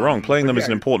don't get me wrong, playing them is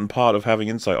an important part of having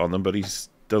insight on them, but he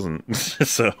doesn't,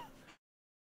 so...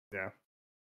 Yeah.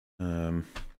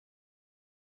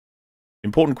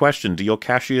 Important question, do your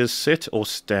cashiers sit or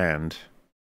stand?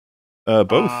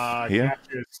 Both, yeah.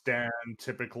 Cashiers stand,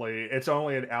 typically. It's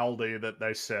only at Aldi that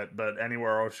they sit, but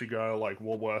anywhere else you go, like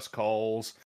Woolworths,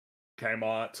 Coles,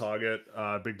 Kmart, Target,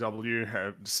 Big W,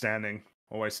 standing.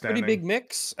 Always standing. Pretty big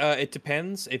mix. It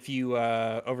depends. If you,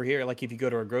 over here, like if you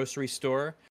go to a grocery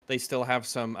store, they still have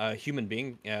some human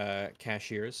being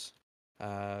cashiers,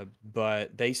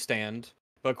 but they stand.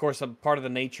 But of course, part of the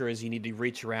nature is you need to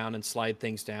reach around and slide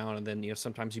things down, and then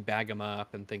sometimes you bag them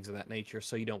up and things of that nature.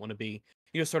 So you don't want to be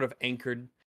sort of anchored.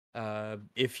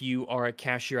 If you are a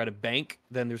cashier at a bank,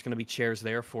 then there's going to be chairs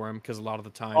there for them, because a lot of the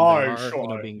time they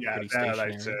are being pretty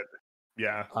stationary.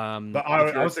 Yeah. But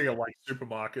I was thinking like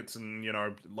supermarkets and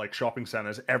like shopping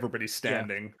centers, everybody's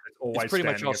standing. Yeah. It's always pretty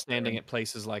much all standing at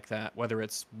places like that, whether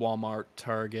it's Walmart,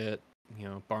 Target,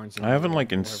 Barnes and Noble. I haven't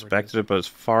like inspected it, but as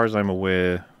far as I'm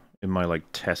aware, in my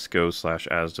like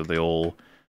Tesco/Asda, they all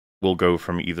will go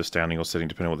from either standing or sitting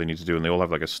depending on what they need to do, and they all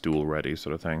have like a stool ready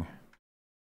sort of thing.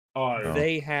 Oh,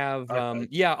 they have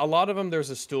yeah, a lot of them there's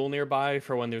a stool nearby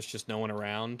for when there's just no one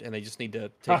around and they just need to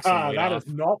take some weight that off.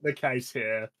 is not the case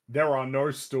here. There are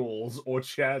no stools or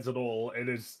chairs at all. It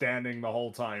is standing the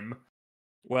whole time.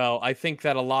 Well, I think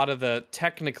that a lot of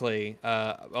technically,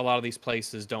 a lot of these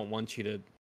places don't want you to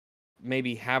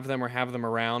maybe have them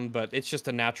around, but it's just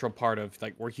a natural part of,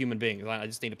 like, we're human beings. I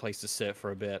just need a place to sit for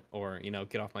a bit or,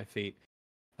 get off my feet.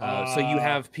 So you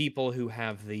have people who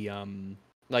have the,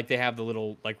 like, they have the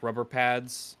little, like, rubber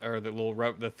pads or the little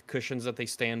the cushions that they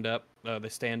stand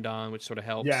on, which sort of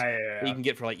helps. Yeah. That you can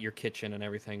get for, like, your kitchen and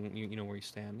everything, you know, where you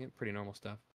stand. Pretty normal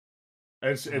stuff.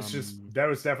 It's just, there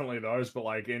was definitely those, but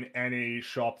like in any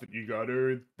shop that you go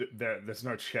to, there's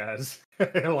no chairs.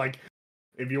 Like,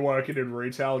 if you're working in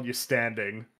retail, you're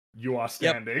standing. You are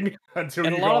standing until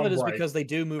and you a lot go of it is break. because they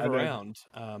do move And then- around.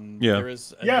 Yeah. There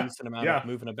is a decent amount of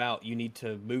moving about. You need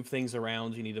to move things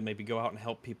around. You need to maybe go out and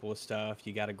help people with stuff.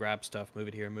 You got to grab stuff, move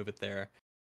it here, move it there.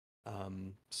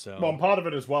 So Well, and part of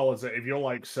it as well is that if you're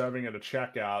like serving at a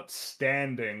checkout,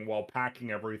 standing while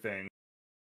packing everything,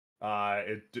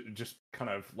 it just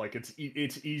kind of like it's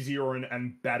easier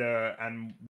and better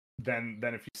and than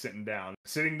if you're sitting down.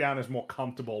 Sitting down is more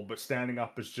comfortable, but standing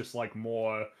up is just like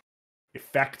more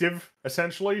effective,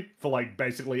 essentially, for like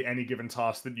basically any given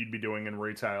task that you'd be doing in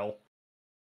retail.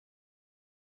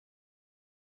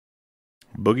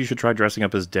 Boogie should try dressing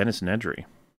up as Dennis Nedry.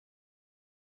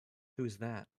 Who's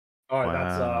that? Oh,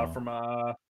 Wow. that's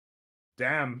from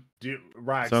damn,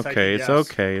 Rags, It's okay, it's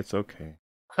okay, it's okay.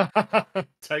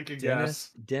 Take a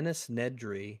guess. Dennis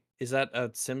Nedry. Is that a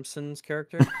Simpsons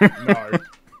character? No.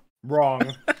 Wrong.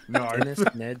 No. Dennis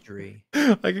Nedry.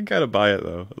 I can kind of buy it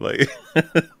though. Like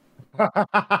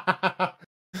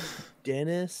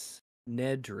Dennis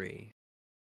Nedry.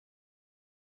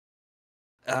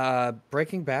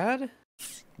 Breaking Bad?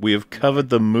 we have covered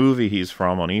the movie he's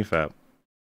from on EFAP.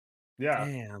 Yeah.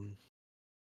 Damn.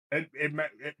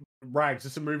 Rags,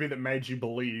 it's a movie that made you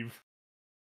believe.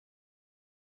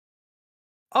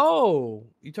 Oh,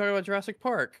 you talking about Jurassic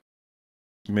Park?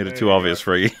 You made it too obvious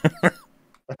for you.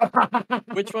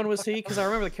 Which one was he? Because I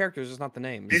remember the characters, just not the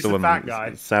names. He's the fat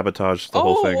guy. Sabotaged the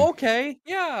whole thing. Oh, okay.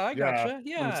 Yeah, I gotcha.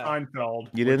 Yeah. Seinfeld.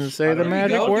 You didn't say the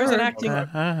magic word. There's an acting.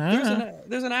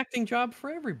 There's an acting job for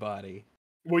everybody.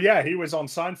 Well, yeah, he was on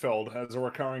Seinfeld as a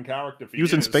recurring character. For He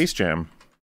was in Space Jam.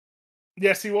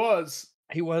 Yes, he was.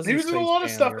 He was. He was in a lot of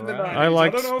stuff in the 90s. I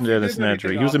liked Dennis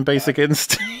Nedry. He was in Basic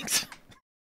Instinct.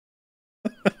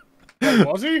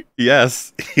 Was he?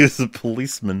 Yes, he was a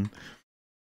policeman.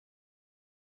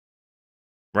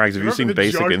 Rags, have you seen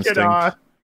Basic Instinct? I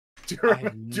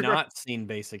have not seen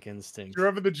Basic Instinct. Do you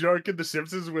remember the joke in The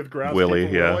Simpsons with Groundskeeper Willie?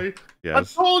 Yeah. Willie?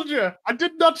 Yes. I told you, I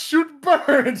did not shoot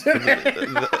birds. And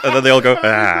then they all go,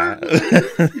 ah.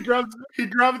 He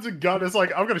grabs a gun. It's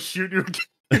like, I'm gonna shoot you again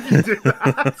if you do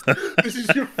that. This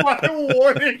is your final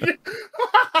warning.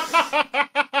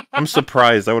 I'm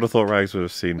surprised. I would have thought Rags would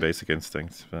have seen Basic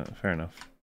Instinct, but fair enough.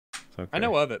 Okay. I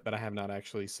know of it, but I have not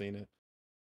actually seen it.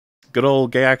 Good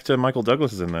old gay actor Michael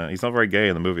Douglas is in there. He's not very gay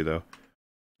in the movie, though.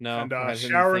 No. And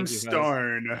Sharon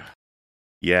Stone.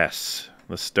 Yes,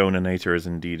 the Stoninator is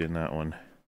indeed in that one.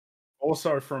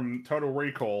 Also from Total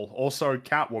Recall. Also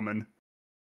Catwoman.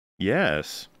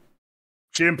 Yes.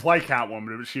 She didn't play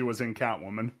Catwoman, but she was in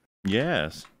Catwoman.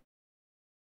 Yes.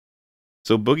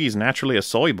 So Boogie's naturally a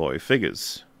soy boy,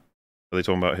 figures. Are they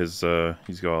talking about his,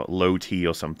 he's got low T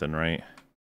or something, right?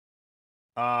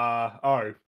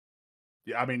 Oh.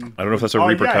 Yeah, I mean... I don't know if that's a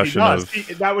repercussion of...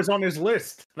 that was on his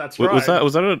list. That's right. Was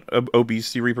that an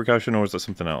obesity repercussion, or was that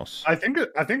something else? I think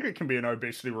it can be an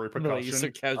obesity repercussion. No, you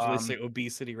so casually say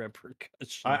obesity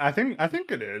repercussion. I think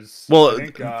it is. Well, I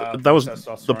think, that was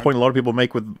the point a lot of people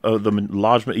make with the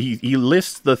large... He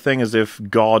lists the thing as if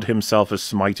God himself has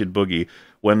smited Boogie,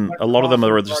 when a lot of them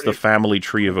are just the family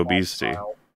tree of obesity.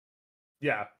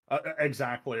 Yeah,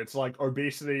 exactly. It's like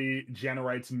obesity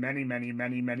generates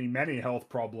many health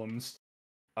problems.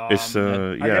 It's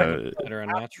better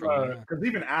and natural. Because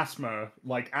even asthma,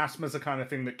 asthma's the kind of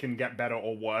thing that can get better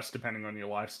or worse depending on your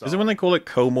lifestyle. Is it when they call it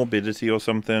comorbidity or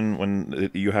something? When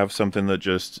you have something that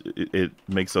just it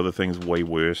makes other things way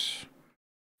worse?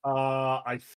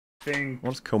 I think.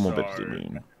 What's comorbidity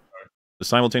mean? The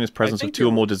simultaneous presence of two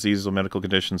or more diseases or medical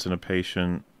conditions in a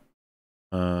patient.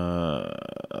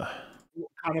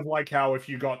 Kind of like how if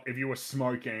you were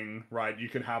smoking, right, you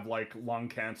could have lung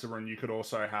cancer, and you could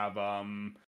also have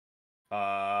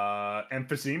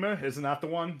emphysema. Isn't that the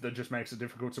one that just makes it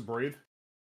difficult to breathe?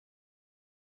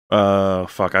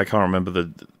 Fuck, I can't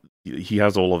remember he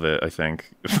has all of it, I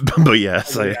think. But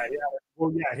yes,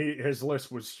 Well, yeah, his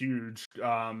list was huge.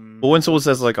 Well, when someone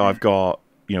says I've got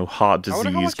heart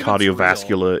disease,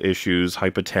 cardiovascular issues,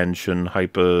 hypertension,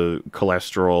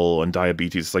 hypercholesterol, and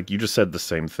diabetes. You just said the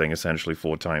same thing essentially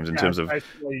 4 times in terms of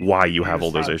why you have all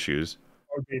those issues.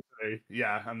 Obesity. Exactly.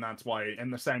 Yeah, and that's why,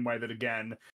 in the same way that,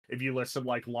 again, if you listed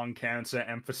like lung cancer,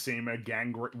 emphysema,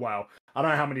 gangrene. Well, I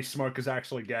don't know how many smokers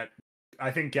actually get.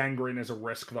 I think gangrene is a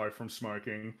risk though from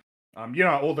smoking. You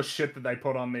know, all the shit that they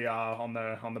put on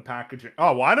the packaging.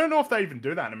 Oh, well, I don't know if they even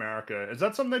do that in America. Is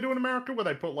that something they do in America where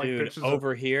they put like Dude, pictures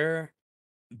over here,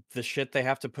 the shit they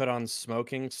have to put on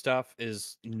smoking stuff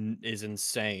is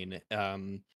insane.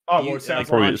 Oh, well, it sounds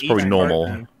it's probably normal.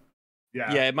 carton,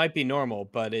 yeah, it might be normal,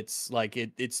 but it's like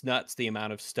it's nuts the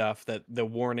amount of stuff that the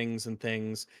warnings and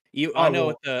things. I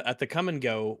know at the Come and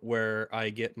Go where I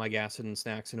get my gas and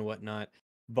snacks and whatnot,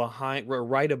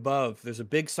 right above, there's a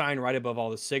big sign right above all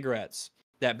the cigarettes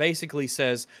that basically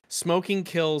says smoking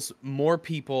kills more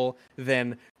people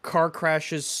than car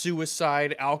crashes,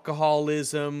 suicide,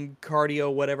 alcoholism,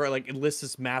 cardio, whatever. Like, it lists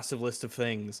this massive list of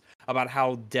things about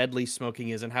how deadly smoking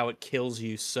is and how it kills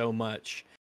you so much.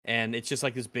 And it's just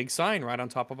like this big sign right on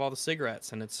top of all the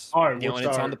cigarettes, and it's and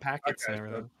it's on the packets and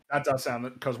everything. That does sound,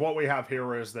 because what we have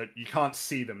here is that you can't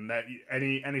see them. That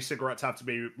any cigarettes have to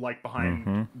be like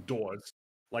behind doors,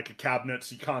 like a cabinet,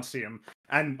 so you can't see them.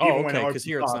 And even when because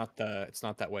here it's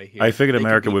not that way here. I figured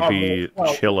America would be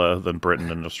chiller than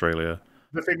Britain and Australia.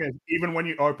 The thing is, even when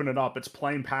you open it up, it's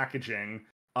plain packaging.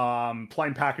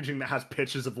 Plain packaging that has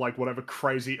pictures of like whatever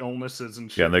crazy illnesses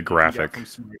and shit. Yeah, and they're graphic. From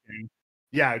smoking.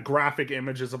 Yeah, graphic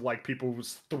images of like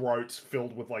people's throats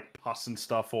filled with like pus and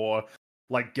stuff, or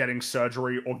like getting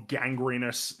surgery, or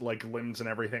gangrenous like limbs and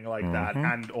everything like that,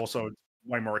 and also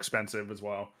way more expensive as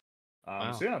well.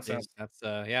 Wow. So yeah,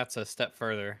 it's a step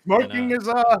further.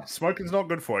 Smoking's not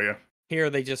good for you. Here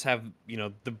they just have, you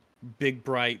know, the big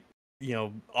bright, you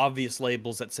know, obvious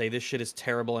labels that say this shit is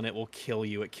terrible and it will kill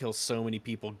you. It kills so many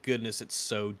people. Goodness, it's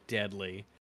so deadly.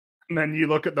 And then you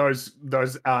look at those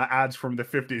ads from the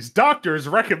 50s. Doctors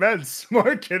recommend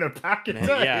smoking a pack a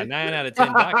day. Yeah, 9 out of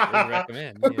 10 doctors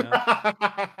recommend. You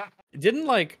know? Didn't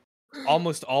like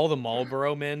almost all the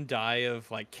Marlboro men die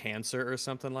of like cancer or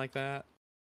something like that?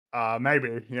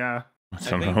 Maybe, yeah. I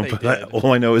don't know, but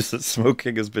all I know is that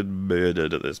smoking has been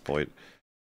murdered at this point.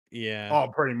 Yeah. Oh,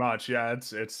 pretty much. Yeah,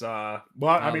 it's well,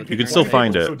 I mean, you can still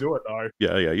find it. Still do it though.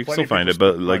 Yeah, you can still find it,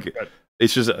 but like.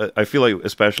 It's just, I feel like,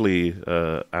 especially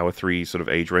our three sort of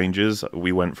age ranges,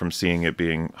 we went from seeing it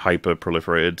being hyper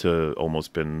proliferated to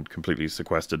almost been completely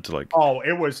sequestered to like. Oh,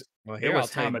 it was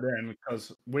hammered in,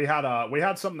 because we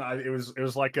had something that it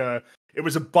was like it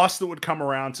was a bus that would come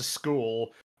around to school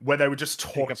where they would just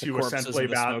talk to you essentially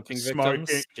about smoking.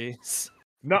 Jeez.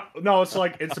 No, it's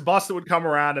like it's a bus that would come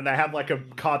around and they had like a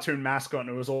cartoon mascot and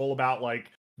it was all about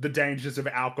like the dangers of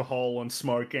alcohol and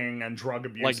smoking and drug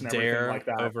abuse, like and everything Dare like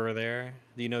that. Over there,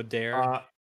 do you know Dare?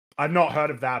 I've not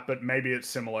heard of that, but maybe it's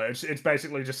similar. It's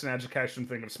basically just an education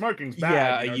thing of smoking's bad.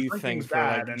 Yeah, you know, a youth thing for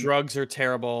like and drugs are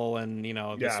terrible, and you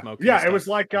know the smoking. Yeah, it was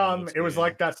like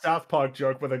like that South Park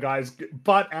joke where the guy's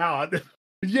butt out.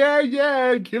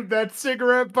 Yeah, give that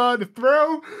cigarette butt a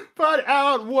throw, butt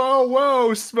out,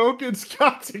 whoa, smoking's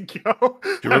got to go.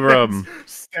 Do you remember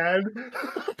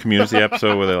Community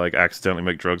episode where they like accidentally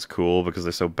make drugs cool because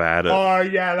they're so bad at... Oh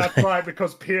yeah, that's right,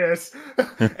 because Pierce,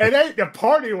 it ain't a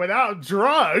party without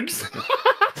drugs.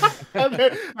 and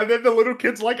then the little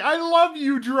kid's like, I love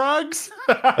you, drugs.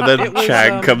 And then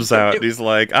Chang comes out and he's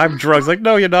like, I'm drugs. Like,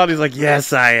 no, you're not. He's like,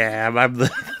 yes, I am. I'm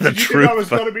the Did you truth. think I was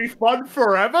going to be fun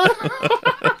forever?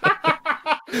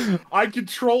 I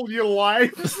control your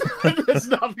lives. There's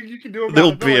nothing you can do about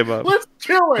They'll it. beat him up. Let's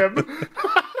kill him.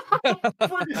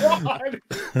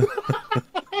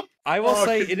 I will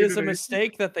say it is a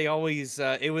mistake that they always.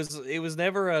 It was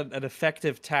never an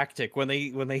effective tactic when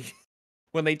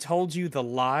they told you the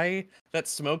lie that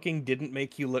smoking didn't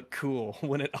make you look cool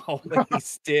when it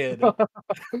always did.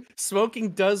 Smoking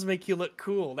does make you look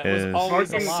cool. That was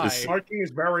always a lie. Smoking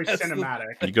is very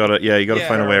cinematic. You gotta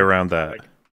find a way around that.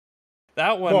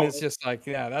 That one is just like,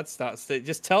 yeah, that's not.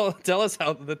 Just tell us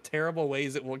how the terrible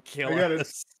ways it will kill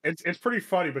us. It's pretty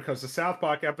funny because the South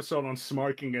Park episode on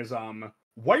smoking is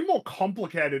way more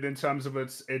complicated in terms of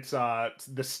its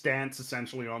the stance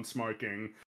essentially on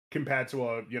smoking compared to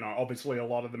obviously a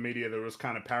lot of the media that was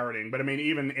kind of parodying. But I mean,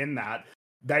 even in that,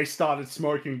 they started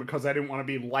smoking because they didn't want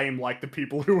to be lame like the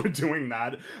people who were doing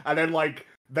that, and then like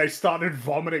they started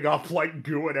vomiting up like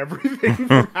goo and everything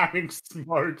from having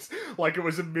smokes. Like it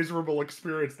was a miserable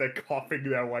experience. They're coughing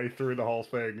their way through the whole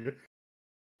thing.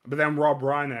 But then Rob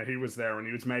Reiner, he was there and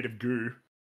he was made of goo.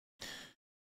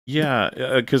 Yeah,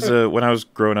 because when I was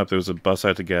growing up, there was a bus I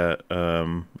had to get.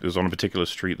 It was on a particular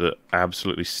street that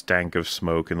absolutely stank of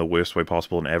smoke in the worst way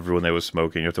possible, and everyone there was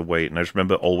smoking. You have to wait, and I just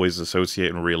remember always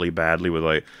associating really badly with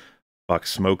like, fuck,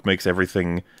 smoke makes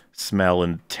everything smell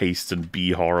and taste and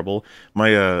be horrible.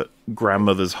 My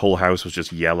grandmother's whole house was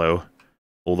just yellow.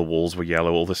 All the walls were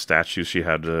yellow. All the statues she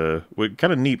had were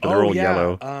kind of neat, but they're all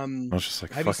yellow. I was just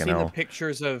like, have you fucking seen hell. the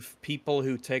pictures of people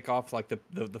who take off like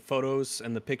the photos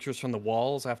and the pictures from the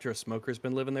walls after a smoker's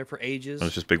been living there for ages? And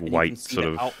it's just big and white you can see sort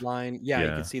the of outline. Yeah, you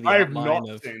can see the I have outline not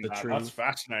of seen the that. tree. That's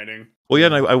fascinating. Well, yeah,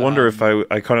 and I wonder if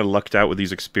I kind of lucked out with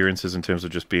these experiences in terms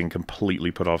of just being completely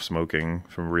put off smoking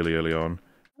from really early on.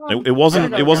 It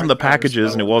wasn't the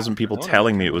packages, and it wasn't people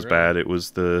telling me it was bad. It was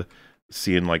the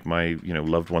seeing like my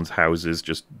loved ones' houses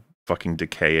just fucking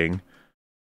decaying,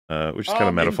 which is kind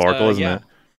of metaphorical, isn't it?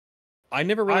 I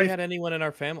never really had anyone in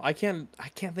our family. I can't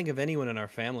think of anyone in our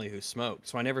family who smoked,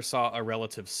 so I never saw a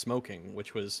relative smoking,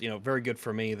 which was very good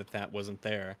for me that wasn't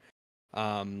there.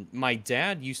 My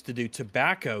dad used to do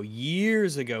tobacco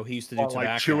years ago. He used to do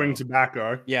tobacco, like chewing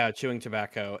tobacco. Yeah, chewing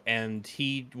tobacco, and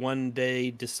he one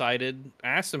day decided. I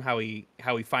asked him how he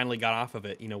finally got off of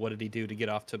it. What did he do to get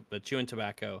off to chewing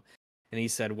tobacco? And he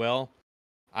said, "Well,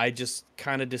 I just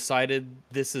kind of decided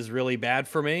this is really bad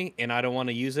for me, and I don't want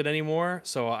to use it anymore.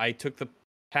 So I took the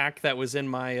pack that was in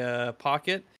my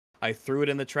pocket, I threw it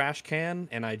in the trash can,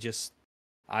 and I just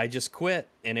quit.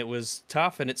 And it was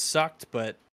tough, and it sucked,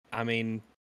 but I mean,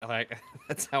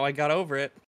 that's how I got over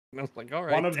it." And I was like, "All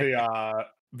right." One of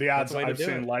the ads I've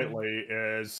seen lately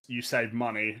is you save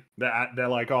money. They're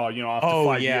like, after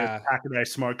 5 years, pack a day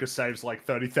smoker saves like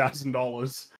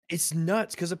 $30,000. It's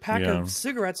nuts because a pack of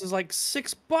cigarettes is like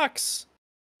 $6.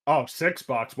 Oh,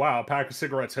 $6! Wow, a pack of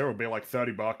cigarettes here would be like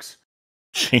 $30.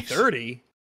 Jeez. 30?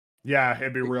 Yeah,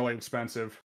 it'd be really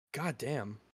expensive. God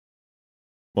damn.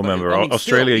 Well, remember,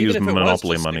 Australia used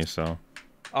monopoly money, so.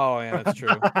 Oh yeah, that's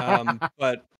true.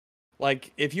 But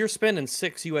like, if you're spending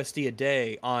 $6 USD a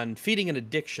day on feeding an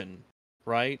addiction,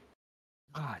 right?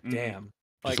 God damn.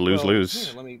 Just lose.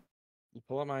 Here, let me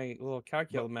pull up my little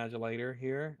calculator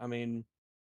here. I mean,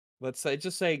 let's say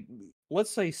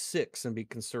 6 and be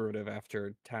conservative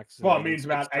after taxes. Well, it means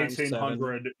about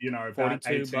 $1,800. About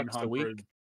 $42 a week,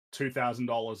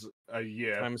 $2,000 a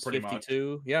year, times pretty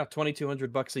 52. much. Yeah,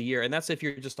 $2,200 a year, and that's if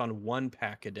you're just on one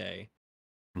pack a day.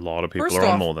 A lot of people are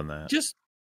on more than that. Just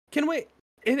can we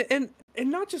and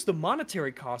not just the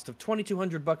monetary cost of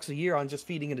 $2,200 a year on just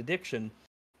feeding an addiction,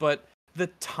 but the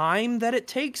time that it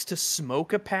takes to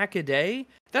smoke a pack a day.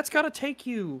 That's got to take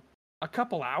you a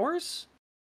couple hours.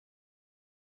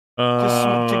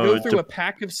 To go through a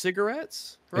pack of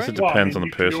cigarettes, right? It depends on the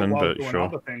person, but sure.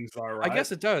 Other things, though, right? I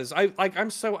guess it does. I'm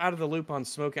so out of the loop on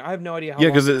smoking. I have no idea how. Yeah,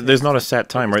 because there's not a set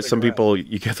time, right? Some people,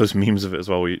 you get those memes of it as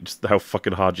well, where just how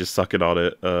fucking hard you suck it on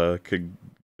it could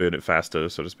burn it faster,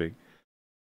 so to speak.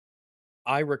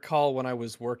 I recall when I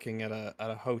was working at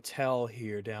a hotel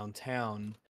here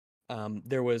downtown,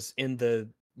 there was in the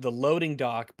loading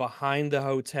dock behind the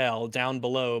hotel, down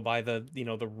below by the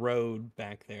the road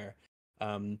back there.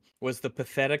 Was the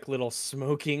pathetic little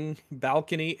smoking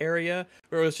balcony area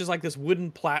where it was just like this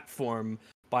wooden platform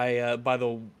by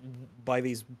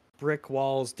these brick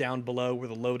walls down below where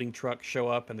the loading trucks show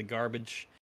up and the garbage,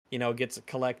 gets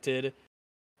collected.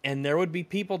 And there would be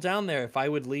people down there. If I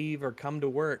would leave or come to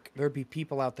work, there'd be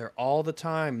people out there all the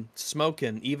time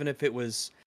smoking, even if it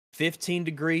was 15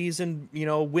 degrees and,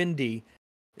 windy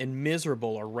and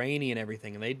miserable or rainy and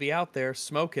everything. And they'd be out there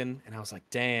smoking. And I was like,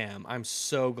 damn, I'm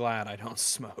so glad I don't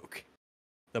smoke.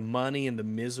 The money and the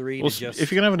misery. Well, if you're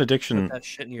going to have an addiction, that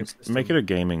shit in your system. Make it a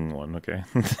gaming one, okay?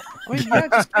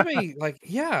 I mean,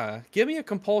 yeah, just give me a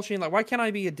compulsion. Like, why can't I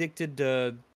be addicted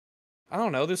to... I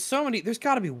don't know. There's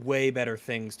got to be way better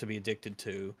things to be addicted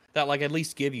to that, like, at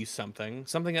least give you something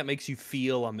that makes you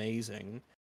feel amazing.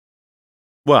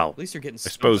 Well, at least you're getting. I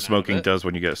suppose smoking does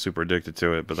when you get super addicted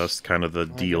to it, but that's kind of the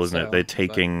deal, isn't it? They're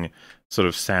taking sort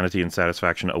of sanity and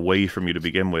satisfaction away from you to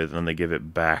begin with, and then they give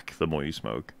it back the more you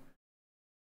smoke.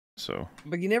 So.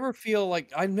 But you never feel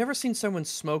like I've never seen someone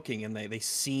smoking and they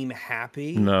seem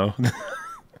happy. No.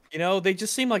 They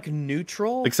just seem like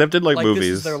neutral. Except in like movies.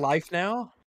 This is their life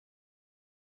now.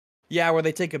 Yeah, where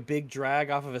they take a big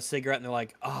drag off of a cigarette and they're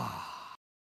like, ah. Oh.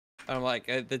 I'm like,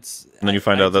 that's. And then you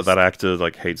find out that actor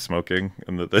like hates smoking,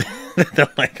 and that they're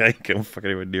like, I can't fucking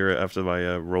even near it after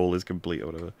my role is complete or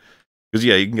whatever. Because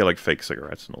yeah, you can get like fake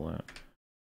cigarettes and all that.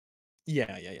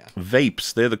 Yeah.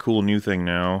 Vapes, they're the cool new thing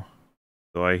now.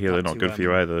 So I hear they're not good for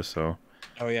you either. So.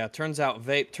 Oh yeah, turns out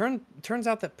turns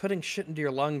out that putting shit into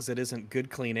your lungs that isn't good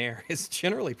clean air is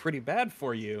generally pretty bad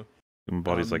for you. And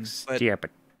body's like, stop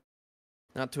it.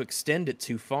 Not to extend it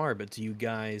too far, but do you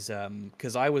guys,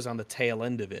 because I was on the tail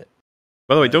end of it.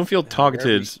 By the way, don't feel wherever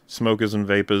targeted, you- smokers and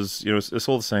vapors. You know, it's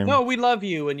all the same. No, we love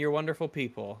you and you're wonderful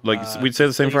people. Like, we'd say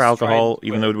the same for please try alcohol, and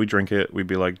even quit. though we drink it. We'd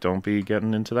be like, don't be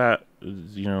getting into that,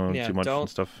 you know, Yeah, too much and don't-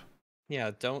 stuff.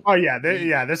 Yeah, don't. Oh yeah,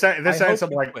 this ain't hope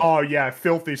something you like, quit. oh yeah,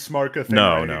 filthy smoker thing.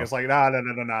 No, or anything. no. It's like,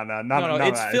 no, No,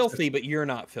 it's that. filthy, but you're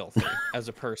not filthy as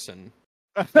a person.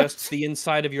 Just the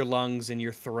inside of your lungs and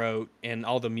your throat and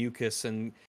all the mucus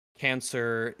and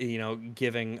cancer, you know,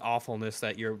 giving awfulness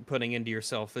that you're putting into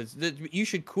yourself. You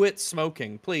should quit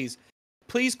smoking, please.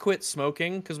 Please quit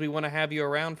smoking because we want to have you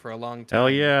around for a long time. Hell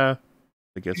yeah.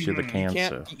 It gets you the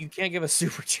cancer. You can't give us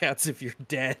super chats if you're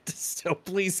dead, so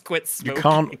please quit smoking. You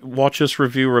can't watch us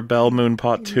review Rebel Moon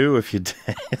Part 2 if you're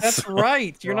dead. That's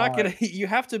right. You're not gonna. You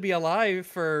have to be alive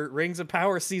for Rings of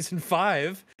Power Season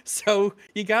 5, so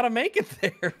you gotta make it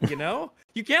there. You know,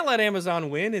 you can't let Amazon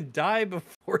win and die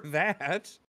before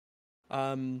that.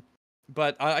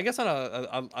 But I guess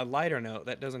on a lighter note,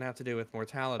 that doesn't have to do with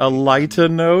mortality. A lighter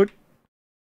note?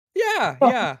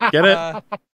 Yeah. Get it?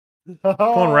 Come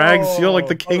on, Rags. You're like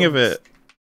the king of it.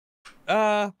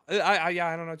 I don't know what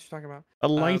you're talking about. A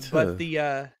lighter. But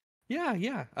the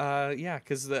yeah,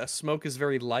 because the smoke is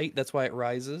very light. That's why it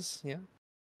rises.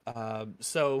 Yeah.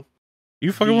 So.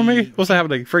 You fucking with me? What's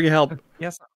happening? Freaking help.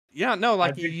 Yes. Yeah. No,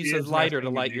 like you use a lighter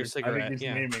to messing light with your you. cigarette.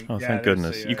 Yeah. Oh, thank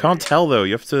goodness. You can't tell though.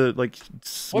 You have to like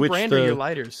switch. What brand are your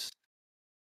lighters?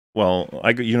 Well,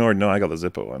 you already know I got the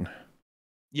Zippo one.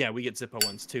 Yeah, we get Zippo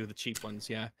ones too, the cheap ones.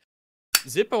 Yeah.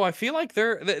 Zippo, I feel like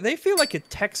they feel like a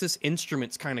Texas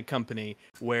Instruments kind of company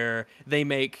where they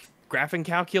make graphing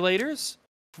calculators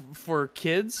for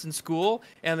kids in school,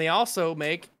 and they also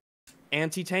make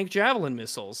anti-tank javelin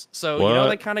missiles. So you know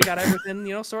they kind of got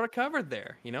everything sort of covered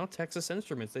there. Texas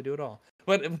Instruments, they do it all.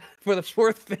 But for the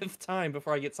fifth time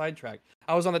before I get sidetracked,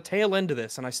 I was on the tail end of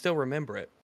this, and I still remember it.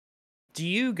 Do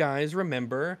you guys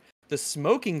remember the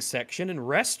smoking section in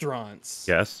restaurants?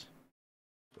 Yes.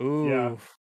 Ooh. Yeah.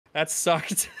 That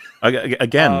sucked.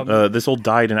 Again, this all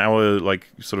died in our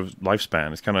sort of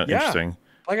lifespan. It's kind of interesting.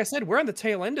 Like I said, we're on the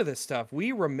tail end of this stuff.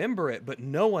 We remember it, but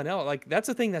no one else. Like that's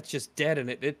a thing that's just dead, and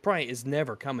it probably is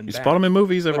never coming back. You spot them in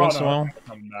movies every once in a while.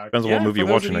 Depends on what movie you're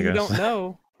watching, I guess. You don't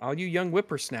know, all you young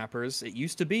whippersnappers. It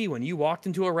used to be when you walked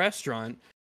into a restaurant,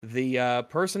 the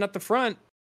person at the front,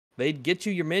 they'd get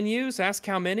you your menus, ask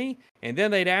how many, and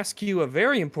then they'd ask you a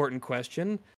very important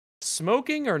question.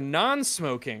 Smoking or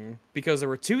non-smoking, because there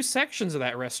were two sections of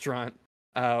that restaurant.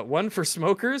 One for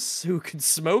smokers who could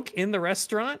smoke in the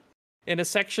restaurant, and a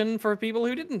section for people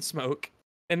who didn't smoke.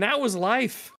 And that was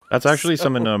life. That's actually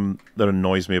something that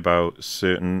annoys me about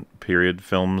certain period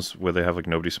films where they have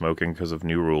nobody smoking because of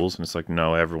new rules, and it's like,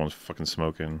 no, everyone's fucking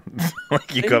smoking.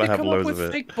 You gotta have loads of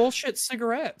it. Fake bullshit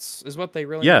cigarettes is what they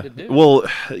really need to do. Well,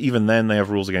 even then they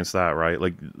have rules against that, right?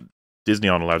 Like Disney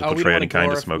aren't allowed to portray any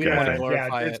kind of smoking.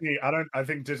 Yeah, Disney. I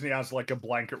think Disney has a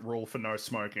blanket rule for no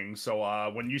smoking.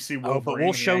 So when you see Wolverine, but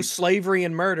we'll show slavery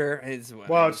and murder. It's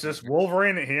just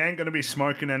Wolverine. He ain't gonna be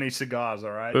smoking any cigars.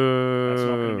 All right, that's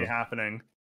not gonna be happening.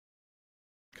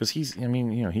 Because he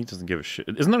doesn't give a shit.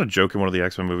 Isn't that a joke in one of the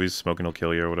X-Men movies? Smoking will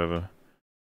kill you or whatever.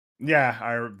 Yeah,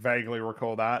 I vaguely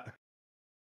recall that.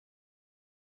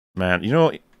 Man,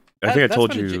 I think I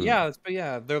told you.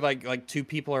 They're like two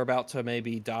people are about to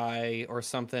maybe die or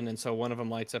something, and so one of them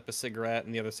lights up a cigarette,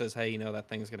 and the other says, "Hey, that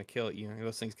thing's gonna kill you.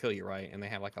 Those things kill you, right?" And they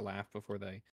have a laugh before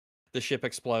the ship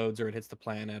explodes or it hits the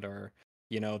planet, or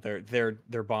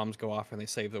their bombs go off and they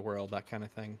save the world. That kind of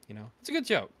thing. It's a good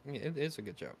joke. It is a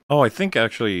good joke. Oh, I think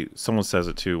actually someone says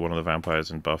it too. One of the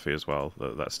vampires in Buffy as well.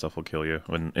 That stuff will kill you.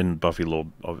 When in Buffy lore,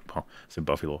 it's in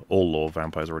Buffy lore. All lore,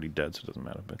 vampires are already dead, so it doesn't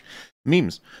matter. But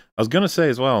memes. I was gonna say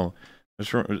as well. I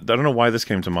don't know why this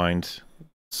came to mind.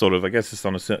 Sort of, I guess it's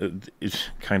on it's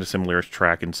kind of similar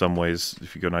track in some ways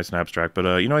if you go nice and abstract. But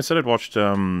I said I'd watched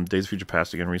Days of Future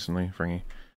Past again recently, Fringy.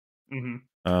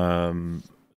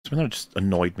 Something that just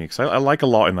annoyed me because I like a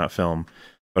lot in that film,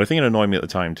 but I think it annoyed me at the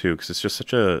time too because it's just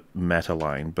such a meta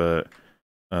line. But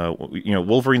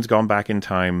Wolverine's gone back in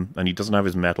time and he doesn't have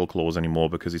his metal claws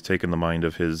anymore because he's taken the mind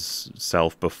of his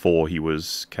self before he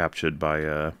was captured by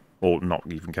or not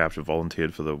even captured,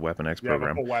 volunteered for the Weapon X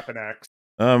program. Yeah, Weapon X.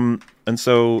 And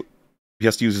so he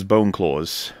has to use his bone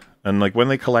claws. And when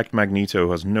they collect Magneto,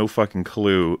 who has no fucking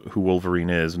clue who Wolverine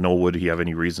is, nor would he have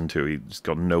any reason to. He's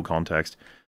got no context.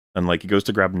 And he goes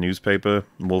to grab a newspaper,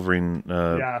 and Wolverine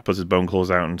puts his bone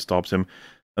claws out and stops him.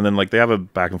 And then they have a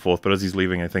back and forth, but as he's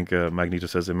leaving, I think Magneto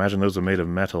says, "Imagine those are made of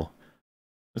metal."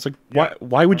 It's like,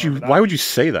 why would you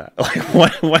say that? Like,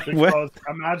 because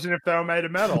imagine if they were made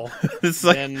of metal. It's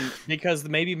like, then because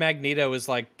maybe Magneto is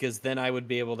like, because then I would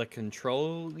be able to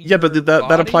control. yeah, but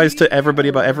that applies to everybody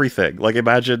about or... everything. Like,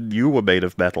 imagine you were made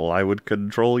of metal, I would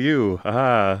control you.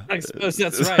 Aha. I suppose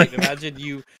that's right. Imagine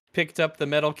you picked up the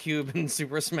metal cube in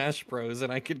Super Smash Bros.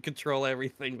 And I could control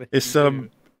everything that It's you do.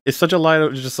 It's such a line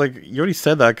of just like, you already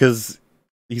said that because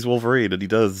he's Wolverine and he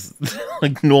does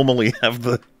like normally have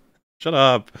the shut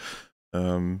up.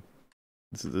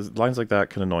 Lines like that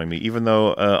can annoy me, even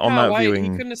though on that viewing,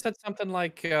 you couldn't have said something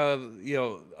like, are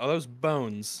those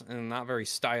bones and not very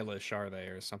stylish, are they,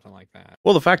 or something like that.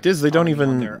 Well, the fact is they don't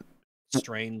even. Their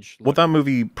strange. What that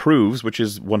movie proves, which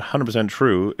is 100%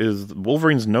 true, is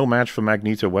Wolverine's no match for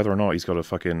Magneto, whether or not he's got a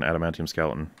fucking adamantium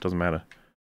skeleton. Doesn't matter.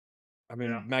 I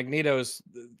mean, Magneto's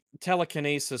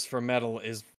telekinesis for metal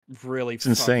is really it's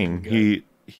insane. Good.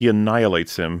 He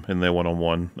annihilates him in their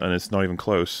one-on-one, and it's not even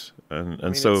close.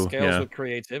 And so it scales with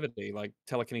creativity, like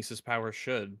telekinesis power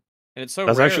should. And it's so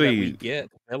That's rare actually... that we get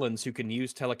villains who can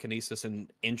use telekinesis in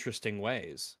interesting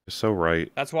ways. You're so right.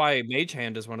 That's why Mage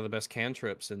Hand is one of the best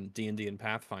cantrips in D&D and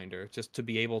Pathfinder, just to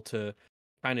be able to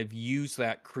kind of use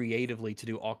that creatively to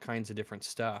do all kinds of different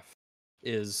stuff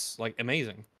is like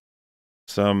amazing.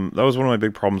 That was one of my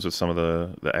big problems with some of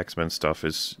the X-Men stuff,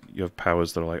 is you have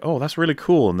powers that are like, oh, that's really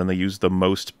cool, and then they use the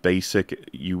most basic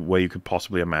way you could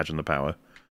possibly imagine the power.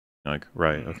 Like,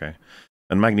 right, okay.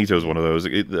 And Magneto is one of those.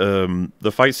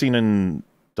 The fight scene in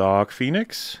Dark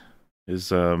Phoenix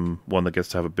is one that gets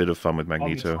to have a bit of fun with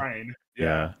Magneto. On the train.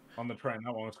 Yeah. On the train,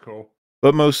 that one was cool.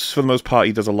 But for the most part,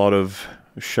 he does a lot of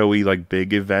showy, like,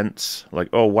 big events. Like,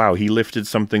 oh, wow, he lifted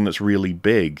something that's really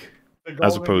big.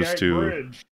 As opposed to...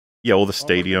 Bridge. Yeah, or the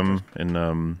stadium in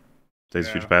Days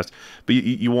of Future Past. But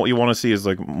you want to see is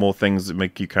like more things that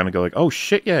make you kind of go like, oh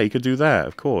shit, yeah, you could do that,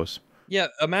 of course. Yeah,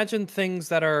 imagine things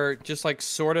that are just like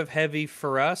sort of heavy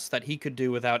for us that he could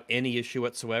do without any issue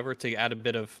whatsoever to add a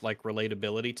bit of like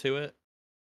relatability to it.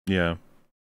 Yeah.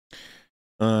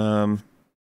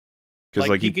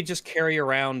 Like he could just carry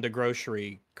around a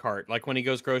grocery cart, like when he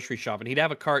goes grocery shopping, he'd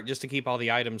have a cart just to keep all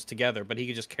the items together, but he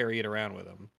could just carry it around with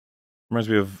him. Reminds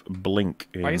me of Blink.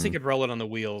 I guess he could roll it on the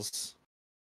wheels.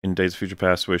 In Days of Future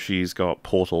Past, where she's got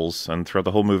portals, and throughout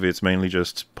the whole movie, it's mainly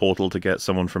just portal to get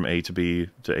someone from A to B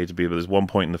to A to B. But there's one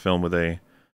point in the film where they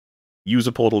use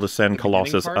a portal to send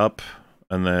Colossus up,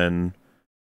 and then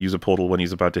use a portal when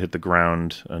he's about to hit the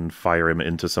ground and fire him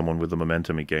into someone with the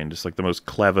momentum he gained. It's like the most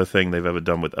clever thing they've ever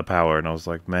done with a power, and I was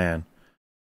like, man,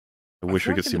 I wish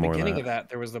we could see more of that. In the beginning of that,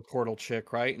 there was the portal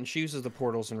chick, right? And she uses the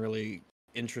portals in really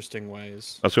interesting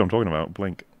ways. That's what I'm talking about,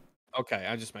 Blink. Okay,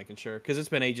 I'm just making sure, because it's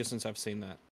been ages since I've seen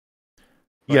that.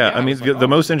 But yeah, I mean, the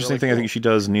most interesting thing I think she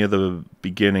does near the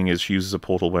beginning is she uses a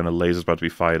portal when a laser's about to be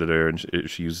fired at her, and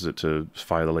she uses it to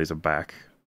fire the laser back,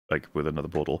 like, with another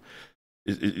portal.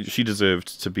 She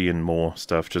deserved to be in more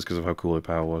stuff just because of how cool her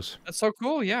power was. That's so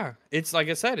cool, yeah. It's like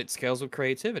I said, it scales with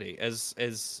creativity.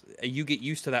 As you get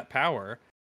used to that power,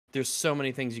 there's so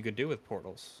many things you could do with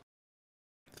portals.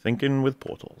 Thinking with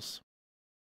portals.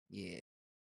 Yeah.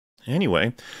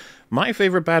 Anyway, my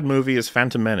favorite bad movie is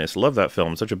Phantom Menace. Love that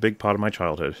film. Such a big part of my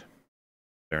childhood.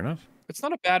 Fair enough. It's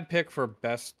not a bad pick for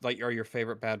best, like, or your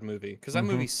favorite bad movie, because that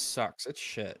movie sucks. It's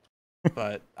shit.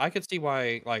 But I could see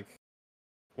why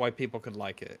people could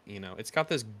like it. You know, it's got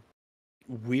this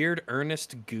weird,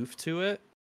 earnest goof to it.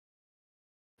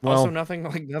 Well, also,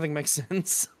 nothing makes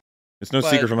sense. It's no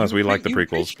secret from us. We like the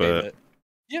prequels, but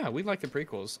yeah, we like the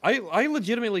prequels. I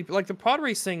legitimately like the pod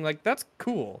racing. Like, that's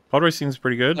cool. Pod racing's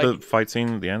pretty good. Like, the fight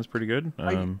scene at the end's pretty good.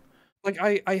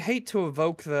 I hate to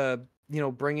evoke the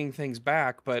bringing things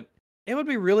back, but it would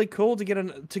be really cool to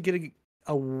get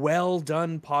a well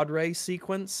done pod race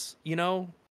sequence. You know,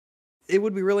 it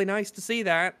would be really nice to see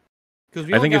that, because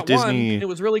we only got one, and it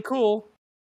was really cool.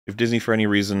 If Disney, for any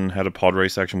reason, had a pod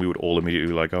race action, we would all immediately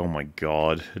be like, oh my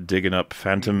god, digging up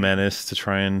Phantom Menace to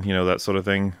try and, that sort of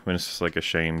thing. I mean, it's just like a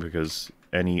shame, because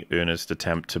any earnest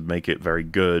attempt to make it very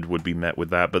good would be met with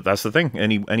that. But that's the thing.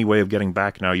 Any way of getting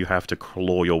back now, you have to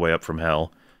claw your way up from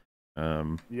hell.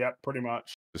 Yeah, pretty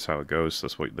much. That's how it goes.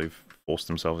 That's what they've forced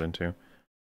themselves into.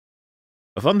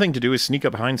 A fun thing to do is sneak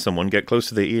up behind someone, get close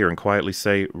to their ear, and quietly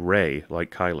say, Rey, like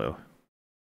Kylo.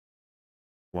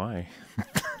 Why?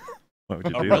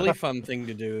 A really fun thing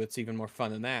to do that's even more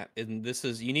fun than that, and this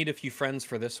is, you need a few friends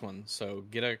for this one. So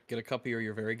get a couple of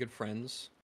your very good friends,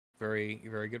 very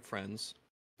good friends,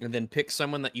 and then pick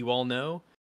someone that you all know,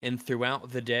 and throughout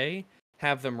the day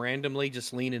have them randomly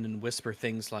just lean in and whisper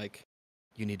things like,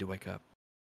 "You need to wake up.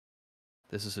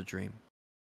 This is a dream.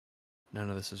 None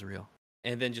of this is real.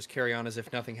 and then just carry on as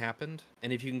if nothing happened.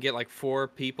 And if you can get like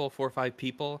 4 or 5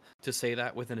 people to say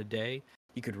that within a day,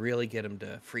 you could really get them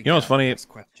to freak You know out what's funny? and ask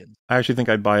questions. I actually think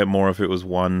I'd buy it more if it was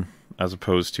one as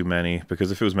opposed to many,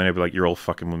 because if it was many, I'd be like, "You're all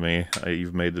fucking with me.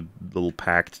 You've made the little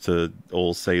pact to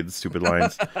all say the stupid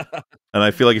lines." And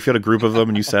I feel like if you had a group of them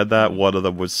and you said that, one of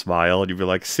them would smile, and you'd be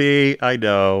like, "See, I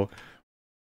know."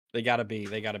 They gotta be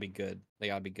good. They gotta be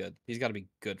good. He's gotta be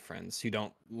good friends who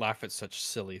don't laugh at such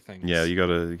silly things. Yeah, you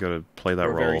gotta play that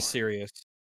We're role. very serious.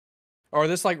 Or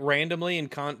this like randomly in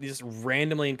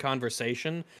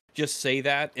conversation, just say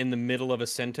that in the middle of a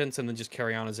sentence and then just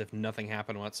carry on as if nothing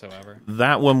happened whatsoever.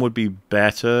 That one would be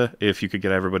better if you could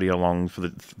get everybody along for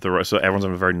the so everyone's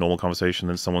having a very normal conversation,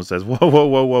 and someone says, "Whoa, whoa,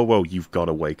 whoa, whoa, whoa! You've got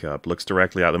to wake up." Looks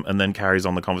directly at them, and then carries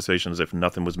on the conversation as if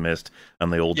nothing was missed,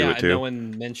 and they all do it too. No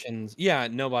one mentions. Yeah,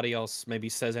 nobody else maybe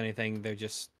says anything. They're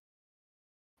just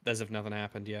as if nothing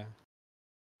happened. Yeah.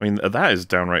 I mean, that is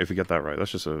downright. If you get that right, that's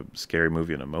just a scary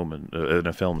movie in a moment, in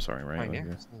a film. Sorry, right? Right,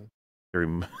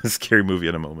 Scary, scary movie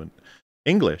in a moment.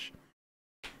 English.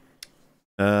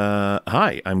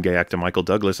 Hi, I'm gay actor Michael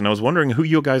Douglas, and I was wondering who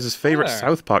your guys' favorite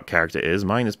South Park character is.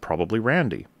 Mine is probably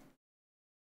Randy.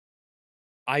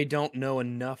 I don't know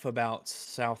enough about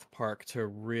South Park to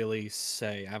really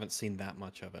say. I haven't seen that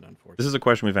much of it, unfortunately. This is a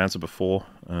question we've answered before.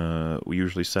 We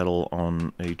usually settle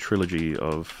on a trilogy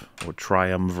of, or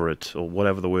triumvirate, or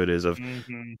whatever the word is, of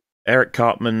Eric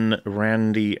Cartman,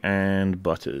 Randy, and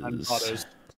Butters. And Butters.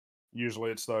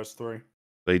 Usually it's those 3.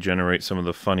 They generate some of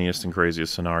the funniest and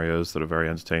craziest scenarios that are very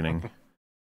entertaining.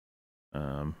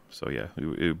 So yeah, it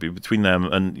would be between them,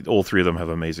 and all 3 of them have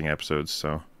amazing episodes,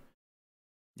 so...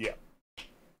 Yeah.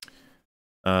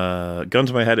 Gun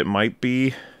to my head, it might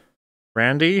be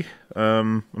Randy.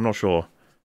 I'm not sure.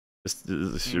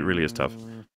 This really is tough.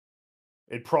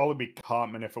 It'd probably be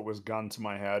Cartman if it was gun to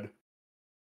my head.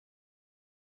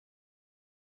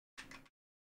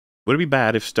 Would it be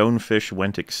bad if stonefish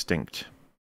went extinct?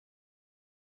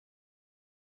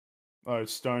 Oh,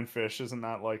 stonefish, isn't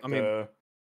that like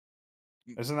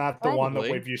isn't that probably. the one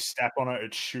that if you step on it,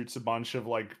 it shoots a bunch of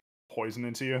like poison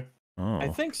into you? Oh. I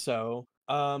think so.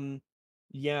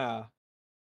 Yeah.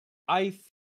 I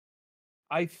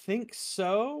think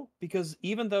so, because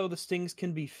even though the stings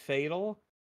can be fatal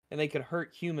and they could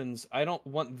hurt humans, I don't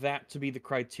want that to be the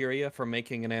criteria for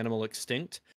making an animal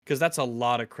extinct, because that's a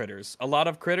lot of critters. A lot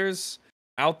of critters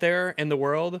out there in the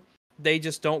world, they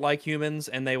just don't like humans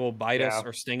and they will bite us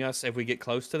or sting us if we get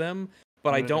close to them,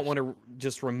 but I don't want to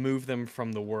just remove them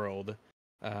from the world.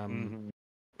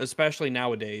 Especially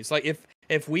nowadays. Like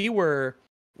if we were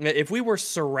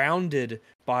surrounded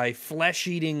by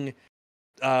flesh-eating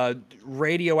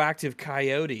radioactive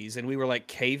coyotes and we were like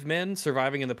cavemen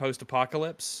surviving in the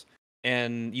post-apocalypse,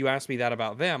 and you asked me that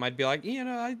about them, I'd be like,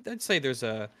 I'd say there's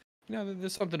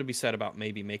there's something to be said about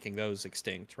maybe making those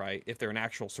extinct, right? If they're an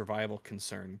actual survival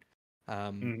concern.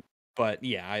 But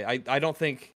yeah, I don't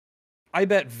think, I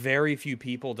bet very few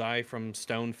people die from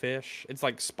stonefish. It's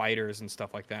like spiders and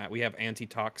stuff like that. We have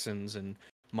antitoxins and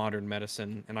modern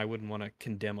medicine, and I wouldn't want to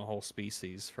condemn a whole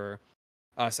species for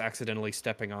us accidentally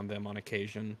stepping on them on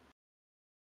occasion.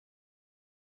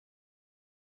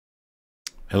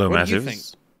 Hello, what Massives. Do you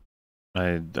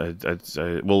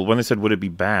think? Well, when they said would it be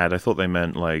bad, I thought they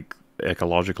meant like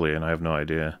ecologically, and I have no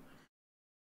idea.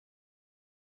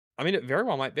 I mean, it very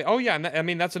well might be. Oh yeah, I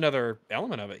mean that's another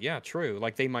element of it. Yeah, true.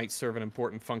 Like they might serve an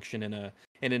important function in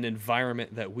an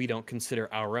environment that we don't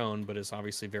consider our own, but is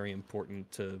obviously very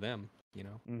important to them.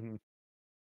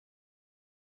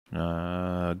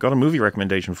 Got a movie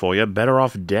recommendation for you. Better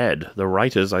Off Dead. The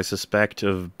writers, I suspect,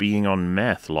 of being on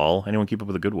meth, lol. Anyone keep up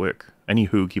with the good work?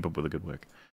 Anywho, keep up with the good work.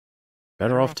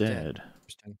 Better Off Dead.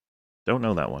 Interesting. Don't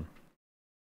know that one.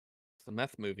 It's the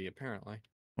meth movie, apparently.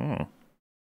 Oh.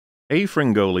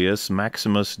 Afringolius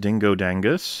Maximus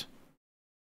Dingodangus.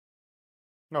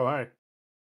 Oh, hey.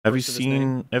 Have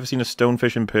you ever seen a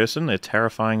stonefish in person? They're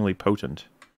terrifyingly potent.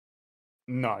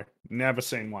 No, never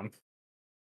seen one.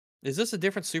 Is this a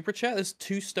different super chat? This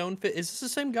 2 stonefish. Is this the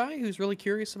same guy who's really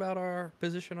curious about our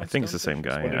position on I think it's the same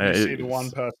guy. What did you see the one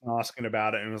person asking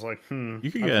about it and was like, You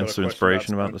could get some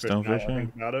inspiration about the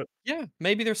stonefish. Yeah,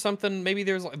 maybe there's something. Maybe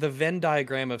there's like the Venn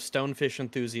diagram of stonefish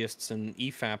enthusiasts and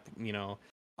EFAP,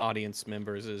 audience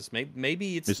members is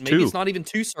maybe it's not even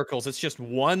 2 circles. It's just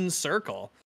 1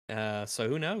 circle. So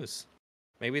who knows?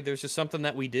 Maybe there's just something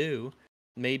that we do.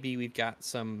 Maybe we've got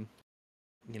some.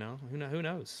 Who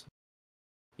knows?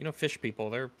 Fish people,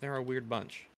 they're a weird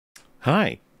bunch.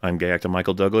 Hi, I'm gay actor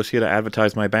Michael Douglas, here to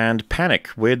advertise my band, Panic,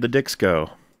 Where'd the Dicks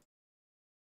Go?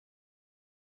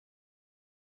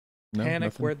 No,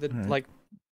 Panic, nothing? where the,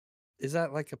 is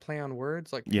that like a play on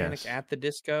words? Like Panic at the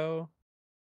Disco?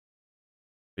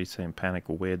 He's saying panic,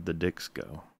 where'd the dicks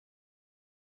go?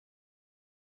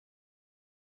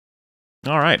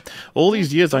 Alright. All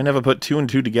these years I never put 2 and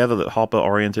 2 together that Hopper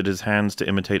oriented his hands to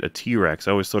imitate a T-Rex.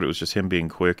 I always thought it was just him being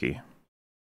quirky.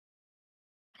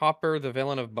 Hopper, the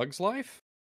villain of Bug's Life?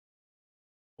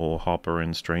 Or Hopper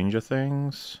in Stranger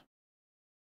Things?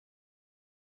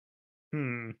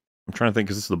 Hmm. I'm trying to think,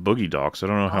 because this is the Boogie Doc, so I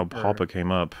don't know how Hopper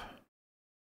came up.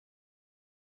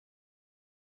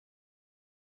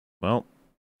 Well.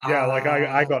 Yeah, like,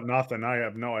 I got nothing. I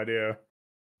have no idea.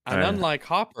 And unlike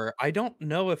Hopper, I don't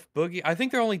know if Boogie... I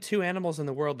think there are only 2 animals in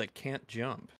the world that can't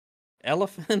jump.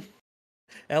 Elephants,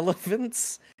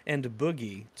 and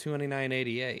Boogie,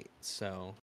 28988.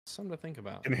 So, something to think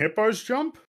about. Can hippos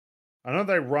jump? I know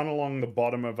they run along the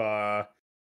bottom of,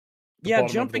 yeah,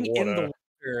 jumping in the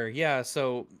water. Yeah,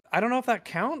 so, I don't know if that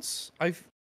counts. I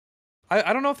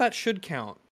don't know if that should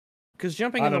count. Because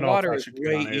jumping in the water is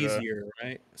way easier,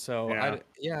 right? So,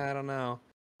 yeah. I don't know.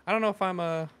 I don't know if I'm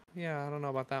a... Yeah, I don't know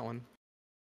about that one.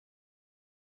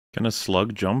 Can a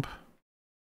slug jump?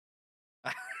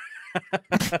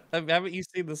 Haven't you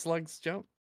seen the slugs jump?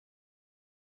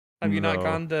 Have you not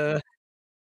gone to...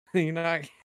 You not...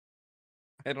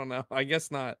 I don't know. I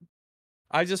guess not.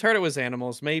 I just heard it was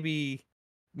animals. Maybe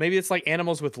it's like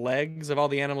animals with legs. Of all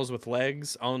the animals with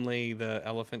legs, only the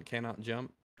elephant cannot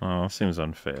jump. Oh, seems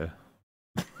unfair.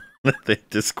 They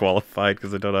disqualified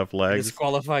because they don't have legs.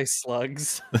 Disqualify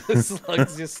slugs.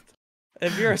 Slugs just...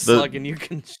 If you're a slug and you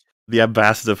can... The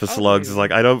ambassador for slugs is like,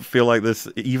 I don't feel like this,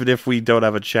 even if we don't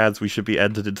have a chance, we should be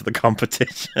entered into the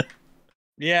competition.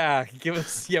 Yeah, give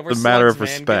us... Yeah, we're the matter of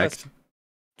respect.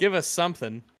 Give us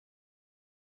something.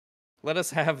 Let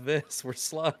us have this. We're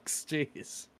slugs.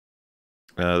 Jeez.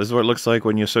 This is what it looks like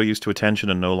when you're so used to attention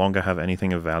and no longer have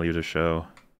anything of value to show.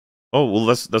 Oh, well,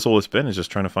 that's all it's been, is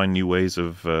just trying to find new ways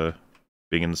of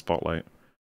being in the spotlight.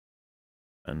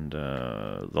 And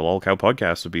the Lolcow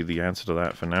podcast would be the answer to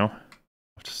that for now.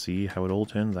 Have to see how it all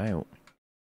turns out.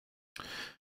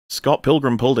 Scott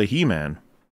Pilgrim pulled a He-Man.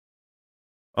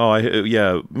 Oh,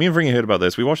 yeah, me and Vringy heard about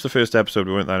this. We watched the first episode,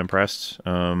 we weren't that impressed.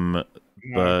 But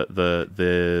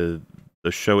the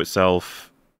show itself,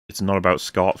 it's not about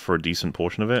Scott for a decent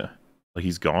portion of it. Like,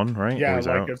 he's gone, right? Yeah,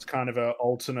 like, it's kind of an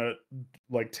alternate,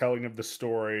 like, telling of the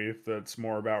story that's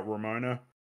more about Ramona.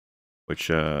 Which,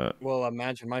 well,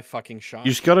 imagine my fucking shock.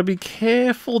 You just gotta be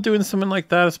careful doing something like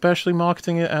that, especially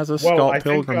marketing it as a Scott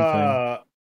Pilgrim thing.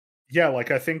 Yeah,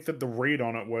 like, I think that the read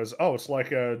on it was, oh, it's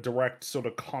like a direct sort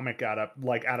of comic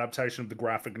adaptation of the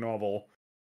graphic novel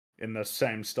in the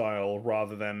same style,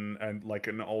 rather than, like,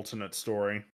 an alternate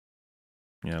story.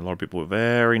 Yeah, a lot of people were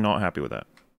very not happy with that.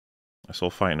 I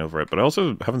saw fighting over it, but I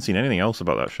also haven't seen anything else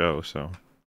about that show, so...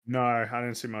 No, I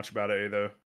didn't see much about it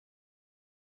either.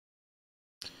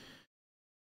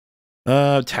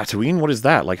 Tatooine? What is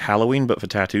that? Like Halloween, but for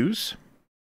tattoos?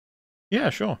 Yeah,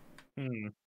 sure.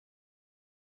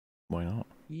 Why not?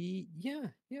 Yeah,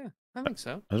 I think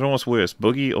so. I don't know what's worse,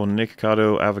 Boogie or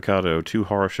Nikocado Avocado, 2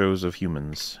 horror shows of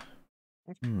humans.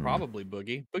 Probably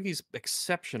Boogie. Boogie's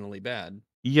exceptionally bad.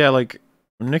 Yeah, like,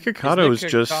 Nikocado is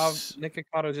just...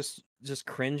 Nikocado just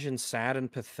cringe and sad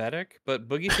and pathetic, but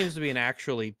Boogie seems to be an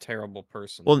actually terrible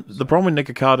person. Well, the problem with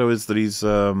Nikocado is that he's,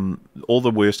 all the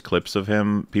worst clips of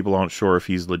him, people aren't sure if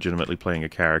he's legitimately playing a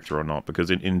character or not, because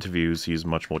in interviews, he's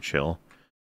much more chill.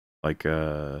 Like,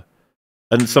 and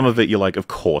some of it, you're like, of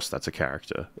course that's a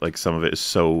character. Like, some of it is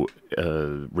so,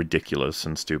 ridiculous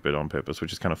and stupid on purpose,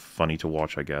 which is kind of funny to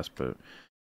watch, I guess, but...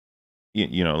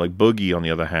 You know, like, Boogie, on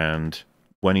the other hand...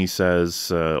 When he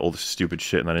says all this stupid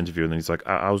shit in that interview, and then he's like,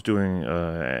 I was doing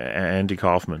Andy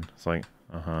Kaufman. It's like,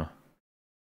 uh-huh.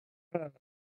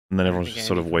 And then everyone's just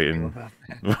sort of waiting.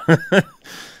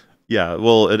 Yeah,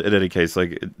 well, in any case,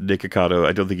 like, Nikocado,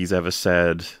 I don't think he's ever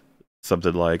said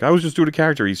something like, I was just doing a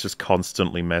character. He's just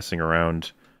constantly messing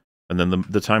around. And then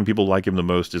the time people like him the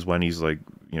most is when he's, like,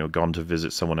 you know, gone to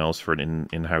visit someone else for an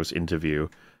in-house interview.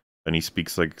 And he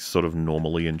speaks, like, sort of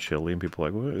normally and chilly, and people are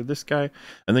like, what, this guy?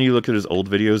 And then you look at his old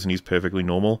videos, and he's perfectly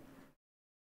normal.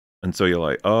 And so you're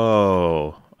like,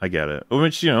 oh, I get it.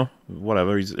 Which, you know,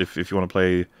 whatever. If you want to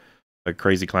play a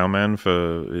crazy clown man,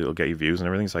 it'll get you views and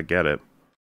everything, so I get it.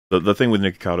 The thing with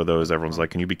Nikocado, though, is everyone's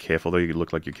like, can you be careful, though? You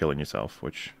look like you're killing yourself,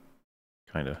 which,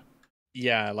 kind of.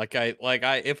 Yeah,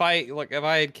 if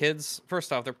I had kids,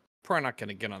 first off, they're probably not going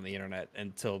to get on the internet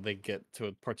until they get to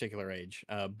a particular age.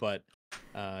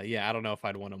 Yeah, I don't know if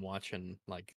I'd want them watching,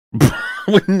 like...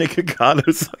 When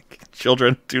Nikokado's like,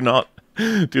 children, do not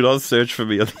search for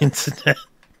me on the internet.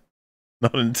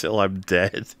 Not until I'm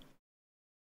dead.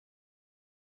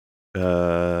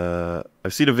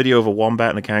 I've seen a video of a wombat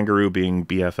and a kangaroo being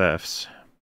BFFs.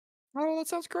 Oh, that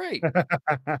sounds great.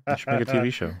 They should make a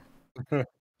TV show.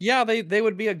 Yeah, they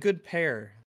would be a good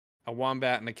pair. A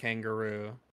wombat and a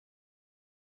kangaroo.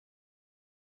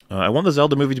 I want the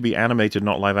Zelda movie to be animated,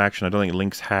 not live action. I don't think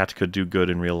Link's hat could do good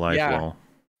in real life well.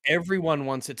 Everyone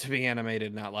wants it to be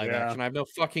animated, not live action. I have no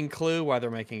fucking clue why they're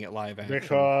making it live action.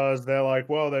 Because they're like,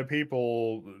 well, they're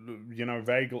people, you know,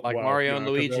 vaguely like Mario and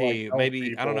Luigi. like maybe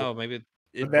people. I don't know. Maybe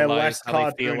it they're belies less how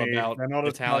they feel cartoony. about They're not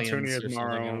as Italians cartoony as or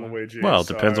Mario something. and Luigi. Well, it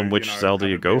depends on which Zelda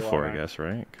you go for, like... I guess,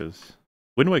 right? Because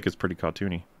Wind Waker's pretty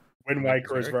cartoony. Wind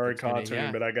Waker is very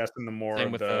cartoony, but I guess in the more Same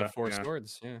of with the Four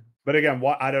Swords, yeah. But again,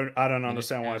 I don't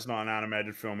understand why it's not an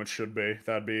animated film. It should be.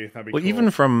 That'd be well, cool. even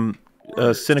from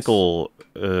cynical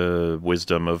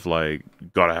wisdom of like,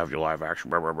 gotta have your live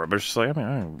action, blah, blah, blah. But it's just like,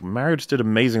 I mean, Mario just did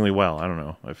amazingly well. I don't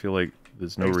know. I feel like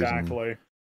there's no reason.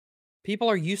 People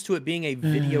are used to it being a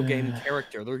video game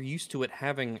character. They're used to it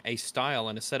having a style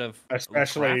and a set of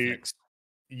graphics.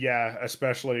 Yeah,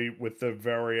 especially with the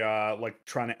very like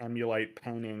trying to emulate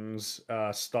paintings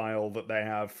style that they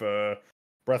have for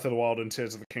Breath of the Wild and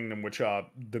Tears of the Kingdom, which are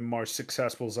the most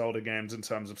successful Zelda games in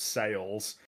terms of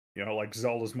sales. You know, like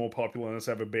Zelda's more popular than it's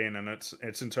ever been, and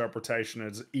its interpretation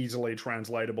is easily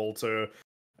translatable to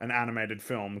an animated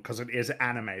film because it is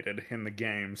animated in the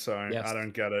game. So I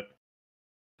don't get it.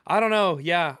 I don't know.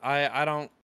 Yeah, I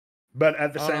don't. But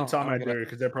at the same time, I do,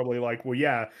 because they're probably like, well,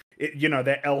 yeah, you know,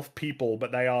 they're elf people,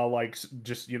 but they are like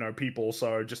just, you know, people.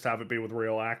 So just have it be with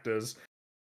real actors.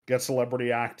 Get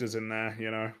celebrity actors in there,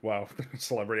 you know. Well,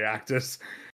 celebrity actors.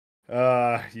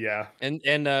 Yeah.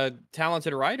 And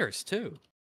talented writers too.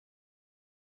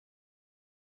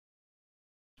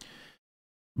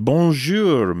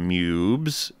 Bonjour,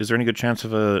 Mubes. Is there any good chance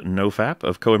of a no-fap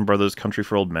of Coen Brothers' Country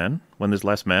for Old Men when there's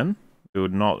less men? It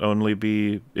would not only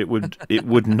be it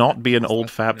would not be an old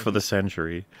fap for the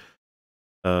century.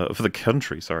 For the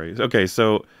country, sorry. Okay,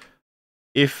 so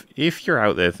if you're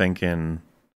out there thinking,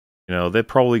 you know, they're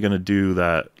probably going to do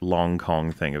that Long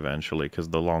Kong thing eventually because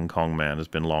the Long Kong man has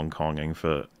been Long Konging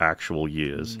for actual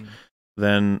years,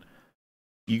 then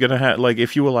you're going to have, like,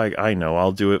 if you were like, I know,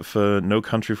 I'll do it for No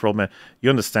Country for Old Men, you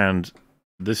understand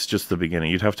this is just the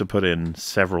beginning. You'd have to put in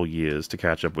several years to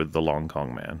catch up with the Long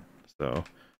Kong man, so...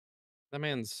 That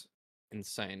man's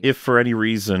insane. If for any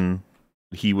reason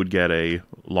he would get a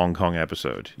Long Kong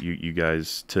episode, you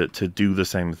guys to do the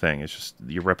same thing. It's just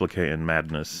you're replicating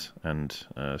madness and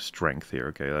strength here.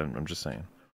 Okay, I'm just saying.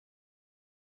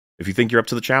 If you think you're up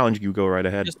to the challenge, you go right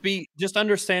ahead. Just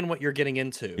understand what you're getting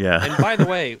into. Yeah. And by the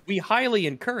way, we highly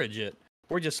encourage it.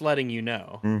 We're just letting you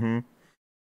know. Mm-hmm.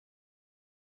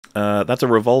 That's a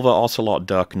revolver ocelot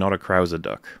duck, not a Krauser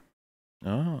duck.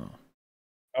 Oh.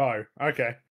 Oh,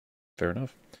 okay. Fair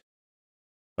enough.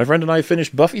 My friend and I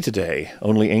finished Buffy today.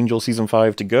 Only Angel Season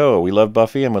 5 to go. We love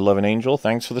Buffy and we love an Angel.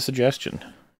 Thanks for the suggestion.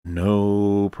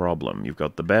 No problem. You've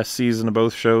got the best season of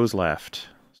both shows left.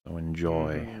 So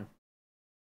enjoy.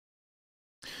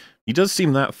 He does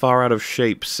seem that far out of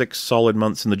shape. 6 solid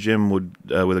months in the gym would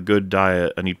with a good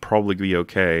diet, and he'd probably be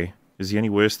okay. Is he any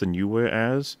worse than you were,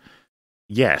 Az?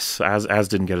 Yes, Az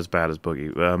didn't get as bad as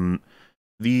Boogie.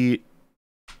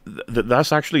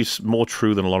 That's actually more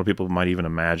true than a lot of people might even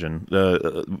imagine.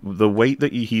 The weight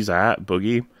that he's at,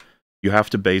 Boogie, you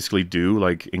have to basically do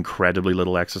like incredibly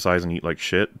little exercise and eat like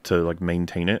shit to like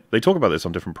maintain it. They talk about this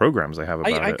on different programs they have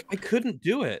about it. I couldn't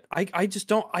do it. I just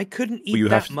don't. I couldn't eat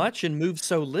that much and move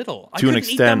so little. I couldn't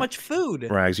eat that much food.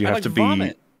 Rags, you have to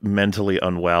be mentally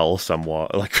unwell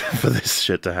somewhat, like for this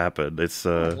shit to happen. It's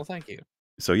well, thank you.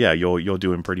 So yeah, you're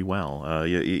doing pretty well.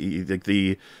 Like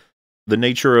the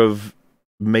nature of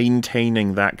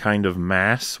maintaining that kind of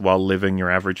mass while living your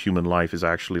average human life is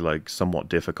actually like somewhat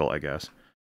difficult, I guess.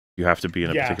 You have to be in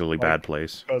a particularly bad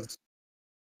place. Because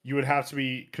you would have to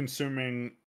be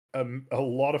consuming a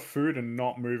lot of food and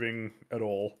not moving at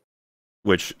all.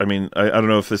 Which, I mean, I don't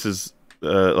know if this is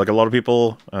like a lot of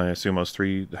people, I assume us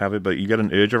three have it, but you get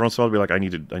an urge every once in a while to be like, I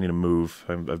need to move.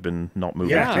 I've been not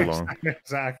moving too long.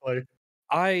 Exactly.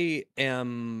 I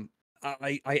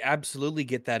absolutely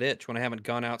get that itch when I haven't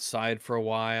gone outside for a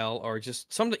while, or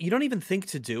just you don't even think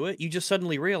to do it. You just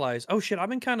suddenly realize, oh shit, I've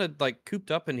been kind of like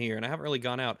cooped up in here and I haven't really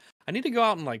gone out. I need to go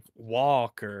out and like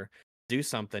walk or do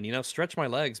something, you know, stretch my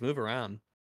legs, move around.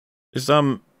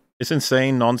 It's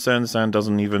insane nonsense and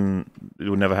it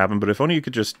would never happen, but if only you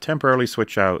could just temporarily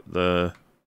switch out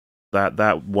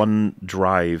that one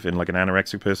drive in like an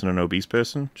anorexic person and an obese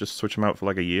person, just switch them out for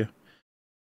like a year.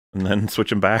 And then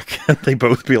switch them back, and they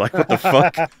both be like, what the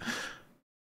fuck?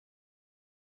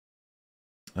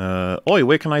 Oi,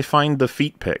 where can I find the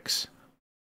feet pics?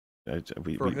 For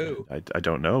who? I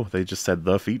don't know. They just said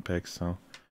the feet pics, so...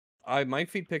 My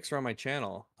feed pics are on my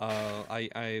channel.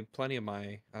 I plenty of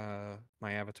my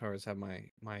my avatars have my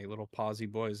little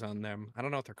pausey boys on them. I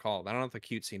don't know what they're called. I don't know what the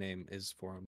cutesy name is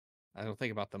for them. I don't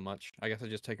think about them much. I guess I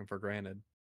just take them for granted.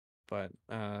 But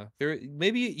there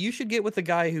maybe you should get with the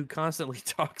guy who constantly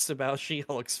talks about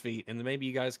She-Hulk's feet, and maybe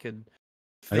you guys could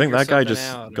I think figure that guy something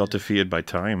just out. got defeated by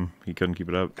time. He couldn't keep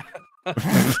it up.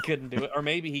 He couldn't do it, or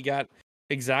maybe he got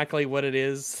exactly what it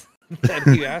is that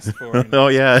he asked for. And, Oh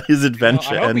yeah, his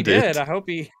adventure I hope ended. he did. I hope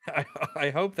he. I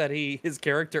hope that his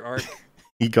character arc.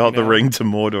 He got the know? ring to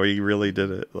Mordor. He really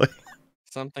did it. Like,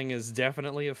 Something is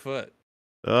definitely afoot.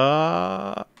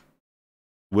 will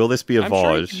this be a I'm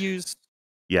sure he VOD? could use.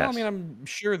 Yes. Well, I mean, I'm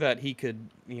sure that he could.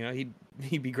 You know,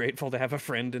 he'd be grateful to have a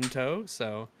friend in tow.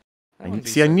 So.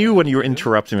 See, I knew when you were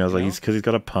interrupting interrupting me, I was like, because he's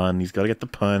got a pun. He's got to get the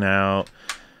pun out.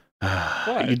 What?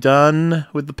 Are you done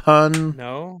with the pun?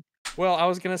 No. Well, I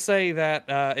was gonna say that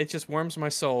it just warms my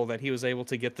soul that he was able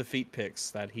to get the feet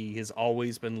pics that he has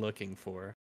always been looking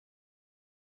for.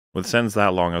 With sentence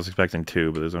that long, I was expecting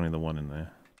 2, but there's only the 1 in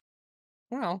there.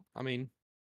 Well, I mean,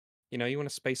 you know, you want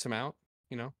to space them out,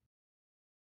 you know.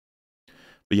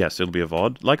 But yes, it'll be a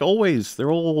VOD. Like always,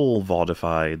 they're all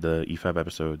VODified, the EFAP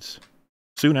episodes.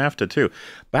 Soon after, too.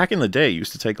 Back in the day, it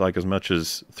used to take like as much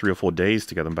as 3 or 4 days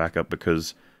to get them back up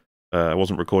because I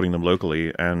wasn't recording them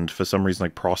locally, and for some reason,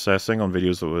 like, processing on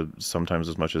videos that were sometimes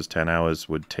as much as 10 hours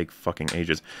would take fucking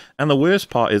ages. And the worst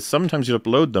part is sometimes you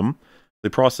upload them, they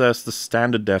process the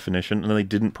standard definition, and then they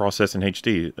didn't process in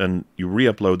HD, and you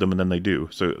re-upload them, and then they do.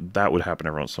 So that would happen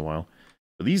every once in a while.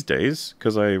 But these days,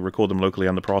 because I record them locally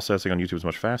and the processing on YouTube is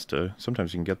much faster,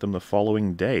 sometimes you can get them the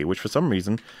following day, which for some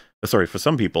reason, sorry, for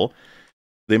some people,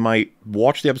 they might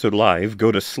watch the episode live,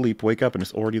 go to sleep, wake up, and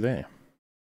it's already there.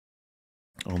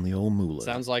 On the old moolah.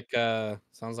 Sounds like a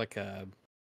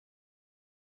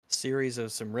series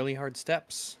of some really hard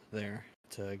steps there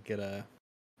to get a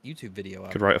YouTube video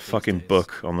out. Could write a fucking days.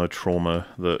 book on the trauma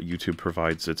that YouTube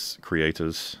provides its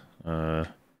creators.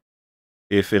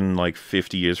 If in like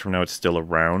 50 years from now it's still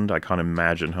around, I can't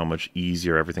imagine how much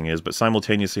easier everything is, but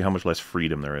simultaneously how much less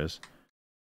freedom there is.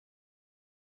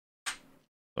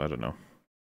 I don't know.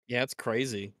 Yeah, it's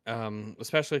crazy.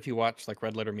 Especially if you watch like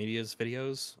Red Letter Media's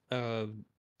videos.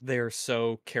 They're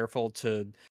so careful to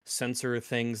censor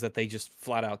things that they just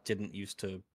flat out didn't used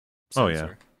to censor. Oh, yeah.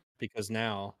 Because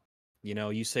now, you know,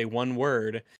 you say one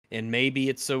word, and maybe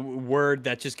it's a word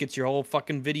that just gets your whole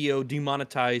fucking video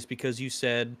demonetized because you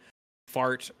said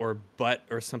fart or butt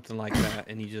or something like that,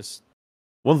 and you just...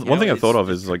 One thing I thought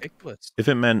of is, ridiculous. like, if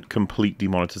it meant complete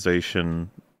demonetization,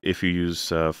 if you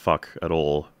use fuck at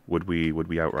all, would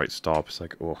we outright stop? It's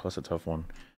like, oh, that's a tough one.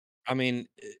 I mean,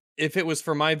 if it was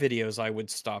for my videos, I would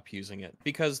stop using it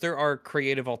because there are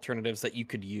creative alternatives that you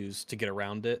could use to get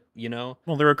around it, you know?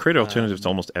 Well, there are creative alternatives to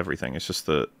almost everything. It's just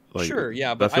that, like, sure,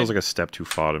 yeah, but that feels like a step too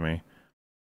far to me.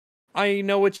 I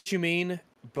know what you mean,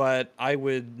 but I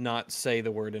would not say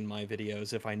the word in my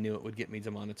videos if I knew it would get me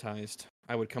demonetized.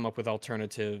 I would come up with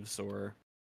alternatives or...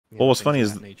 Well, what's funny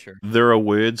is there are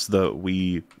words that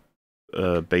we...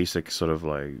 basic sort of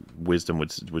like wisdom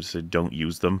would say don't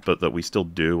use them, but that we still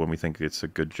do when we think it's a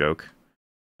good joke,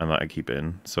 and that I keep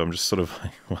in. So I'm just sort of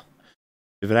like, well,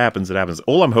 if it happens, it happens.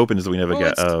 All I'm hoping is that we never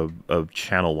get a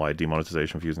channel-wide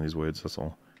demonetization for using these words. That's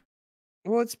all.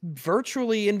 Well, it's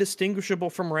virtually indistinguishable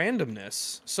from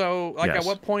randomness. So, like, Yes. at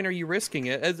what point are you risking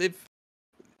it? As if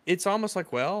it's almost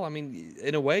like, well, I mean,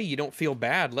 in a way, you don't feel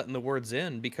bad letting the words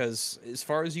in because, as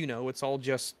far as you know, it's all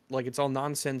just like it's all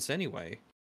nonsense anyway.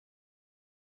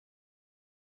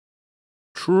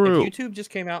 True. If YouTube just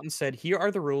came out and said, "Here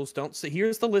are the rules. Don't say.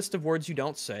 Here's the list of words you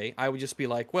don't say," I would just be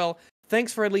like, "Well,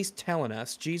 thanks for at least telling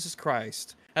us. Jesus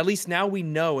Christ. At least now we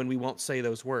know, and we won't say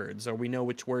those words, or we know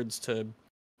which words to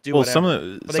do." Well, whatever.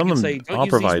 some of them are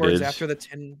provided after the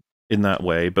 10... in that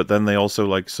way, but then they also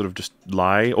like sort of just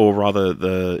lie, or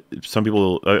rather, some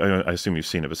people. I assume you've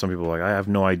seen it, but some people are like, I have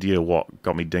no idea what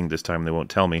got me dinged this time. They won't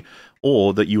tell me,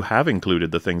 or that you have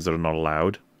included the things that are not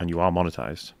allowed, and you are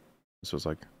monetized. So it's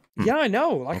like. Yeah, I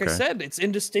know. Like Okay. I said, it's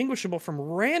indistinguishable from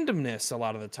randomness a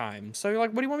lot of the time. So you're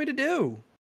like, what do you want me to do?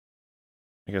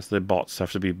 I guess the bots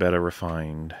have to be better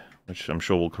refined, which I'm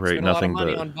sure will create Spend nothing a lot of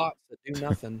money but on bots that do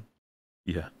nothing.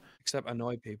 yeah. Except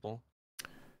annoy people.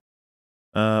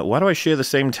 Why do I share the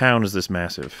same town as this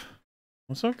massive?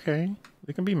 It's okay.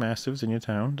 There can be massives in your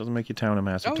town. Doesn't make your town a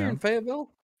massive Oh, town. you're in Fayetteville?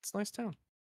 It's a nice town.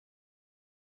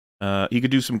 You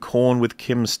could do some corn with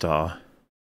Kimstar.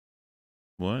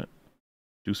 What?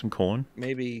 Do some corn?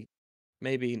 Maybe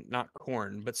not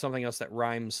corn, but something else that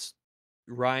rhymes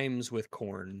with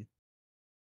corn.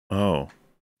 Oh.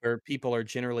 Where people are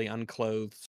generally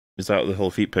unclothed Is that the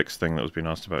whole feet pics thing that was being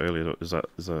asked about earlier? Is that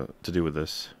to do with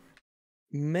this?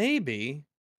 Maybe.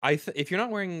 If you're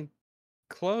not wearing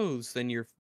clothes, then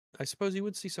I suppose you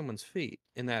would see someone's feet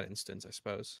in that instance, I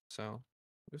suppose. So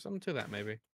there's something to that,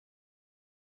 maybe.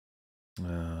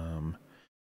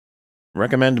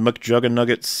 Recommend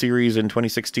McJuggernuggets series in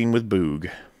 2016 with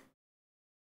Boog.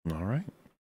 All right.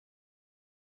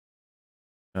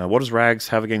 What does Rags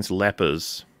have against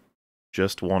lepers?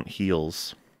 Just want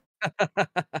heals.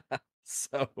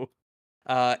 So,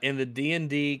 in the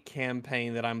D&D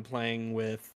campaign that I'm playing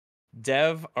with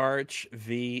Dev, Arch,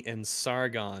 V, and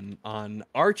Sargon on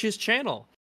Arch's channel.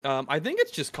 I think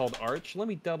it's just called Arch. Let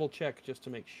me double check just to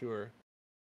make sure.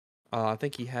 I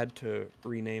think he had to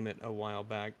rename it a while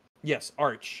back. Yes,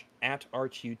 Arch, at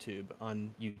Arch YouTube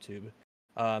on YouTube.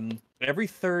 Every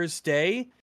Thursday,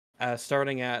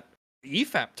 starting at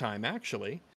EFAP time,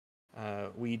 actually,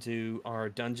 we do our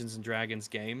Dungeons and Dragons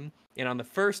game. And on the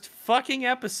first fucking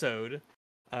episode,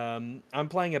 I'm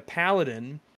playing a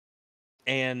paladin,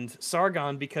 and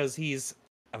Sargon, because he's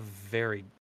a very,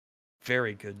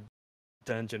 very good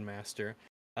dungeon master,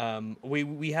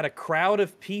 we had a crowd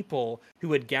of people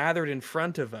who had gathered in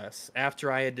front of us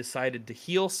after I had decided to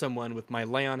heal someone with my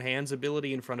lay on hands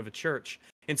ability in front of a church.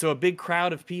 And so a big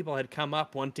crowd of people had come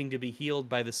up wanting to be healed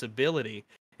by this ability,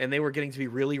 and they were getting to be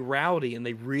really rowdy, and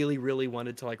they really, really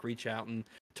wanted to like reach out and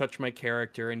touch my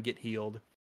character and get healed.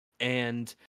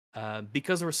 And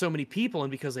because there were so many people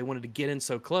and because they wanted to get in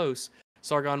so close,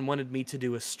 Sargon wanted me to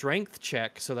do a strength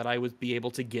check so that I would be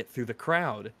able to get through the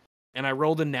crowd. And I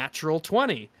rolled a natural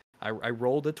 20. I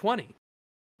rolled a 20.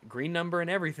 Green number and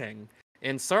everything.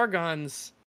 And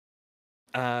Sargon's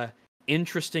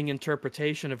interesting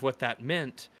interpretation of what that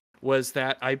meant was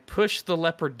that I pushed the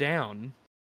leper down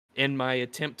in my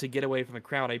attempt to get away from the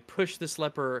crowd. I pushed this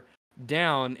leper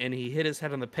down, and he hit his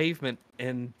head on the pavement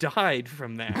and died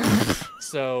from that.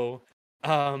 So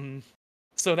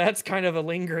that's kind of a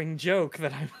lingering joke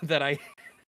that I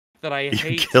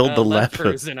hate killed the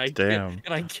lepers, leper.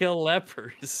 and I kill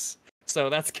lepers. So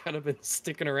that's kind of been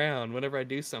sticking around. Whenever I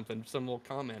do something, someone will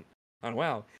comment on,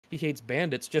 wow, he hates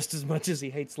bandits just as much as he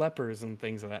hates lepers and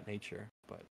things of that nature.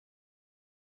 But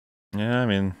yeah, I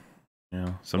mean,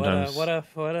 sometimes what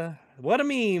a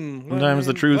meme. Sometimes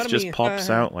the truth just pops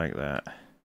out like that.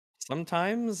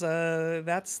 Sometimes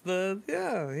that's the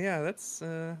that's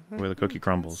where the cookie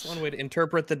crumbles. That's one way to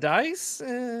interpret the dice.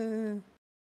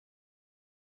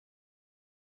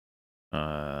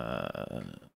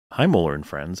 Hi, Molar and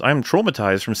friends. I am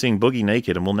traumatized from seeing Boogie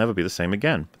naked and will never be the same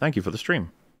again. Thank you for the stream.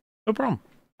 No problem.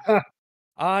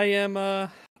 I am. I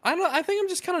think I'm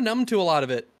just kind of numb to a lot of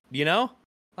it. You know,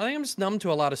 I think I'm just numb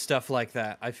to a lot of stuff like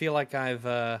that. I feel like I've.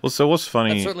 Well, so what's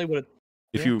funny? That certainly would.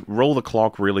 If you roll the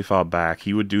clock really far back,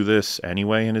 he would do this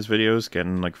anyway in his videos,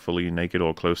 getting like fully naked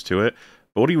or close to it.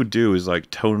 But what he would do is like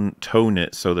tone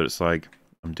it so that it's like,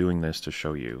 I'm doing this to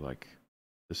show you, like,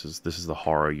 this is the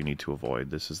horror you need to avoid.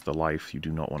 This is the life you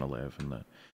do not want to live, and that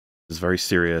is very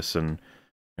serious. And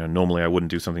normally I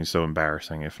wouldn't do something so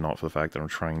embarrassing if not for the fact that I'm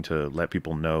trying to let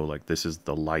people know, like, this is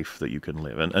the life that you can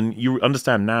live. And you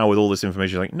understand now with all this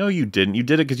information, like, no, you didn't. You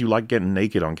did it because you like getting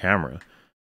naked on camera.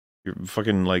 You're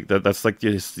fucking like that's like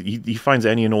he finds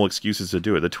any and all excuses to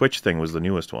do it. The Twitch thing was the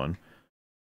newest one.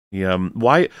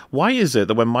 Why is it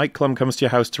that when Mike Clum comes to your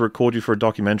house to record you for a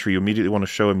documentary, you immediately want to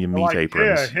show him your meat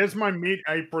aprons? Yeah, here's my meat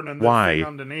apron and this thing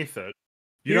underneath it.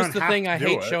 Here's the thing I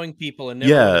hate showing people and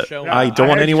never want to show them. I don't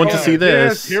want anyone to see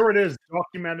this. Yes, here it is,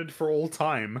 documented for all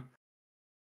time.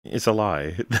 It's a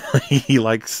lie. He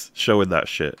likes showing that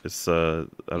shit. It's I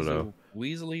don't know.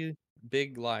 Weaselly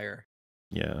big liar.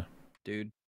 Yeah.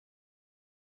 Dude.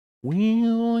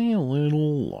 Weaselly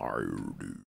little liar,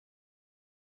 dude.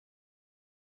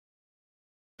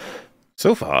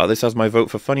 So far, this has my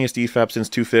vote for funniest EFAP since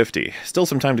 250. Still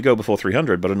some time to go before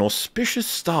 300, but an auspicious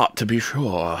start to be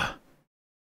sure.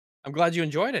 I'm glad you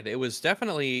enjoyed it. It was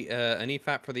definitely an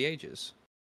EFAP for the ages.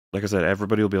 Like I said,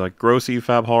 everybody will be like, gross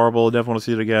EFAP, horrible, never want to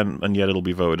see it again, and yet it'll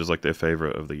be voted as like their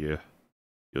favorite of the year.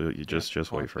 You just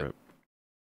wait for it.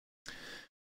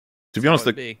 To be honest,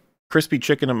 the crispy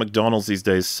chicken at McDonald's these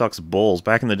days sucks balls.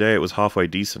 Back in the day, it was halfway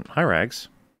decent. Hi, Rags.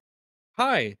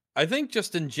 Hi. I think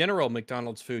just in general,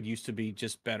 McDonald's food used to be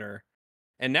just better.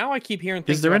 And now I keep hearing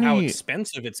things about how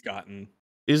expensive it's gotten.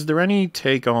 Is there any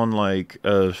take on, like,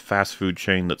 a fast food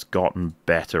chain that's gotten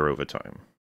better over time?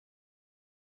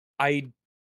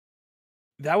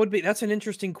 That's an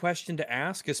interesting question to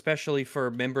ask, especially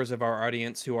for members of our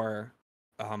audience who are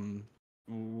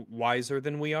wiser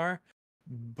than we are.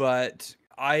 But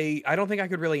I don't think I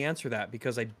could really answer that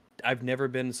because I've never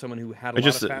been someone who had a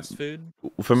lot of fast food.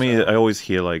 For me, I always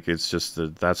hear like it's just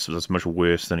that's much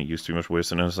worse than it used to be, much worse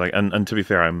than it's like. And to be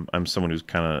fair, I'm someone who's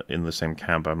kind of in the same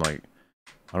camp. I'm like,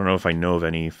 I don't know if I know of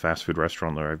any fast food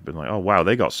restaurant where I've been like, oh wow,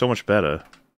 they got so much better.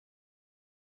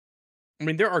 I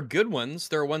mean, there are good ones.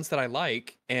 There are ones that I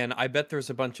like, and I bet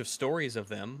there's a bunch of stories of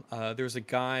them. There's a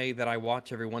guy that I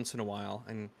watch every once in a while,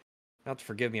 and not to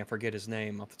forgive me, I forget his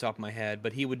name off the top of my head,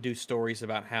 but he would do stories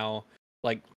about how,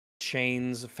 like,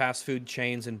 chains, fast food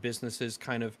chains and businesses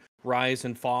kind of rise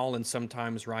and fall and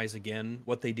sometimes rise again,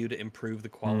 what they do to improve the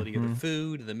quality of the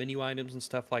food, the menu items and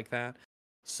stuff like that.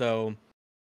 So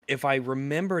if I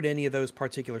remembered any of those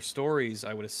particular stories,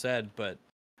 I would have said, but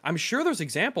I'm sure there's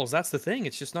examples. That's the thing.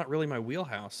 It's just not really my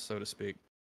wheelhouse, so to speak.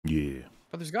 Yeah.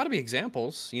 But there's got to be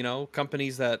examples, you know,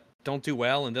 companies that don't do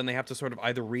well and then they have to sort of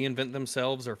either reinvent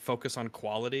themselves or focus on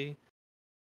quality,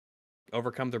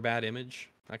 overcome their bad image,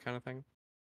 that kind of thing.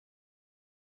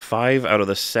 5 out of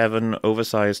the 7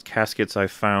 oversized caskets I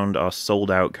found are sold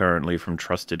out currently from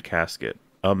Trusted Casket,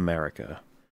 America.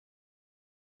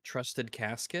 Trusted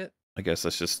Casket? I guess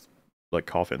that's just like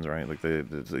coffins, right? Like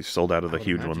they sold out of the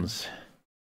huge ones.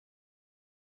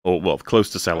 Or, well, close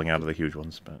to selling out of the huge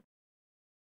ones, but...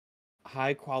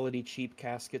 High quality, cheap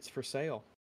caskets for sale.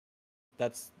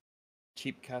 That's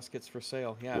cheap caskets for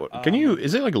sale, yeah. What, can you,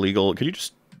 is it like legal? Can you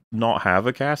just not have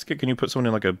a casket? Can you put someone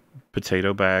in like a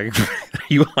potato bag?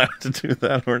 You allowed to do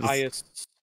that? Or just...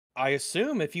 I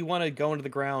assume if you want to go into the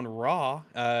ground raw,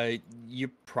 you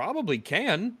probably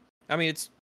can. I mean, it's...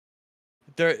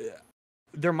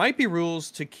 There might be rules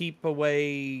to keep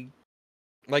away...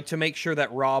 Like, to make sure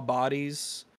that raw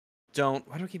bodies don't...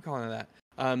 Why do I keep calling it that?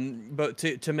 But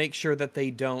to make sure that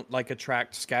they don't, like,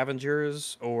 attract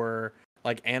scavengers or,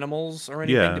 like, animals or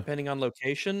anything, depending on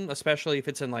location, especially if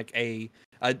it's in, like, a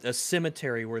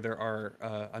cemetery where there are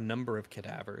a number of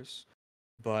cadavers.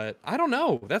 But I don't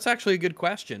know. That's actually a good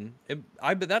question.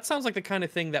 That sounds like the kind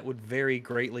of thing that would vary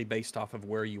greatly based off of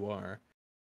where you are.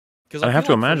 I have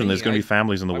to imagine there's going to be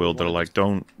families in the world that are like,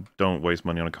 don't waste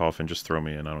money on a coffin, just throw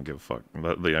me in, I don't give a fuck.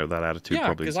 That attitude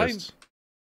probably exists.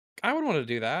 I would want to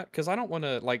do that, because I don't want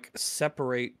to, like,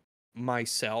 separate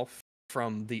myself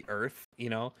from the earth, you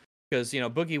know? Because, you know,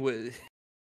 Boogie would...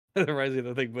 That reminds me of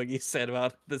the thing Boogie said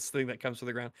about this thing that comes to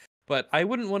the ground. But I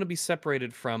wouldn't want to be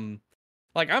separated from...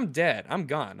 Like, I'm dead. I'm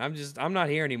gone. I'm not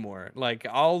here anymore. Like,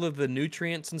 all of the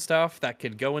nutrients and stuff that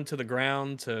could go into the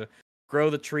ground to grow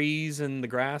the trees and the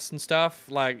grass and stuff,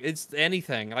 like, it's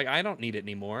anything. Like, I don't need it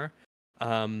anymore.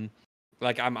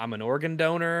 Like, I'm an organ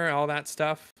donor, all that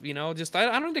stuff, you know? Just,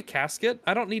 I don't need a casket.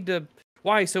 I don't need to...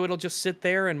 Why? So it'll just sit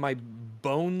there and my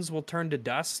bones will turn to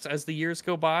dust as the years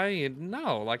go by? And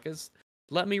no, like,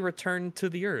 let me return to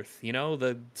the earth, you know?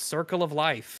 The circle of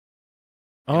life.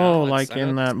 Oh, like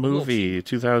in that movie,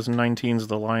 2019's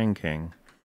The Lion King.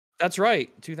 That's right,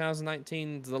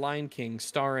 2019's The Lion King,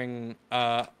 starring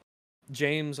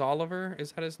James Oliver.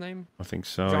 Is that his name? I think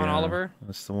so. John Oliver.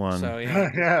 That's the one. So yeah,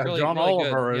 yeah, really, John really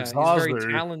Oliver good. is he's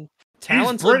very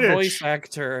talented voice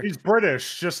actor. He's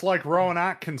British, just like Rowan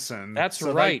Atkinson. That's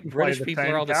so right. British people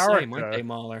are all the same, aren't they,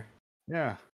 Mahler?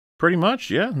 Yeah. Pretty much,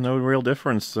 yeah. No real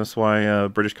difference. That's why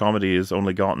British comedy has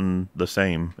only gotten the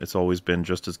same. It's always been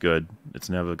just as good. It's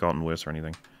never gotten worse or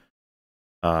anything.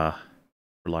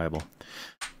 Reliable.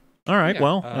 All right, yeah,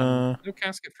 well... no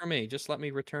casket for me. Just let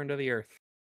me return to the earth.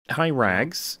 Hi,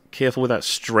 Rags. Careful with that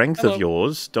strength of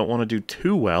yours. Don't want to do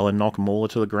too well and knock Mola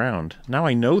to the ground. Now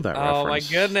I know that reference. Oh, my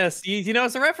goodness. You know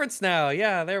it's a reference now.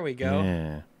 Yeah, there we go.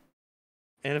 Yeah.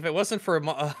 And if it wasn't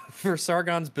for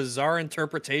Sargon's bizarre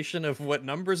interpretation of what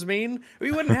numbers mean, we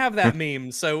wouldn't have that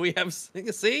meme. So we have,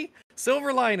 see?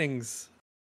 Silver linings.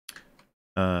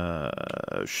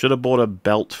 Should have bought a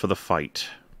belt for the fight.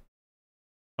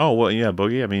 Oh, well, yeah,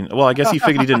 Boogie. I mean, well, I guess he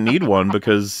figured he didn't need one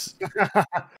because...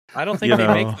 I don't think they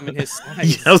make them in his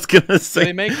size. Yeah, I was going to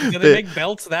say... Do they make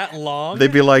belts that long?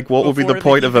 They'd be like, what would be the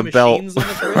point of a belt?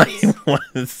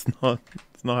 It's not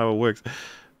how it works.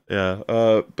 Yeah,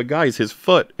 but guys, his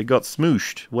foot, it got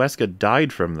smooshed. Wesker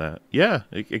died from that. Yeah,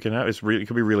 it can have, it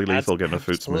could be really lethal getting a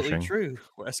foot smooshing. Absolutely true.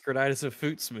 Wesker died of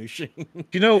foot smooshing.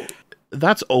 You know,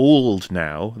 that's old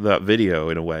now, that video,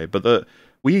 in a way, but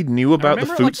we knew about the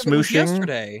foot smooshing.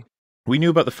 Yesterday. We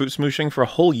knew about the foot smooshing for a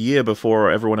whole year before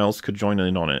everyone else could join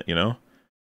in on it, you know?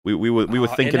 We were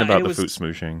thinking about the foot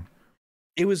smooshing.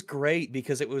 It was great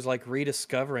because it was like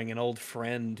rediscovering an old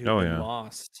friend who had been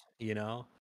lost, you know?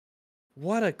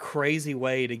 What a crazy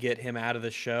way to get him out of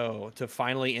the show, to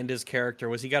finally end his character,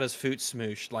 was he got his foot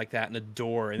smooshed like that in a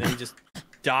door, and then he just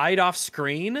died off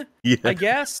screen, yeah, I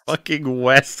guess? Fucking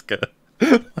Wesker.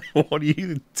 What are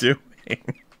you doing?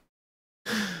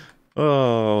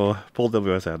 Oh, pull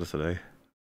WS out of today.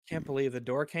 Can't believe the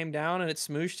door came down and it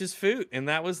smooshed his foot, and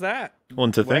that was that.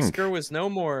 One to think. Wesker was no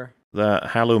more. The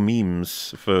Hallow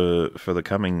memes for the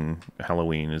coming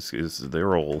Halloween is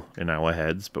they're all in our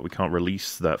heads, but we can't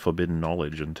release that forbidden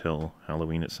knowledge until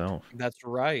Halloween itself. That's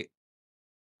right.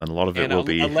 And a lot of it will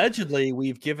be allegedly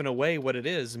we've given away what it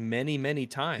is many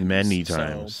times. Many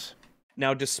times. So,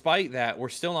 now, despite that, we're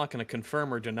still not going to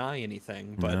confirm or deny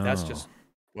anything, but that's just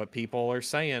what people are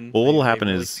saying. Well, what will happen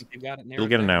is it'll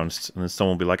get announced, and then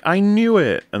someone will be like, "I knew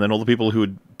it," and then all the people who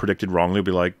had predicted wrongly will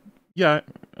be like, "Yeah,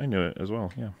 I knew it as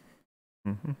well." Yeah,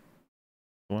 the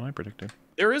one I predicted.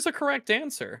 There is a correct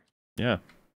answer. Yeah,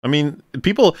 I mean,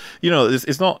 people,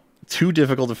 it's not too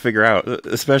difficult to figure out,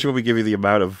 especially when we give you the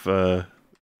amount of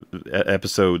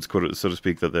episodes, so to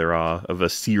speak, that there are of a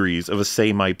series of a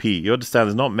same IP. You understand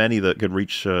there's not many that could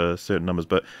reach certain numbers,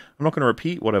 but I'm not going to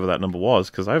repeat whatever that number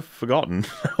was because I've forgotten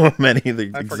how many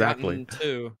exactly.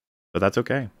 Too. But that's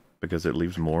okay because it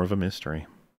leaves more of a mystery.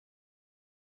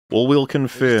 All we'll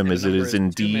confirm is it is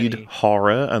indeed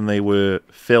horror and they were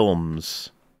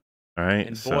films. All right,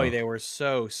 and boy, they were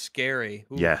so scary.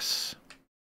 Ooh. Yes.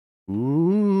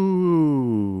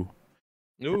 Ooh.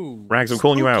 Rags, I'm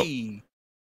calling you out.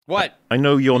 What? I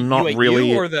know you're not really.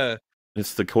 You or the...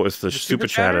 It's the super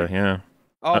chatter, yeah.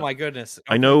 Oh my goodness.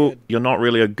 I know you're not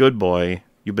really a good boy.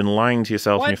 You've been lying to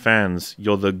yourself and your fans.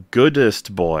 You're the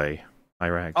goodest boy. Hi,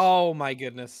 Rags. Oh my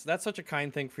goodness. That's such a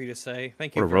kind thing for you to say.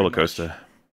 Thank you. What a roller coaster. Much.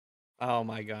 Oh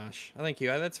my gosh. Thank you.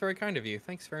 That's very kind of you.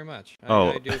 Thanks very much.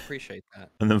 I do appreciate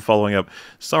that. And then following up,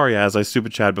 sorry, as I super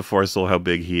chat before I saw how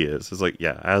big he is. It's like,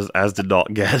 yeah, as did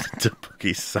not get to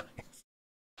Boogie's size.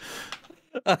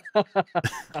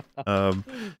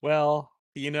 Well,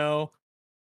 no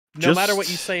matter what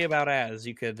you say about Az,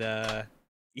 you could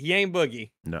he ain't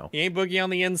Boogie. No. He ain't Boogie on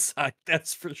the inside,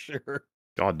 that's for sure.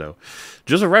 God no.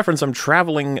 Just a reference, I'm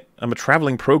a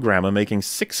traveling programmer making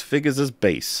 6 figures as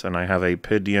base, and I have a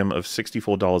per diem of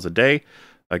 $64 a day.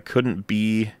 I couldn't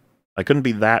be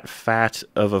that fat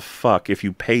of a fuck if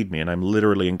you paid me, and I'm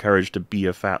literally encouraged to be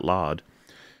a fat lard.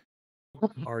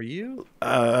 Are you?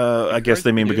 I guess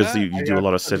they mean because you do a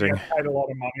lot of sitting. You paid a lot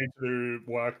of money to do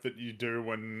work that you do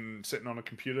when sitting on a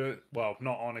computer. Well,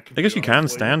 not on a computer. I guess you can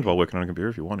stand while working on a computer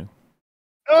if you want to.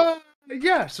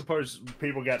 Yeah, I suppose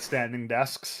people get standing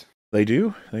desks. They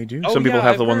do. Some people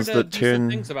have the ones that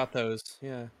turn. Things about those,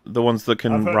 yeah. The ones that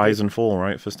can rise and fall,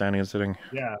 right, for standing and sitting.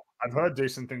 Yeah, I've heard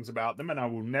decent things about them, and I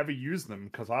will never use them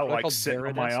because I like sitting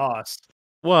on my ass.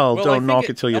 Well, don't knock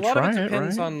it till you try it,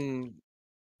 right?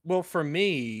 Well, for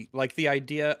me, like the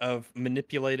idea of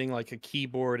manipulating like a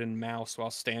keyboard and mouse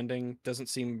while standing doesn't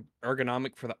seem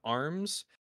ergonomic for the arms,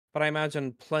 but I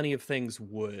imagine plenty of things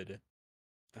would.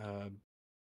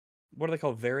 What are they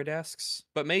called? Veridesks?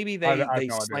 But maybe they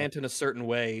slant in a certain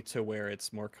way to where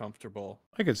it's more comfortable.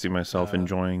 I could see myself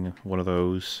enjoying one of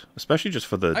those, especially just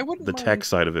for the tech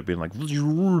side of it being like, and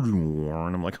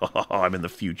I'm like, oh, I'm in the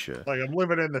future. Like I'm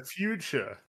living in the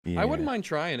future. Yeah. I wouldn't mind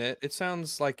trying it. It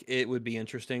sounds like it would be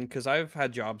interesting because I've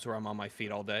had jobs where I'm on my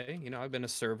feet all day. I've been a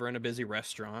server in a busy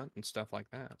restaurant and stuff like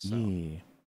that. So I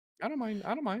don't mind.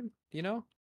 Done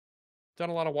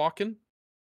a lot of walking.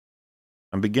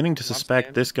 I'm beginning to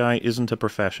suspect this guy isn't a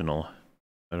professional.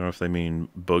 I don't know if they mean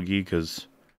Boogie, because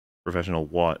professional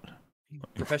what?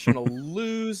 Professional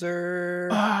loser.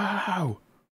 Wow.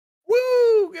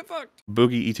 Woo! Get fucked.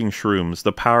 Boogie eating shrooms.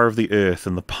 The power of the earth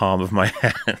in the palm of my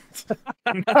hand.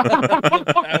 the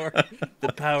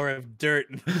power of dirt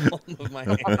in the palm of my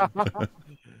hand.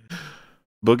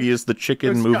 Boogie is the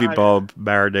chicken movie Bob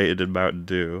marinated in Mountain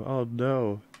Dew. Oh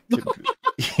no.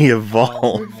 He evolved.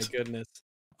 Oh my goodness.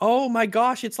 Oh my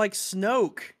gosh, it's like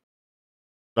Snoke.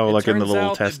 Oh, like in the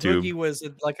little test tube. Boogie was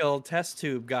like a little test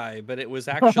tube guy, but it was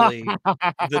actually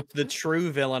the true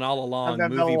villain all along.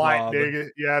 And then Movie Bob.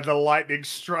 The lightning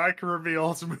strike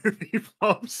reveals Movie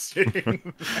Bob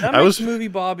scene. That makes Movie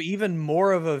Bob even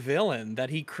more of a villain that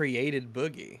he created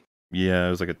Boogie. Yeah, it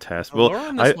was like a test. The lore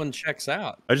on this one checks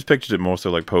out. I just pictured it more so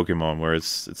like Pokemon, where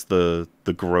it's the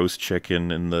gross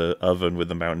chicken in the oven with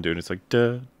the Mountain Dew, and it's like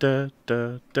da da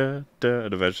da da da,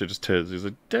 and eventually it just turns. He's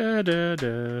like da da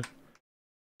da.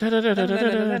 And you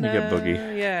get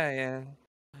Boogie. Yeah.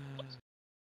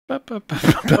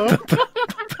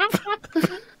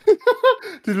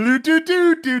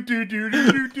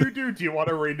 Do you want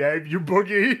to rename your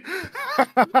Boogie?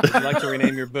 Would you like to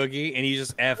rename your Boogie? And you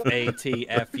just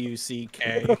FATFUCK.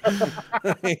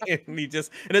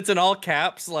 And it's in all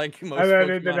caps, like most. And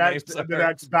then in the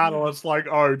next battle, it's like,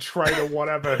 oh, traitor,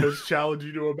 whatever has challenged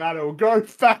you to a battle. Go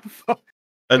fat fuck.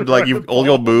 And like all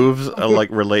your moves are like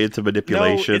related to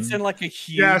manipulation. No, it's in like a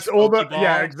huge yeah, Pokeball. It's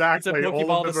a exactly. All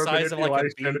Pokeball of the them are size of like a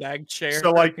manipulation. beanbag chair.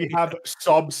 So like you have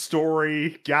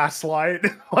sub-story, gaslight.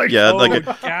 Like yeah, like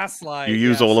gaslight. you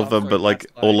use all of them, but like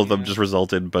all of them just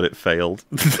resulted, but it failed.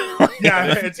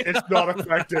 Yeah, it's not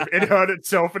effective. It hurt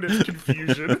itself in its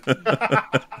confusion.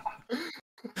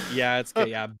 Yeah, it's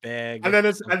big. And then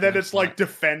it's like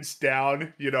defense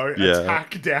down, you know,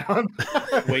 attack down.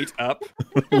 Weight up.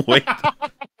 Wait.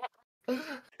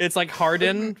 It's like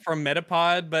Harden from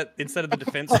Metapod, but instead of the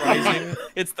defense rising,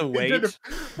 it's the weight.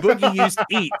 Boogie used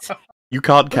eat. You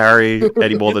can't carry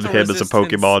any more than him as a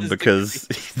Pokemon is because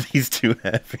he's too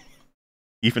heavy,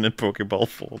 even in Pokeball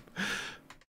form.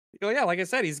 Well, yeah, like I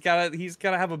said, he's gotta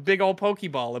have a big old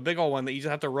Pokeball, a big old one that you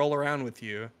just have to roll around with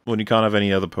you. When you can't have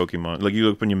any other Pokemon, like you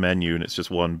open your menu and it's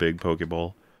just one big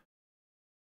Pokeball.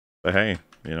 But hey,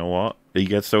 you know what? He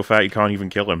gets so fat you can't even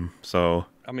kill him. So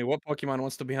I mean, what Pokemon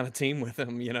wants to be on a team with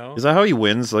him? You know? Is that how he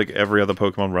wins? Like every other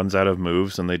Pokemon runs out of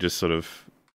moves and they just sort of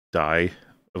die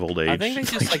of old age. I think they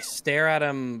just like stare at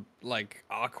him like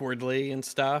awkwardly and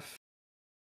stuff.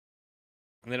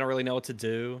 And they don't really know what to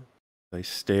do. They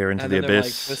stare into the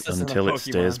abyss until it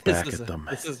stares back at them.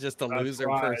 This is just a loser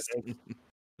person.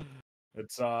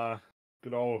 It's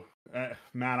good old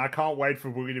man. I can't wait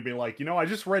for Boogie to be like, you know, I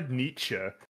just read Nietzsche.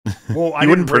 Well, I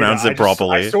wouldn't pronounce it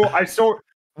properly. I saw.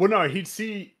 Well, no, he'd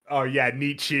see. Oh yeah,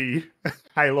 Nietzsche.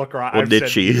 Hey, look, right. Or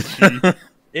Nietzsche.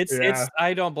 It's.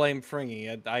 I don't blame Fringy.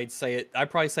 I'd say it. I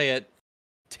probably say it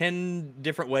 10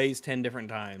 different ways, 10 different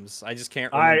times. I just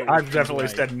can't remember. I've definitely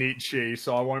said Nietzsche,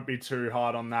 so I won't be too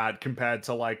hard on that compared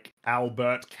to like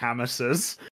Albert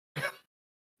Camus's.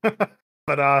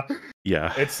 But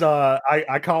yeah, it's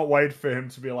I can't wait for him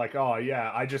to be like, oh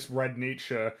yeah, I just read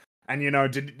Nietzsche, and you know,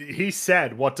 he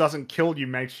said what doesn't kill you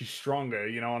makes you stronger,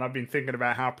 you know, and I've been thinking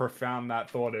about how profound that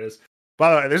thought is.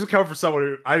 By the way, this is coming from someone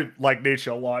who I like Nietzsche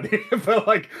a lot, but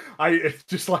like it's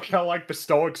just like I like the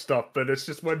Stoic stuff, but it's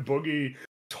just when Boogie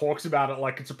talks about it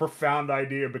like it's a profound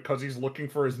idea because he's looking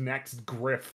for his next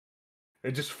grift.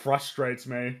 It just frustrates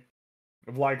me.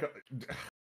 Of like,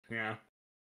 yeah.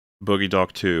 Boogie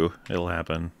Doc 2, it'll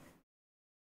happen.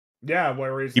 Yeah,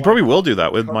 where he's he probably will do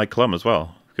that with Mike Klum as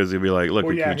well, because he'll be like, look,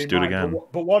 we can just do it again.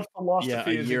 But what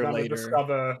philosophy is he going to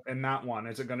discover in that one?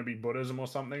 Is it going to be Buddhism or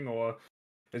something, or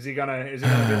is he gonna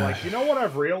be like, you know what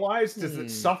I've realized is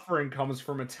that suffering comes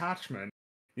from attachment.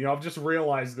 You know, I've just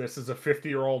realized this as a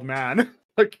 50-year-old man.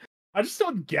 Like, I just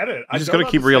don't get it. You just gotta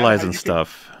keep realizing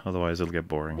stuff, otherwise it'll get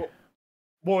boring.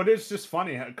 Well, it is just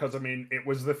funny because I mean, it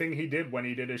was the thing he did when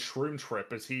he did his shroom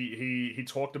trip. Is he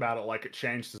talked about it like it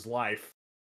changed his life.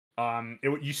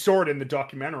 You saw it in the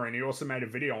documentary, and he also made a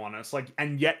video on it. It's like,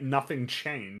 and yet nothing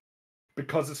changed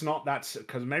because it's not that.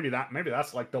 Because maybe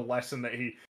that's like the lesson that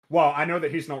he. Well, I know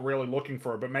that he's not really looking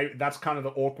for it, but maybe that's kind of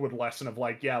the awkward lesson of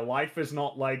like, yeah, life is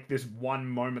not like this one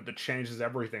moment that changes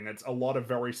everything. It's a lot of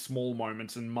very small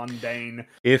moments and mundane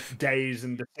days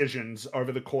and decisions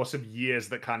over the course of years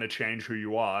that kind of change who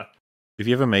you are. If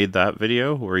you ever made that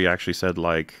video where he actually said,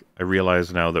 like, I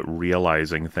realize now that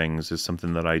realizing things is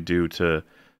something that I do to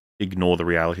ignore the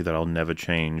reality that I'll never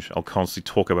change. I'll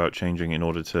constantly talk about changing in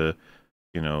order to,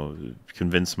 you know,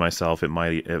 convince myself it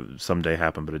might someday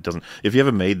happen, but it doesn't. If you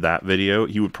ever made that video,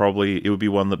 it would be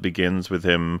one that begins with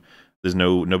him, there's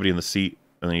nobody in the seat,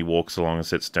 and then he walks along and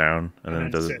sits down, and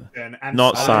then does it.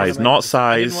 Not size.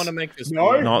 I didn't want to make this.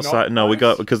 No, we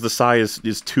got, because the size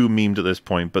is too memed at this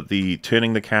point, but the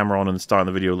turning the camera on and starting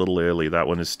the video a little early, that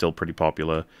one is still pretty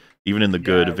popular. Even in the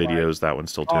good videos, that one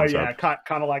still turns up. Oh yeah,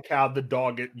 kind of like how the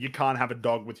dog, you can't have a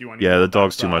dog with you anymore. Yeah, the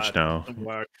dog's too much now.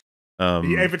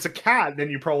 If it's a cat, then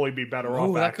you'd probably be better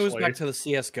off. That goes back to the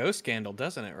CS:GO scandal,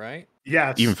 doesn't it? Right?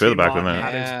 Yeah, even further back than that.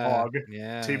 Had his dog.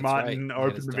 Yeah, T. Martin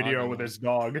opened the video with his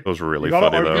dog. Those were really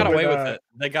funny though. They got away with it.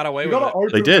 They got away with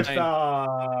it. They did. They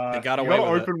got away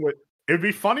with it. It'd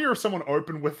be funnier if someone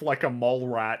opened with like a mole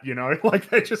rat, you know, like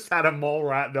they just had a mole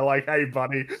rat. And they're like, "Hey,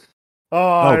 buddy."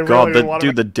 Oh god,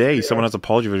 dude! The day someone has a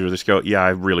apology video, just go, "Yeah, I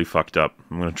really fucked up.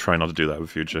 I'm gonna try not to do that in the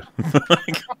future."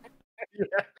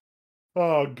 Yeah.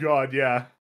 Oh god, yeah.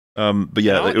 But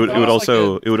yeah, it would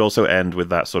also end with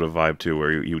that sort of vibe too,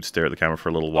 where he would stare at the camera for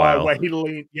a little while. Where he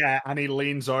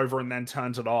leans over and then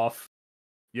turns it off,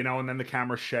 you know, and then the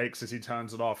camera shakes as he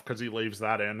turns it off because he leaves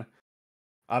that in.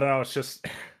 I don't know. It's just.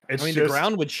 The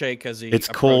ground would shake as he. It's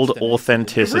called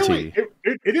authenticity.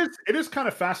 It is kind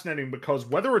of fascinating because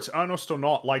whether it's earnest or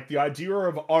not, like the idea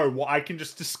of I can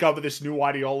just discover this new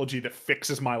ideology that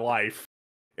fixes my life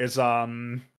is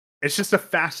it's just a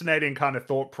fascinating kind of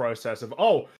thought process of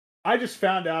I just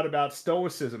found out about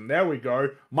Stoicism. There we go.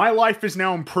 My life is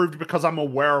now improved because I'm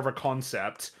aware of a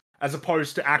concept. as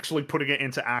opposed to actually putting it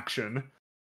into action.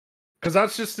 Because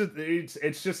that's just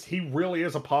it's just he really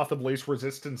is a path of least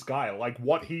resistance guy. Like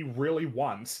what he really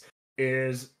wants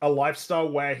is a lifestyle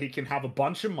where he can have a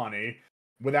bunch of money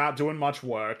without doing much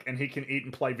work, and he can eat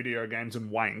and play video games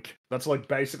and wank. That's like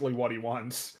basically what he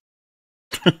wants.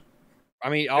 I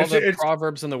mean, all the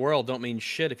proverbs in the world don't mean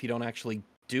shit if you don't actually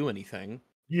do anything.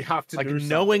 You have to do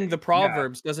knowing something. the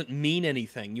proverbs doesn't mean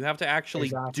anything. You have to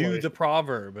actually do the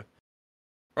proverb,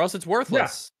 or else it's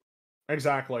worthless. Yeah,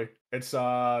 exactly. It's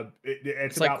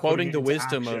like quoting the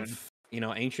wisdom of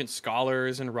ancient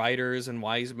scholars and writers and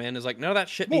wise men. Is like none of that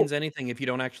shit means anything if you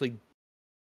don't actually.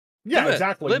 Yeah,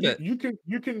 exactly. You can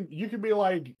be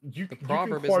like you can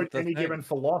quote any given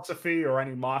philosophy or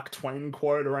any Mark Twain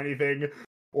quote or anything,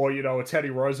 or a Teddy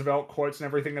Roosevelt quotes and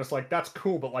everything. And it's like that's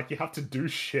cool, but like you have to do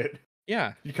shit.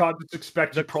 Yeah, you can't just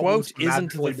expect the quote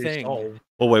isn't the thing.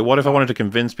 Well, wait. What if I wanted to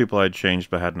convince people I'd changed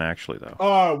but hadn't actually though?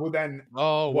 Oh well, then.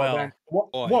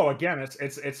 Well, again,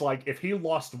 it's like if he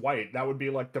lost weight, that would be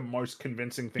like the most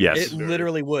convincing thing. Yes, it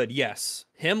literally would. Yes,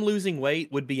 him losing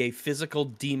weight would be a physical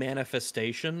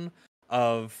demanifestation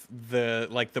of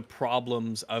the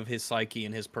problems of his psyche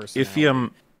and his personality. If he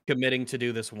committing to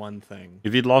do this one thing.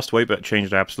 If he'd lost weight but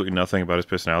changed absolutely nothing about his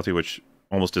personality, which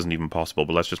almost isn't even possible,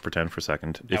 but let's just pretend for a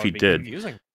second. If he did,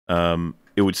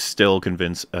 it would still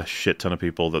convince a shit ton of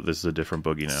people that this is a different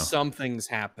Boogie now. Something's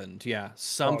happened. Yeah,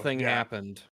 something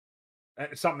happened.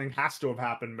 Something has to have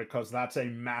happened because that's a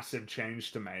massive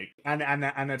change to make. And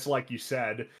it's like you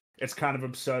said, it's kind of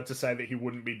absurd to say that he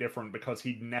wouldn't be different because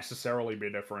he'd necessarily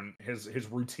be different. His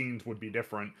routines would be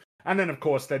different. And then of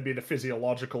course there'd be the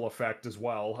physiological effect as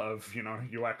well of,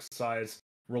 you exercise,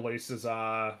 releases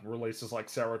like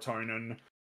serotonin,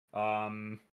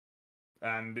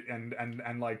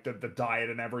 and like the diet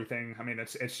and everything. I mean,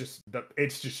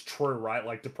 it's just true, right?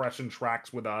 Like depression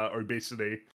tracks with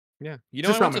obesity. Yeah,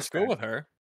 I went to school with her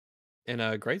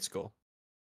in grade school.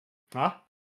 Huh?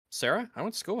 Sarah, I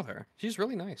went to school with her. She's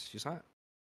really nice. She's hot.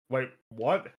 Wait,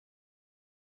 what?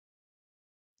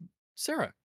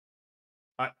 Sarah.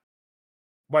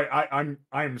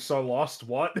 I'm so lost.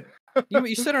 What?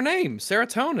 you said her name,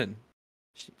 Serotonin.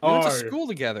 We went to school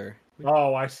together.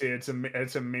 Oh, I see. It's a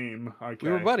meme. Okay.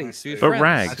 We were buddies. We were but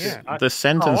friends. Rags, the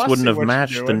sentence wouldn't have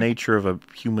matched the nature of a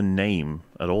human name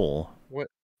at all. What?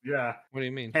 Yeah. What do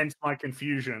you mean? Hence my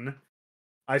confusion.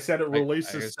 I said it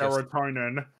releases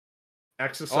serotonin.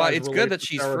 Exercise. It's good that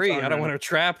she's free. I don't want her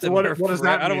trapped. What does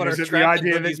that mean? I don't want her trapped. The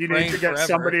idea that you need to get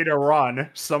somebody to run.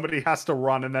 Somebody has to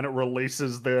run, and then it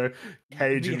releases the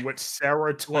cage in which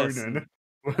serotonin.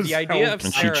 The idea of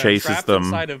Sarah trapped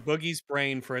inside of Boogie's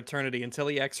brain for eternity until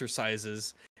he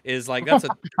exercises is like that's a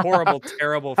horrible,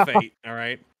 terrible fate. All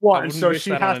right. What? So she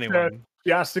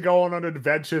has to go on an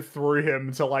adventure through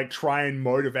him to like try and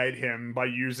motivate him by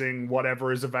using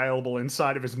whatever is available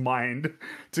inside of his mind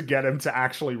to get him to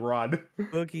actually run.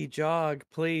 Boogie, jog,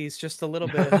 please, just a little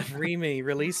bit. Free me,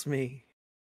 release me.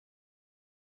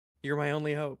 You're my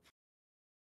only hope.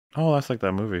 Oh, that's like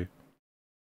that movie.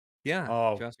 Yeah.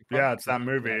 Oh, yeah, it's that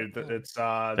movie. It's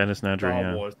Dennis Nedry,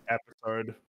 Star Wars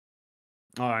episode.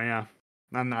 Oh yeah,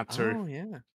 and that too. Oh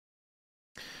yeah.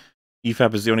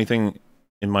 EFAP is the only thing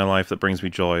in my life that brings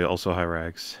me joy. Also, hi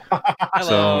Rags.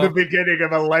 So, the beginning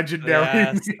of a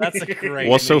legendary. That's a great.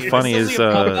 What's so funny is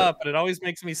but it always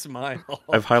makes me smile.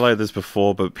 I've highlighted this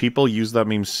before, but people use that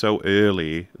meme so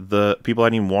early. The people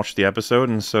hadn't even watched the episode,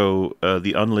 and so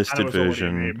the unlisted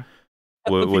version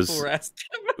was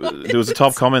there was a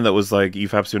top comment that was like,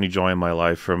 EFAP's the only joy in my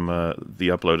life from the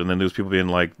upload, and then there was people being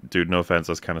like, dude, no offense,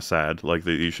 that's kind of sad, like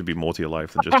you should be more to your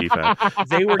life than just EFAP.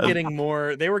 They were getting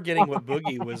more, they were getting what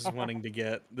Boogie was wanting to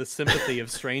get, the sympathy of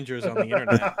strangers on the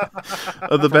internet.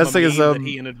 The best thing is that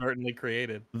he inadvertently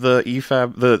created. The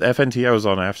EFAP, the FNT I was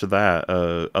on after that,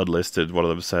 unlisted, one of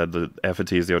them said that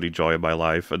FNT is the only joy in my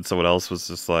life, and someone else was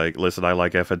just like, listen, I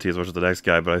like FNT as much as the next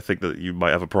guy, but I think that you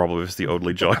might have a problem if it's the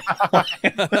only joy.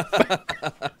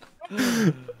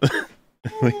 You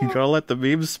gotta let the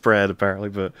memes spread, apparently,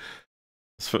 but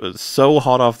it's so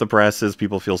hot off the presses,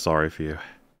 people feel sorry for you.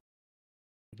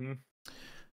 Mm-hmm.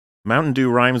 Mountain Dew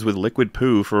rhymes with liquid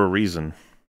poo for a reason.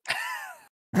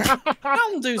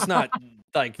 Mountain Dew's not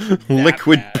like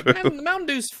liquid bad. poo. Mountain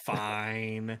Dew's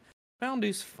fine. Mountain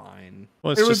Dew's fine.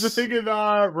 Well, it was the thing in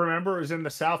remember, it was in the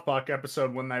South Park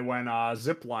episode when they went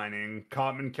ziplining.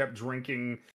 Cartman kept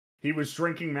drinking. He was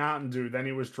drinking Mountain Dew, then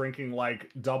he was drinking like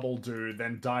Double Dew,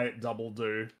 then Diet Double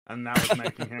Dew, and that was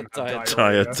making him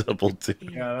Diet Double Dew.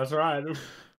 Yeah, that's right.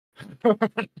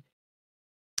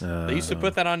 They used to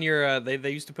put that on your. They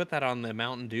used to put that on the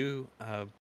Mountain Dew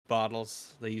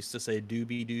bottles. They used to say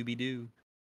 "Doobie Doobie Doo."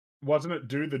 Wasn't it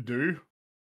 "Do the Do"?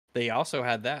 They also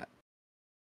had that.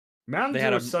 Mountain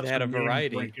Dew is such a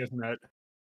variety. drink, isn't it?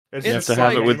 You have to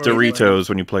have it with Doritos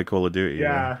when you play Call of Duty.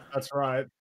 Yeah, that's right.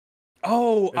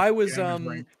 Oh, I was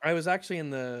actually in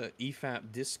the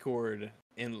EFAP Discord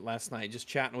last night, just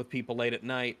chatting with people late at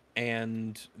night,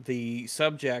 and the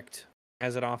subject,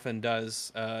 as it often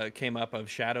does, came up of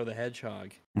Shadow the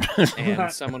Hedgehog,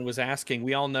 and someone was asking.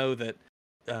 We all know that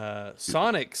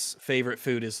Sonic's favorite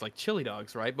food is like chili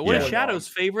dogs, right? But what is Shadow's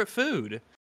favorite food?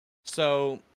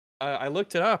 So I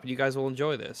looked it up, and you guys will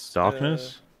enjoy this.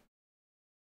 Darkness.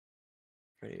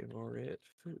 Favorite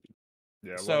food.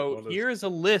 Yeah, so here is a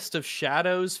list of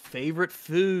Shadow's favorite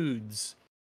foods.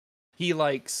 He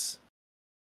likes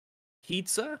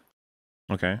pizza,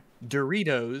 okay,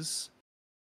 Doritos,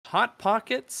 Hot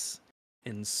Pockets,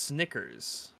 and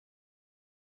Snickers.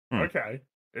 Okay,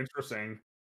 interesting.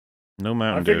 No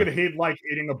Mountain Dew. I figured he'd like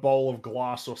eating a bowl of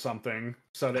glass or something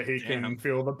so that he can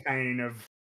feel the pain of,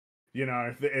 you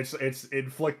know, it's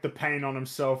inflict the pain on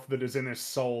himself that is in his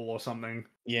soul or something.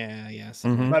 Yeah, yeah.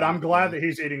 But I'm glad that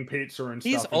he's eating pizza and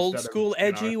stuff. He's old school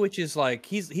edgy, which is like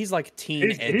he's like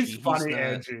teen edgy. He's funny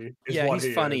edgy. Yeah,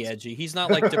 he's funny edgy. He's not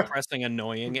like depressing,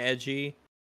 annoying edgy.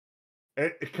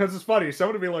 Because it's funny.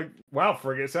 Someone would be like, "Wow,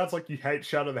 Frig, it sounds like you hate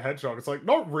Shadow the Hedgehog." It's like,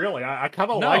 not really. I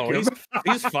kind of like him.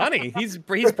 He's funny. He's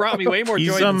brought me way more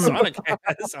joy than Sonic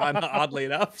has. Oddly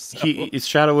enough, so. His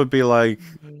Shadow would be like,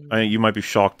 you might be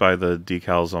shocked by the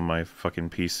decals on my fucking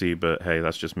PC, but hey,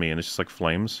 that's just me, and it's just like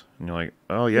flames, and you're like,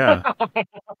 oh yeah,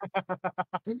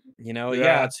 you know,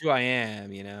 yeah, that's who I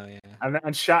am. You know, yeah,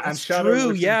 and Shadow.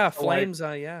 True, yeah, flames.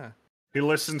 Yeah. He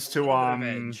listens to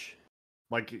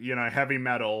like, you know, heavy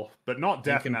metal, but not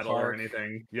death metal or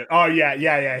anything. Yeah. Oh yeah.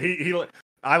 He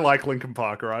I like Linkin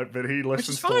Park, right? But he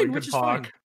listens to Linkin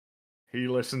Park. He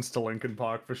listens to Linkin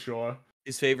Park for sure.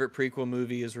 His favorite prequel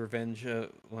movie is Revenge. His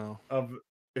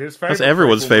favorite. That's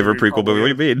everyone's favorite prequel movie.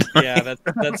 What do you mean? Yeah,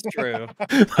 that's true.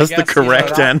 That's the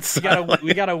correct answer.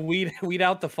 We gotta weed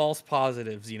out the false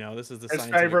positives. You know, this is the his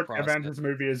favorite Avengers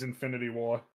movie is Infinity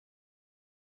War.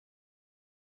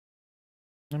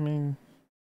 I mean.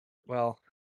 Well,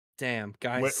 damn,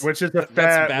 guys. Which is a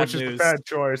fair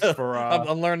choice for.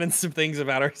 I'm learning some things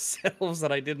about ourselves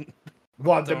that I didn't.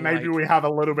 Well, then maybe we have a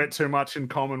little bit too much in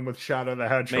common with Shadow the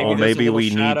Hedgehog. Or maybe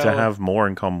we need to have more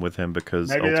in common with him because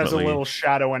maybe there's a little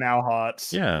shadow in our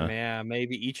hearts. Yeah,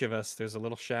 maybe each of us. There's a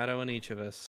little shadow in each of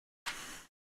us.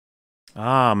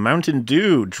 Mountain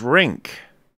Dew drink.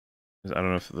 I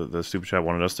don't know if the super chat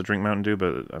wanted us to drink Mountain Dew,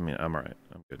 but I mean, I'm alright.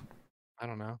 I'm good. I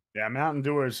don't know. Yeah, Mountain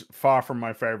Dew is far from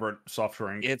my favorite soft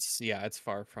drink. It's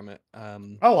far from it. I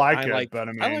like it, but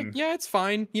I mean, it's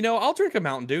fine. You know, I'll drink a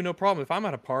Mountain Dew, no problem. If I'm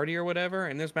at a party or whatever,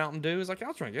 and there's Mountain Dew, it's like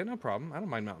I'll drink it, no problem. I don't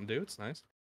mind Mountain Dew, it's nice.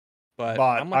 But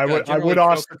I would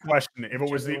ask the question if it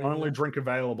was the only drink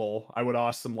available. I would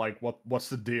ask them like, what's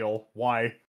the deal?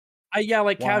 Why?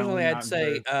 Like casually, I'd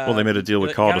say. Well, they made a deal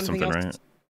with Cobb or something, right?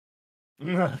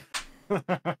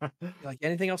 Like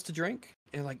anything else to drink?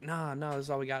 And like, no, this is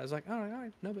all we got. It's like, all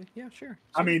right, no, but yeah, sure.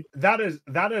 I mean, that is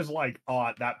like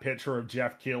art. That picture of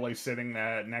Jeff Keighley sitting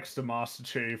there next to Master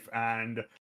Chief and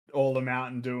all the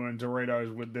Mountain Dew and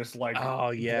Doritos with this like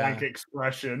blank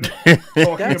expression,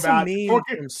 talking about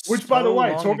which, by the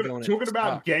way, talking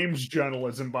about games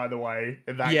journalism. By the way,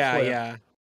 in that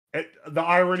clip, the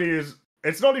irony is.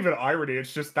 It's not even irony,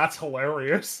 it's just, that's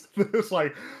hilarious. It's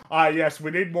like, yes, we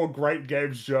need more great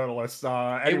games journalists.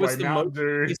 Anyway, it was the Mountain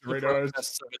Dew, Doritos. Of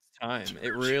its time.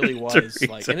 It really was.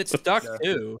 Like, and it stuck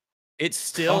too. It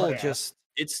still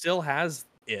it still has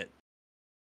it.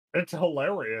 It's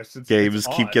hilarious. Games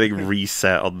keep getting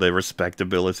reset on their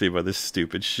respectability by this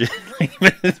stupid shit.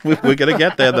 We're gonna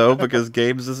get there though, because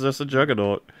games is just a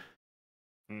juggernaut.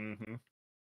 Mm-hmm.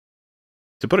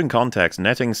 To put in context,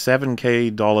 netting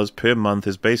 $7K per month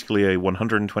is basically a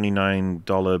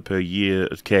 $129 per year,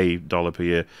 $1,000 per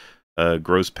year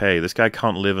gross pay. This guy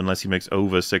can't live unless he makes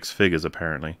over 6 figures,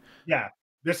 apparently. Yeah,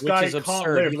 this guy can't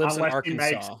live unless he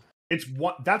makes.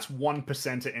 That's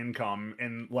 1% of income,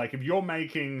 and like if you're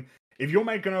making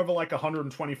over like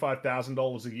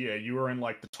 $125,000 a year, you are in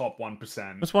like the top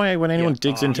 1%. That's why when anyone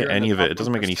digs into any of it, it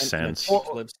doesn't make any sense.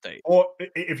 Or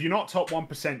if you're not top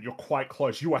 1%, you're quite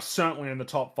close. You are certainly in the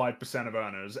top 5% of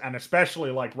earners, and especially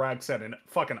like Rag said in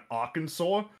fucking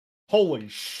Arkansas. Holy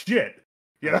shit!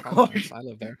 You know, I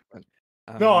live there. But,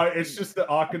 no, it's just that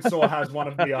Arkansas has one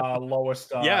of the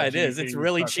lowest. Yeah, it is. It's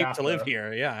really cheap to live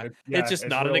here. Yeah, it's just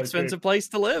not an expensive place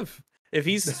to live. If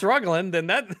he's struggling,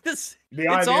 then it's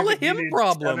all a him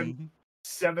problem.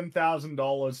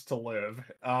 $7,000 to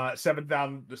live.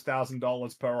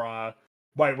 $7,000 per.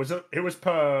 Wait, was it? It was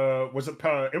per. Was it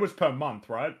per? It was per month,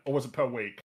 right? Or was it per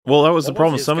week? Well, that was the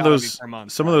problem. It's gotta be per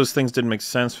month, Some of right? those things didn't make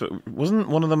sense. But wasn't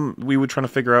one of them we were trying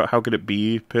to figure out how could it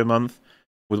be per month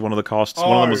with one of the costs?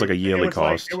 One of them was like a yearly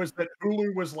cost. It was that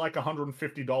Hulu was like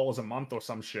 $150 a month or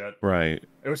some shit. Right.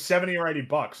 It was $70 or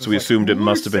 $80. So we assumed it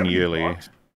must have been yearly. $70?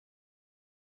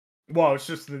 Well, it's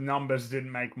just the numbers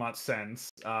didn't make much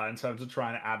sense in terms of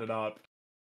trying to add it up.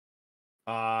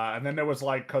 And then there was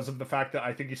like, because of the fact that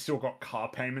I think he's still got car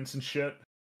payments and shit.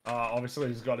 Obviously,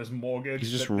 he's got his mortgage. He's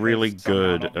just really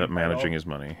good at managing his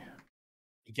money.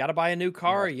 You gotta buy a new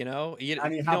car, you know? You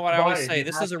know what I always say?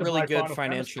 This is a really good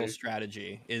financial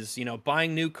strategy, is, you know,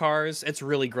 buying new cars, it's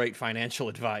really great financial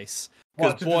advice.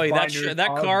 Because, boy,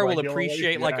 that car will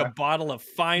appreciate like a bottle of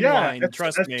fine wine,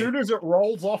 trust me. As soon as it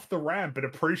rolls off the ramp, it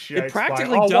appreciates. It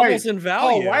practically doubles in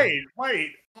value.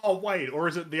 Oh, wait. Or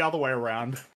is it the other way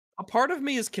around? A part of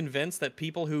me is convinced that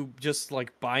people who just,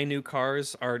 like, buy new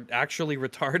cars are actually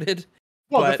retarded.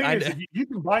 Well, the thing is, you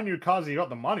can buy new cars and you got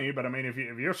the money, but I mean, if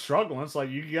you're struggling, it's like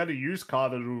you get a used car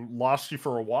that'll last you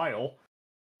for a while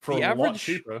for a lot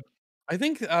cheaper. I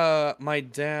think my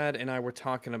dad and I were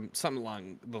talking something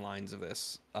along the lines of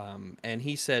this, and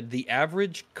he said the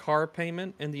average car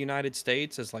payment in the United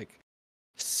States is like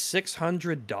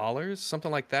 $600,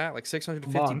 something like that, like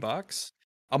 $650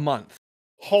 a month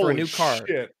for a new car,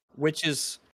 which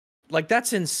is like,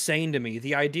 that's insane to me.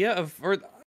 The idea of,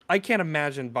 I can't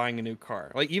imagine buying a new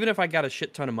car. Like, even if I got a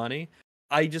shit ton of money,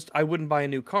 I wouldn't buy a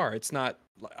new car. It's not,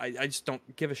 I just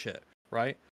don't give a shit,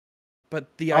 right? But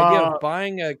the idea of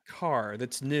buying a car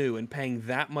that's new and paying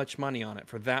that much money on it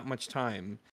for that much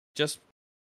time, just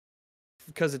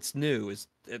because it's new, it's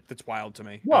wild to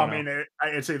me. Well, I mean,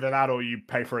 it's either that or you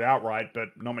pay for it outright, but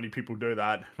not many people do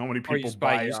that. Not many people or you just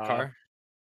buy a used car.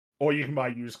 Or you can buy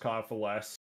a used car for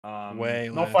less.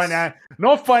 Way less.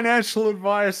 Not financial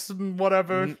advice and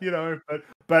whatever, you know,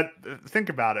 but think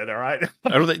about it, all right? I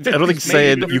don't think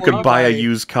saying you can buy a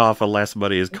used car for less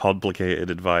money is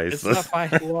complicated advice. It's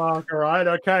not all right,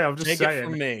 okay, I'm just saying. Take it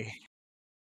from me.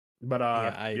 But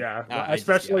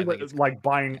especially with like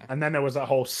buying, and then there was that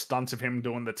whole stunt of him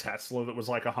doing the Tesla that was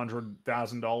like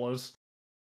 $100,000.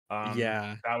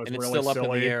 Yeah, that was and it's really still up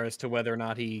silly. in the air as to whether or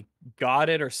not he got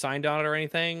it or signed on it or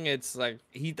anything. It's like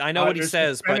I know what he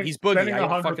says, but he's Boogie. I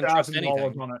don't fucking trust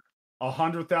anything. On it,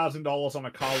 $100,000 on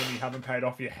a car when you haven't paid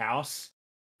off your house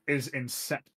is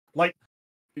insane. Like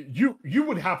you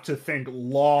would have to think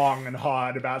long and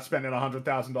hard about spending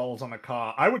 $100,000 on a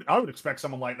car. I would expect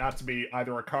someone like that to be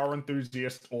either a car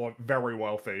enthusiast or very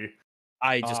wealthy.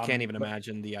 I just can't even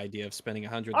imagine the idea of spending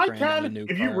 $100,000 on a new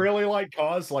car. If you really like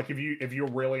cars, like if you're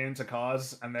really into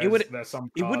cars, and there's some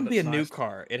car it wouldn't be a nice. new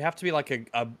car. It'd have to be like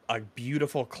a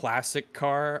beautiful classic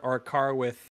car, or a car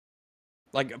with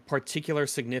like a particular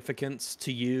significance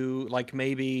to you. Like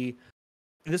maybe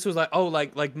this was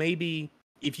like maybe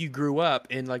if you grew up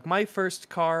and like my first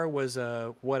car was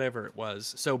whatever it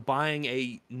was. So buying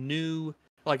a new,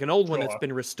 like an old one that's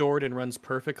been restored and runs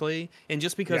perfectly, and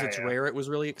just because it's rare, it was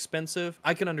really expensive.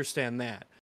 I can understand that.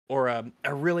 Or a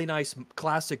really nice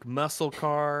classic muscle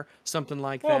car, something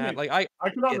like that. I mean, like I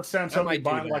can understand somebody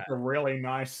buying like a really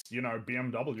nice, you know,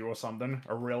 BMW or something,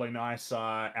 a really nice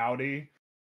Audi.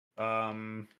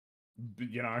 You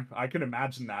know, I can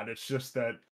imagine that. It's just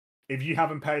that if you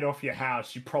haven't paid off your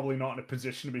house, you're probably not in a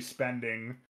position to be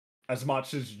spending as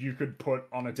much as you could put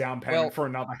on a down payment for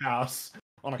another house.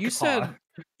 You said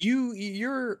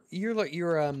your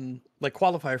like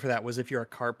qualifier for that was if you're a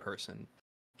car person,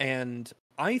 and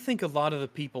I think a lot of the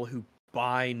people who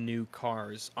buy new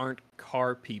cars aren't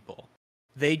car people.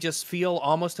 They just feel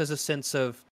almost as a sense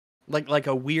of like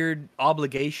a weird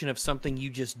obligation of something you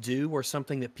just do, or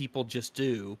something that people just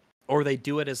do, or they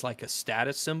do it as like a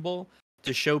status symbol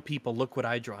to show people, look what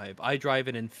I drive. I drive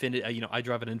an Infiniti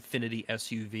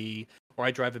SUV, or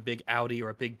I drive a big Audi or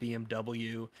a big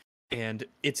BMW. And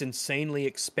it's insanely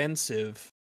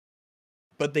expensive,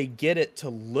 but they get it to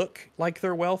look like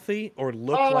they're wealthy or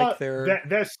look like they're...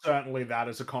 There's certainly that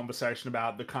as a conversation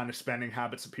about the kind of spending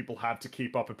habits that people have to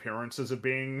keep up appearances of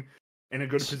being in a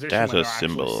good position when they're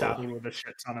actually saddled with a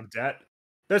shit ton of debt.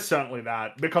 There's certainly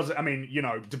that. Because, I mean, you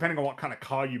know, depending on what kind of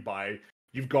car you buy,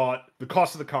 you've got the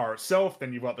cost of the car itself,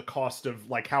 then you've got the cost of,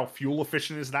 like, how fuel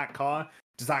efficient is that car?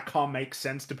 Does that car make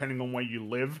sense depending on where you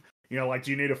live? You know, like,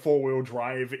 do you need a 4-wheel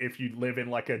drive if you live in,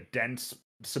 like, a dense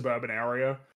suburban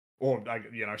area? Or, like,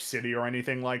 you know, city or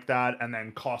anything like that? And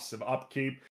then costs of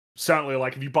upkeep. Certainly,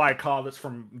 like, if you buy a car that's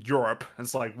from Europe,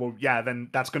 it's like, well, yeah, then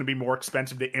that's going to be more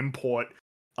expensive to import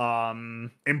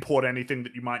anything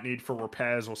that you might need for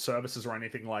repairs or services or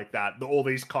anything like that. All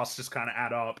these costs just kind of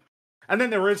add up. And then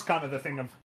there is kind of the thing of,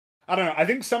 I don't know, I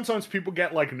think sometimes people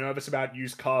get, like, nervous about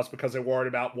used cars because they're worried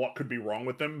about what could be wrong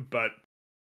with them, but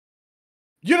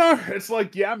You know, it's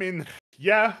like, yeah, I mean,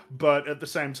 yeah, but at the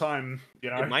same time, you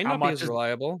It know, might not be as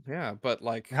reliable, yeah, but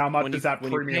like how much is that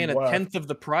when you're premium paying a worth? tenth of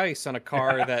the price on a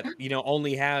car that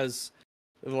only has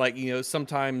like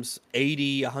sometimes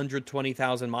 80,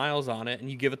 120,000 miles on it, and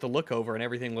you give it the look over, and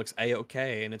everything looks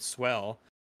a-okay, and it's swell,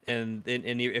 and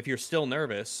if you're still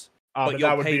nervous, but But you'll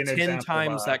that would pay be an 10 example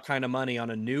times of that kind of money on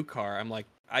a new car. I'm like,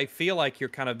 I feel like you're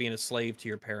kind of being a slave to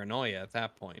your paranoia at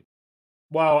that point.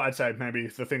 well, I'd say maybe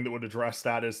the thing that would address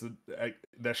that is that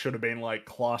there should have been like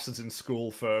classes in school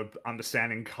for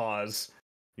understanding cars,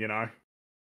 you know?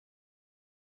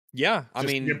 Yeah, I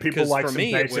Just mean, give people because like for some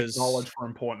me it basic was knowledge for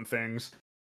important things.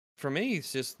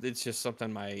 it's just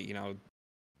something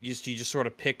you just sort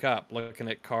of pick up looking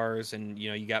at cars, and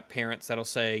you got parents that'll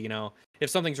say, if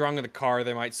something's wrong with the car,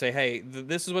 they might say, hey,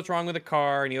 this is what's wrong with the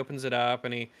car, and he opens it up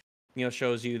and he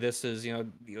shows you this is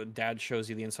dad shows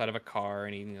you the inside of a car,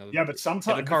 and he Yeah, but the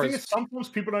sometimes the car thing is is sometimes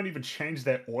people don't even change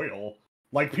their oil.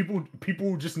 Like people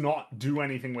will just not do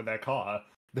anything with their car.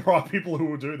 There are people who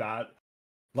will do that.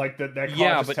 Like that their car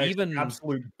yeah, just but takes an even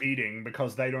absolute beating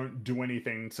because they don't do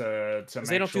anything to they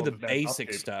make don't do sure the that there's basic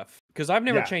upkeep. stuff, because I've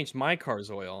never Yeah. changed my car's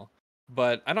oil,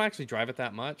 but I don't actually drive it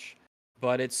that much.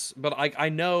 But I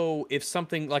know if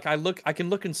something, like, I can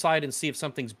look inside and see if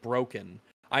something's broken.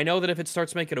 I know that if it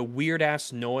starts making a weird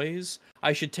ass noise,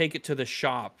 I should take it to the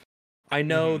shop. I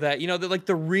know that like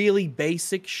the really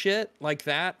basic shit like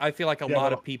that, I feel like a Yeah,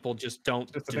 lot but of people just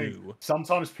don't just the thing. do.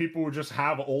 Sometimes people will just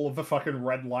have all of the fucking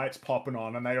red lights popping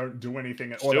on and they don't do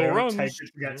anything, or they Still don't take runs.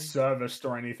 it to get serviced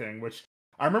or anything. Which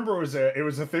I remember it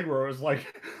was a thing where it was like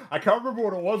I can't remember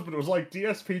what it was, but it was like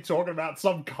DSP talking about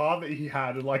some car that he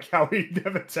had and like how he'd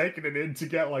never taken it in to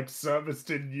get like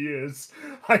serviced in years.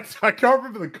 I can't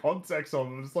remember the context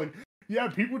of it. It's like, yeah,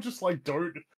 people just like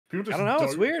don't. People I just don't know,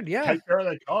 it's don't weird, yeah. take care of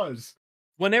their cars.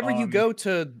 Whenever you go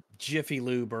to Jiffy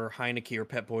Lube or Heineke or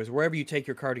Pep Boys, wherever you take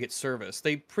your car to get serviced,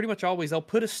 they pretty much always, they'll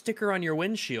put a sticker on your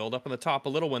windshield up on the top, a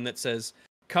little one that says,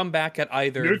 come back at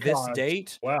either New this cars.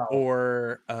 date Wow.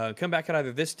 or come back at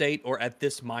either this date or at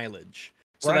this mileage.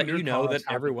 So Brand that new that cars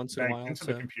have every it once in a baked while into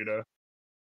the computer.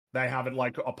 They have it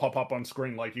like a pop up on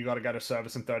screen, like you got to get a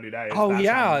service in 30 days. Oh That's how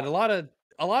yeah, much. and a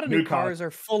lot of new New cars, cars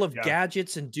are full of yeah,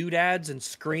 gadgets and doodads and that's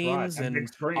right, screens and big and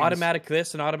screens. automatic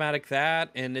this and automatic that,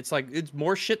 and it's like it's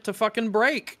more shit to fucking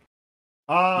break.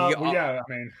 Well, yeah,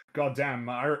 I mean, goddamn,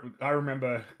 I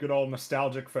remember good old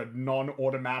nostalgic for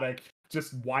non-automatic,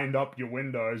 just wind up your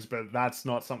windows, but that's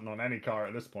not something on any car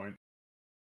at this point.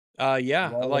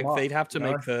 Yeah, Roll them like up, they'd have you to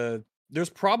know? make there's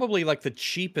probably like the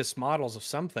cheapest models of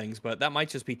some things, but that might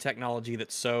just be technology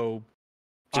that's so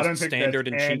I don't just think there's standard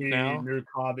and cheap any now. new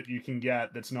car that you can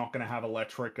get that's not going to have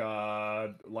electric,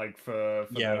 like Yeah, for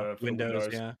the Windows,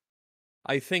 windows. yeah.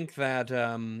 I think that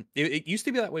it used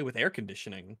to be that way with air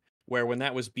conditioning, where when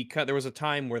that was because there was a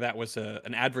time where that was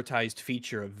an advertised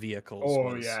feature of vehicles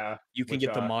Oh was yeah, you can which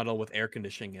get the model with air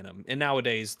conditioning in them. And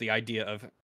nowadays the idea of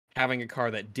having a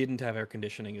car that didn't have air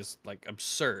conditioning is like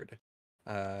absurd.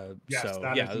 yes, So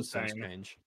that yeah, is those things insane.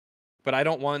 change. But I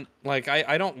don't want like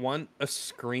I don't want a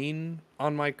screen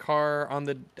on my car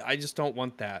I just don't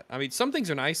want that. I mean, some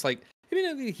things are nice, like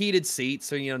the heated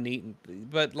seats are neat,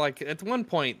 but like at one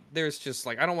point there's just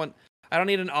like I don't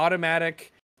need an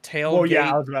automatic Well, yeah,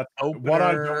 I tailgate was about to, what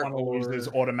I don't opener want to lose is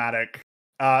or automatic.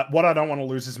 What I don't want to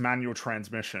lose is manual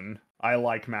transmission. I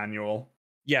like manual.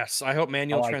 yes, I hope I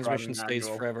manual like transmission driving stays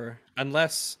manual. forever.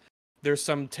 Unless there's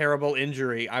some terrible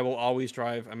injury, I will always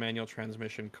drive a manual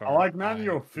transmission I car. like I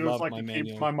manual. Feels love like my it keeps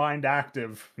manual. my mind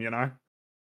active, you know,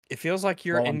 It feels like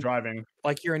while I'm driving.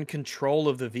 you're in control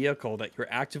of the vehicle, that you're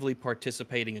actively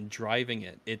participating in driving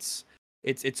it. It's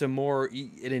a more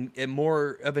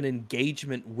of an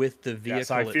engagement with the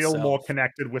Yes, I vehicle feel more itself.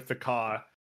 connected with the car,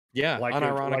 Yeah, like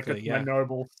unironically, it's my yeah.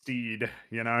 noble steed,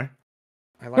 you know.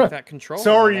 I like that control. I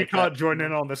Sorry, you like that. can't join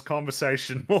in on this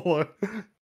conversation, Muller.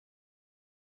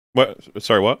 What?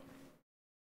 Sorry, what?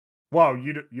 Well,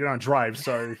 you don't drive,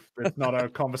 so it's not a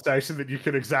conversation that you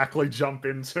could exactly jump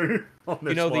into on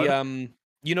You this know one.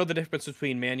 you know the difference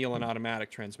between manual and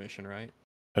automatic transmission, right?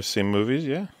 I've seen movies,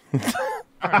 yeah.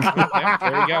 All right, well, yeah,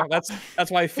 there you go.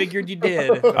 That's why I figured you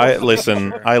did. But I just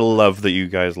listen. sure. I love that you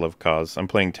guys love cars. I'm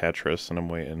playing Tetris and I'm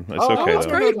waiting. It's Oh, okay Oh, it's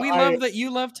though. great. We love that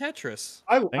you love Tetris.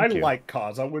 I Thank you. like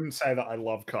cars. I wouldn't say that I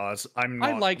love cars. I'm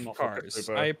I not like like a cars.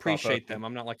 super I car appreciate person. them.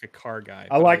 I'm not like a car guy,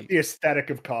 I but like the aesthetic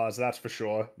of cars, that's for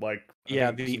sure. Like, I yeah,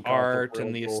 think the some cars look art real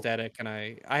and the cool. aesthetic, and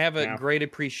I have a Yeah. great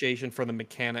appreciation for the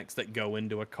mechanics that go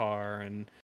into a car, and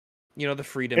the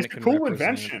freedom It's it a can cool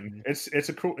represent. invention. It's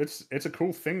a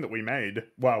cool thing that we made.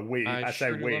 Well, I I say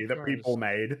sure do love we, that people cars.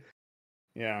 made.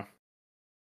 Yeah.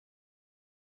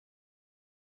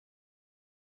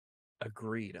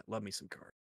 Agreed. Love me some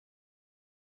cards.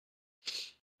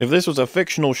 If this was a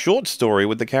fictional short story,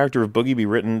 would the character of Boogie be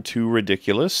written too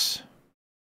ridiculous?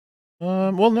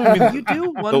 Well, no, I mean, You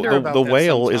do wonder about the that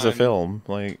whale is a sometime. film.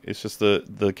 Like, it's just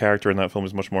the character in that film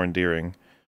is much more endearing.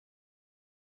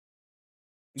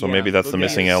 So Yeah, maybe that's the Boogie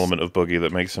missing is- element of Boogie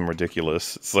that makes him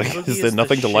ridiculous. It's like, Boogie is there the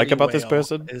nothing to like shitty about this whale,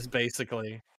 person? Is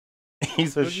basically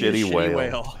He's a Boogie is shitty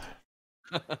whale.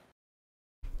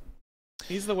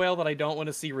 He's the whale that I don't want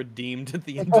to see redeemed at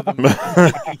the end of the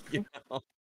movie. You know?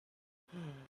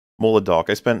 Molodoc,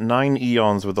 I spent 9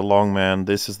 eons with the long man,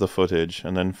 this is the footage,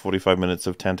 and then 45 minutes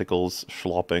of tentacles,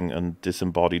 slopping, and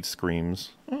disembodied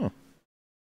screams. Oh.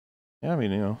 Yeah, I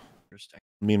mean, you know, Interesting.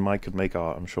 me and Mike could make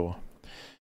art, I'm sure.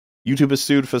 YouTuber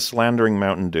sued for slandering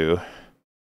Mountain Dew.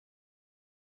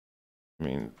 I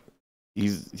mean,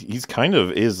 he's kind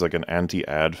of is like an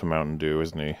anti-ad for Mountain Dew,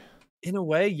 isn't he? In a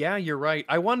way, yeah, you're right.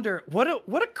 I wonder what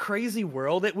a crazy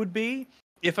world it would be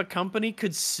if a company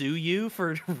could sue you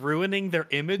for ruining their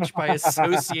image by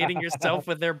associating yourself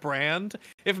with their brand.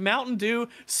 If Mountain Dew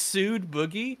sued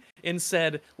Boogie and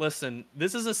said, "Listen,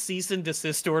 this is a cease and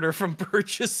desist order from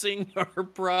purchasing our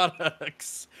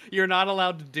products. You're not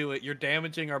allowed to do it. You're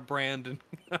damaging our brand."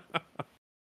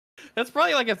 That's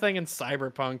probably like a thing in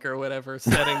Cyberpunk or whatever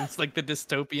settings, like the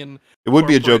dystopian. It would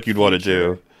be a corporate joke you'd want to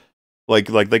future. do.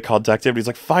 Like they contact him, and he's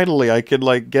like, finally, I can,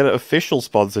 like, get an official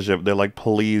sponsorship. They're like,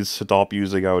 please stop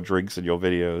using our drinks in your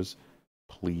videos.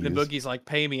 Please. Then Boogie's like,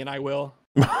 "Pay me and I will."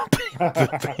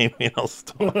 Pay me and I'll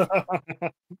stop.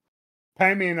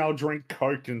 Pay me and I'll drink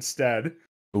Coke instead.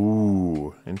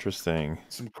 Ooh, interesting.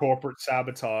 Some corporate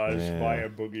sabotage Yeah. via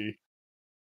Boogie.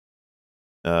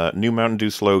 New Mountain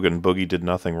Dew slogan, Boogie did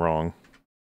nothing wrong.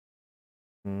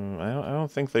 I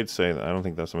don't think they'd say that. I don't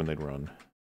think that's something they'd run.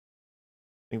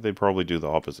 I think they'd probably do the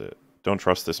opposite. Don't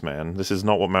trust this man. This is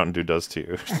not what Mountain Dew does to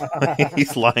you.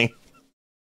 He's lying.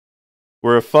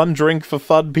 We're a fun drink for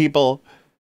fun people.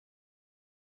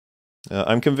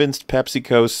 I'm convinced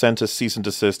PepsiCo sent a cease and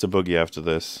desist to Boogie after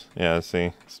this. Yeah,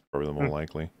 see? It's probably the more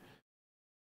likely.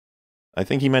 I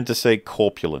think he meant to say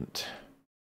corpulent.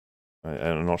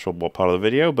 I'm not sure what part of the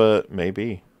video, but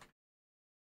maybe.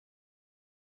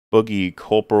 Boogie,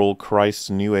 Corporal Christ's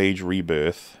New Age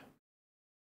Rebirth.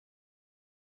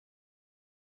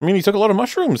 I mean, he took a lot of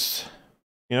mushrooms.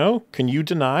 You know, can you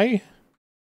deny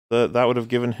that that would have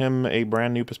given him a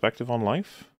brand new perspective on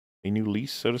life? A new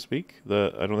lease, so to speak?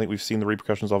 I don't think we've seen the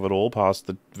repercussions of it all past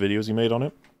the videos he made on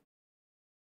it.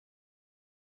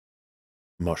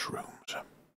 Mushrooms.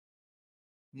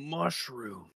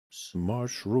 Mushroom.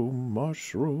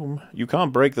 You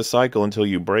can't break the cycle until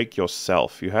you break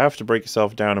yourself. You have to break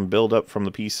yourself down and build up from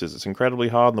the pieces. It's incredibly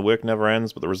hard and the work never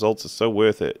ends, but the results are so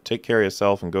worth it. Take care of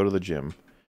yourself and go to the gym.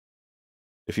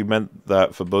 If you meant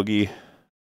that for Boogie,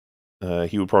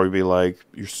 he would probably be like,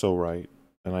 "You're so right,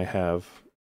 and I have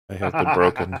been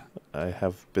broken. I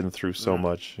have been through so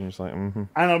much." And he's like, "Mm-hmm."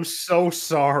 And I'm so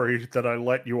sorry that I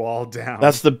let you all down.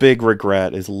 That's the big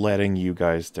regret, is letting you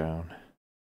guys down.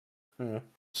 Yeah.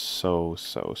 So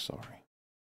sorry.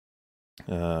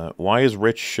 Why is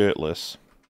Rich shirtless?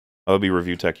 That would be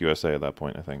Review Tech USA at that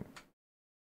point, I think.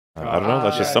 I don't know.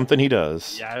 That's just something he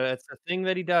does. Yeah, that's a thing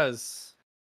that he does.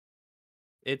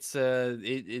 It's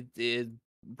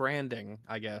branding,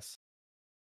 I guess.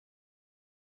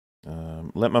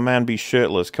 Let my man be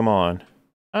shirtless. Come on.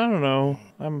 I don't know.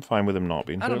 I'm fine with him not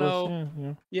being I don't shirtless. know.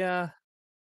 Yeah. Yeah.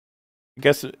 I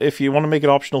guess if you want to make it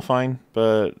optional, fine.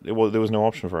 But there was no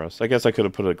option for us. I guess I could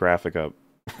have put a graphic up.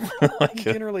 I'm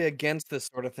generally against this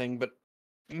sort of thing, but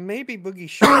maybe Boogie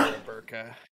should wear a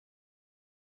burqa.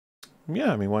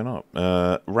 Yeah, I mean, why not?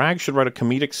 Rag should write a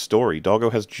comedic story. Doggo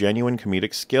has genuine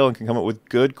comedic skill and can come up with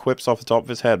good quips off the top of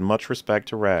his head. Much respect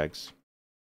to Rags.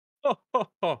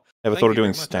 Ever thought of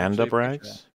doing stand-up,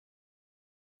 Rags?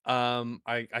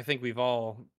 I think we've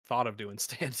all thought of doing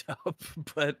stand-up,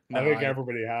 but no, I think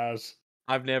everybody has.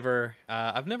 I've never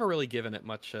really given it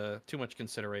too much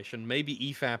consideration. Maybe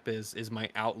EFAP is my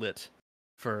outlet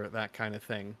for that kind of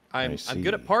thing. I'm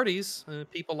good at parties.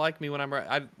 People like me when I'm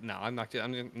I'm not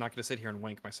going to sit here and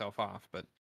wank myself off. But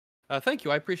thank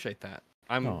you, I appreciate that.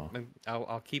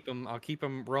 I'll keep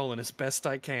them rolling as best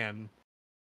I can.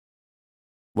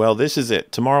 Well, this is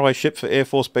it. Tomorrow I ship for Air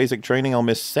Force basic training. I'll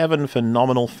miss 7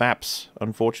 phenomenal FAPs,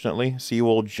 unfortunately. See you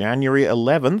all January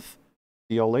 11th.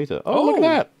 See y'all later. Oh, look at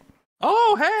that.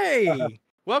 Oh, hey!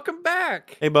 Welcome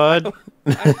back. Hey, bud.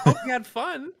 I hope you had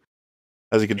fun.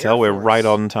 As you can tell, we're right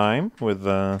on time with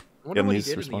getting these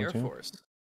in the Air responses. Force.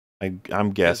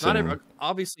 I'm guessing.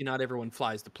 Obviously, not everyone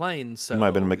flies the plane, so he might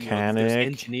have been a mechanic. There's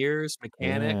engineers,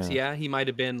 mechanics. Yeah, he might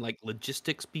have been like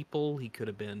logistics people. He could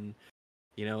have been,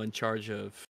 in charge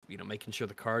of making sure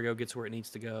the cargo gets where it needs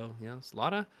to go. It's a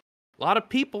lot of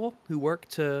people who work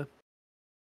to,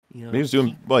 He was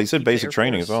doing well. He said basic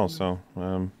training as well, so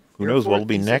who knows what'll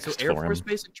be next Air for Force him.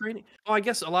 basic training. Oh, I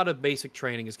guess a lot of basic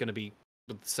training is going to be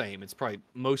the same. It's probably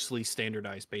mostly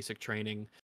standardized basic training,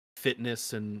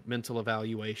 fitness and mental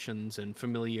evaluations, and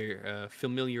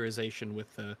familiarization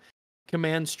with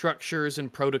command structures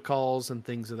and protocols and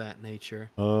things of that nature.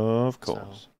 Of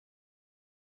course.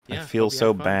 So, I feel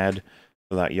so bad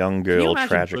for that young girl.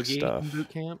 Tragic Boogie stuff. In boot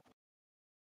camp?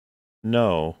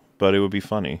 No, but it would be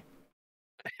funny.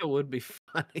 It would be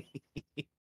funny.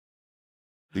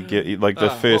 You get like the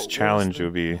first challenge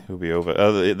would be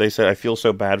over. They said I feel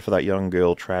so bad for that young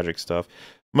girl. Tragic stuff.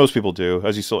 Most people do.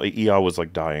 As you saw, ER was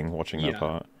like dying watching that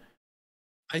part.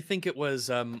 I think it was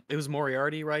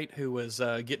Moriarty, right, who was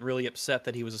getting really upset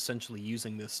that he was essentially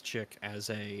using this chick as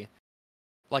a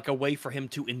way for him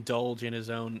to indulge in his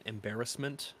own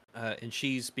embarrassment, and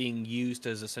she's being used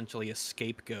as essentially a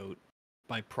scapegoat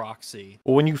by proxy.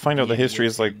 Well, when you find out the history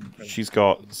is like she's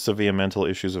got severe mental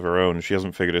issues of her own. She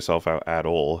hasn't figured herself out at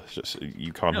all. It's just,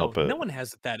 you can't help it. No one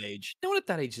has at that age. No one at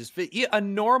that age is a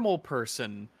normal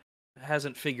person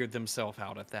hasn't figured themselves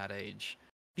out at that age.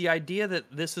 The idea that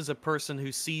this is a person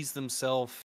who sees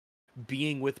themselves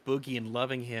being with Boogie and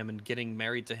loving him and getting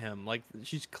married to him, like,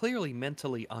 she's clearly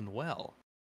mentally unwell.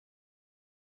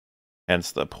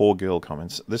 Hence the poor girl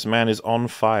comments. This man is on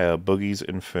fire. Boogie's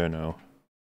Inferno.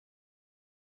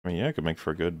 I mean, yeah, it could make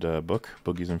for a good book,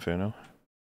 Boogie's Inferno.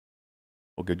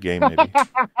 Or good game, maybe.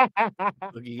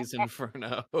 Boogie's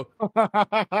Inferno.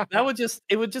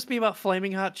 It would just be about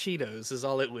flaming hot Cheetos, is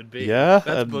all it would be. Yeah,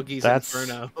 that's Boogie's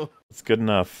Inferno. That's good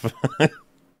enough.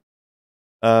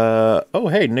 Oh,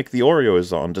 hey, Nick the Oreo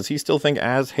is on. Does he still think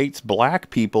Az hates black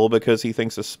people because he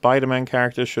thinks a Spider-Man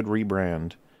character should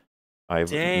rebrand? I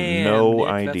have no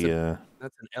idea.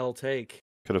 That's an L take.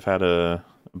 Could have had a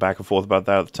back and forth about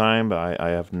that at the time, but I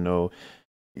have no...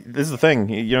 This is the thing,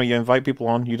 you invite people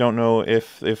on, you don't know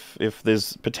if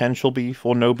there's potential beef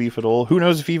or no beef at all. Who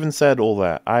knows if he even said all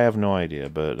that? I have no idea,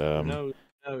 but... Who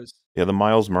knows? Yeah, the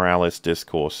Miles Morales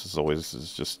discourse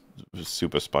is just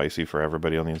super spicy for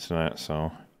everybody on the internet,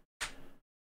 so...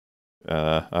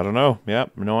 I don't know. Yeah,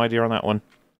 no idea on that one.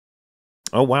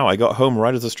 Oh wow, I got home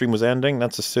right as the stream was ending.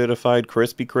 That's a certified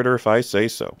crispy critter if I say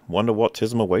so. Wonder what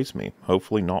tism awaits me.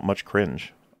 Hopefully not much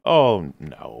cringe. Oh,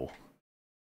 no.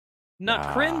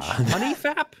 Not cringe? On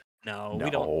EFAP? No, we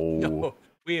don't. No.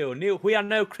 We are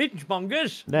no cringe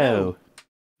mongers. No.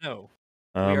 No.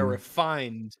 We are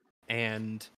refined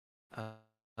and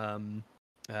what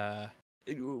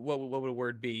would a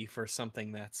word be for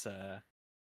something that's I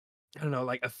don't know,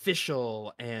 like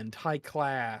official and high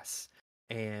class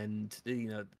and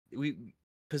we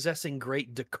possessing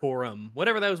great decorum,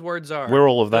 whatever those words are. We're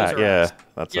all of that, yeah.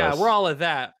 That's us. We're all of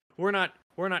that.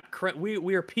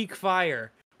 We are peak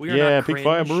fire. We are not cringe. Peak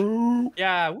fire, bro.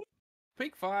 Yeah,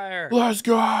 peak fire. Let's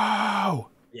go.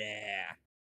 Yeah.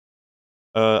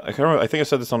 I can't remember. I think I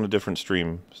said this on a different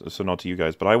stream, so not to you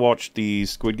guys. But I watched the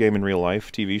Squid Game in Real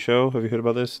Life TV show. Have you heard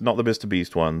about this? Not the Mr.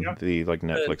 Beast one, the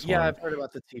Netflix one. Yeah, I've heard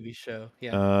about the TV show.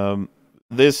 Yeah.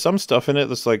 There's some stuff in it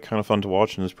that's like kind of fun to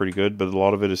watch and is pretty good, but a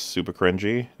lot of it is super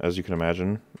cringy, as you can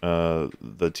imagine. The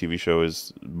TV show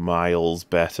is miles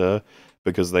better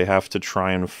because they have to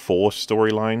try and force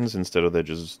storylines instead of they're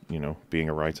just being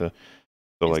a writer.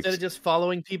 So instead of just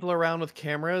following people around with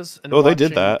cameras and they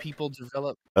did that. People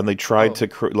develop, and they tried to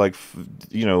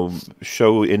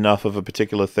show enough of a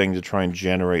particular thing to try and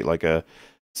generate like a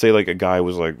a guy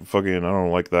was like fucking I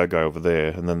don't like that guy over there,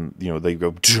 and then they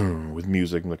go with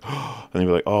music and and they'd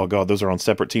be like, oh god, those are on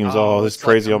separate teams. Oh, this is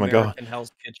crazy. Like oh my god.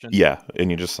 Hell's Kitchen. Yeah,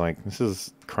 and you're just like, this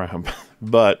is crap.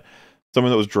 But something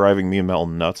that was driving me and Mel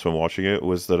nuts when watching it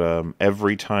was that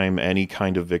every time any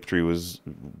kind of victory was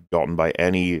gotten by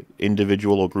any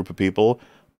individual or group of people,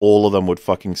 all of them would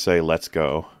fucking say, let's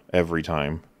go, every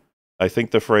time. I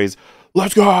think the phrase,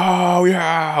 let's go,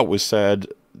 yeah, was said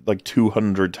like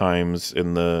 200 times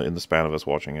in the span of us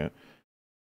watching it.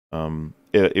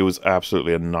 It was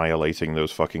absolutely annihilating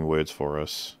those fucking words for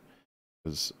us.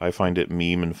 Because I find it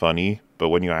meme and funny, but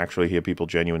when you actually hear people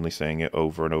genuinely saying it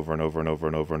over and over and over and over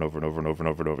and over and over and over and over and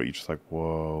over and over, you're just like,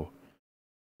 whoa,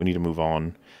 we need to move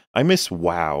on. I miss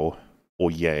WoW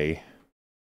or Yay.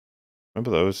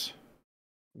 Remember those?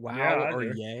 Wow or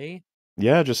Yay?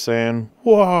 Yeah, just saying,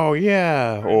 whoa,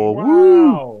 yeah, or wow.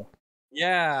 Woo.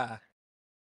 Yeah.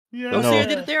 Yeah. Oh, see, I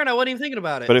did it there and I wasn't even thinking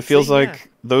about it. But it feels like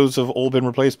those have all been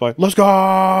replaced by, let's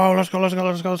go, let's go, let's go,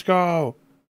 let's go, let's go.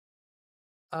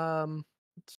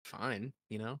 It's fine,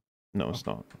 No, it's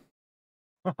not.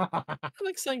 I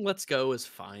like saying let's go is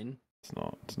fine.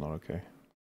 It's not okay.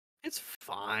 It's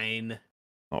fine.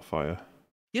 Not fire.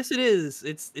 Yes, it is.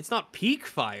 It's not peak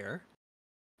fire,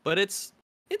 but it's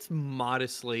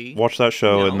modestly. Watch that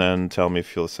show and know, then tell me if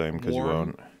you feel the same, because you warm.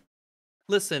 won't.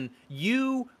 Listen,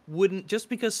 you wouldn't, just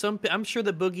because I'm sure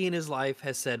that Boogie in his life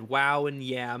has said wow and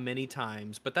yeah many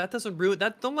times, but that doesn't ruin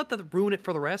that. Don't let that ruin it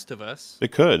for the rest of us.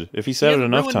 It could, if he said it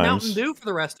enough times. Mountain Dew for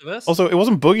the rest of us. Also, it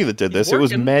wasn't Boogie that did this. It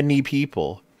was many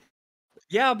people.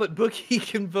 Yeah, but Boogie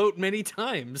can vote many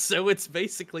times, so it's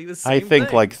basically the same I think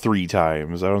thing. like 3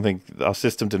 times. I don't think our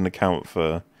system didn't account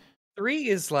for... 3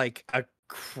 is like a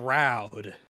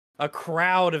crowd. A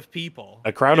crowd of people.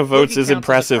 A crowd of votes is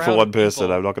impressive for one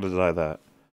person. I'm not going to deny that.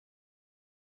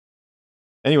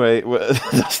 Anyway,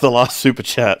 that's the last super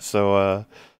chat. So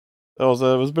it was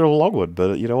a bit of a long one,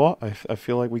 but you know what? I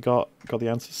feel like we got the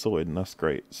answers sorted, and that's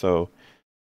great. So,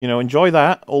 you know, enjoy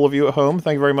that, all of you at home.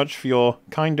 Thank you very much for your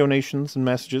kind donations and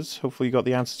messages. Hopefully you got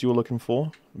the answers you were looking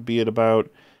for. Be it about...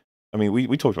 I mean,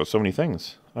 we talked about so many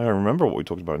things. I don't remember what we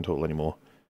talked about in total anymore.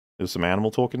 There's some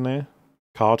animal talk in there.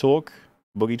 Car talk.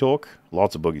 Boogie talk.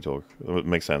 Lots of boogie talk. It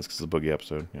makes sense because it's a boogie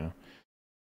episode, you know.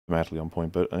 Thematically on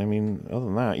point. But, I mean, other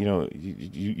than that, you know,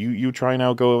 you try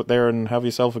now, go out there and have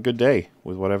yourself a good day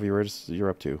with whatever you're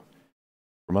up to.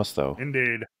 From us, though.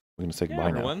 Indeed. We're going to say goodbye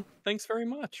everyone. now. Thanks very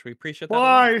much. We appreciate that.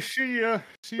 Bye. See ya.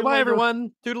 See you Goodbye, later.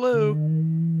 everyone.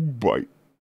 Toodaloo. Bye.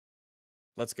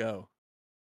 Let's go.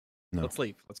 No. Let's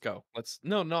leave. Let's go.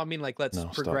 No, I mean, like, let's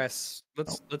progress.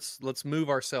 Let's move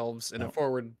ourselves in a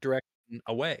forward direction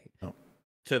away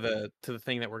to the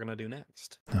thing that we're gonna do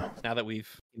next. No. Now that we've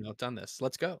done this,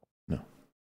 let's go. No.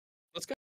 Let's go.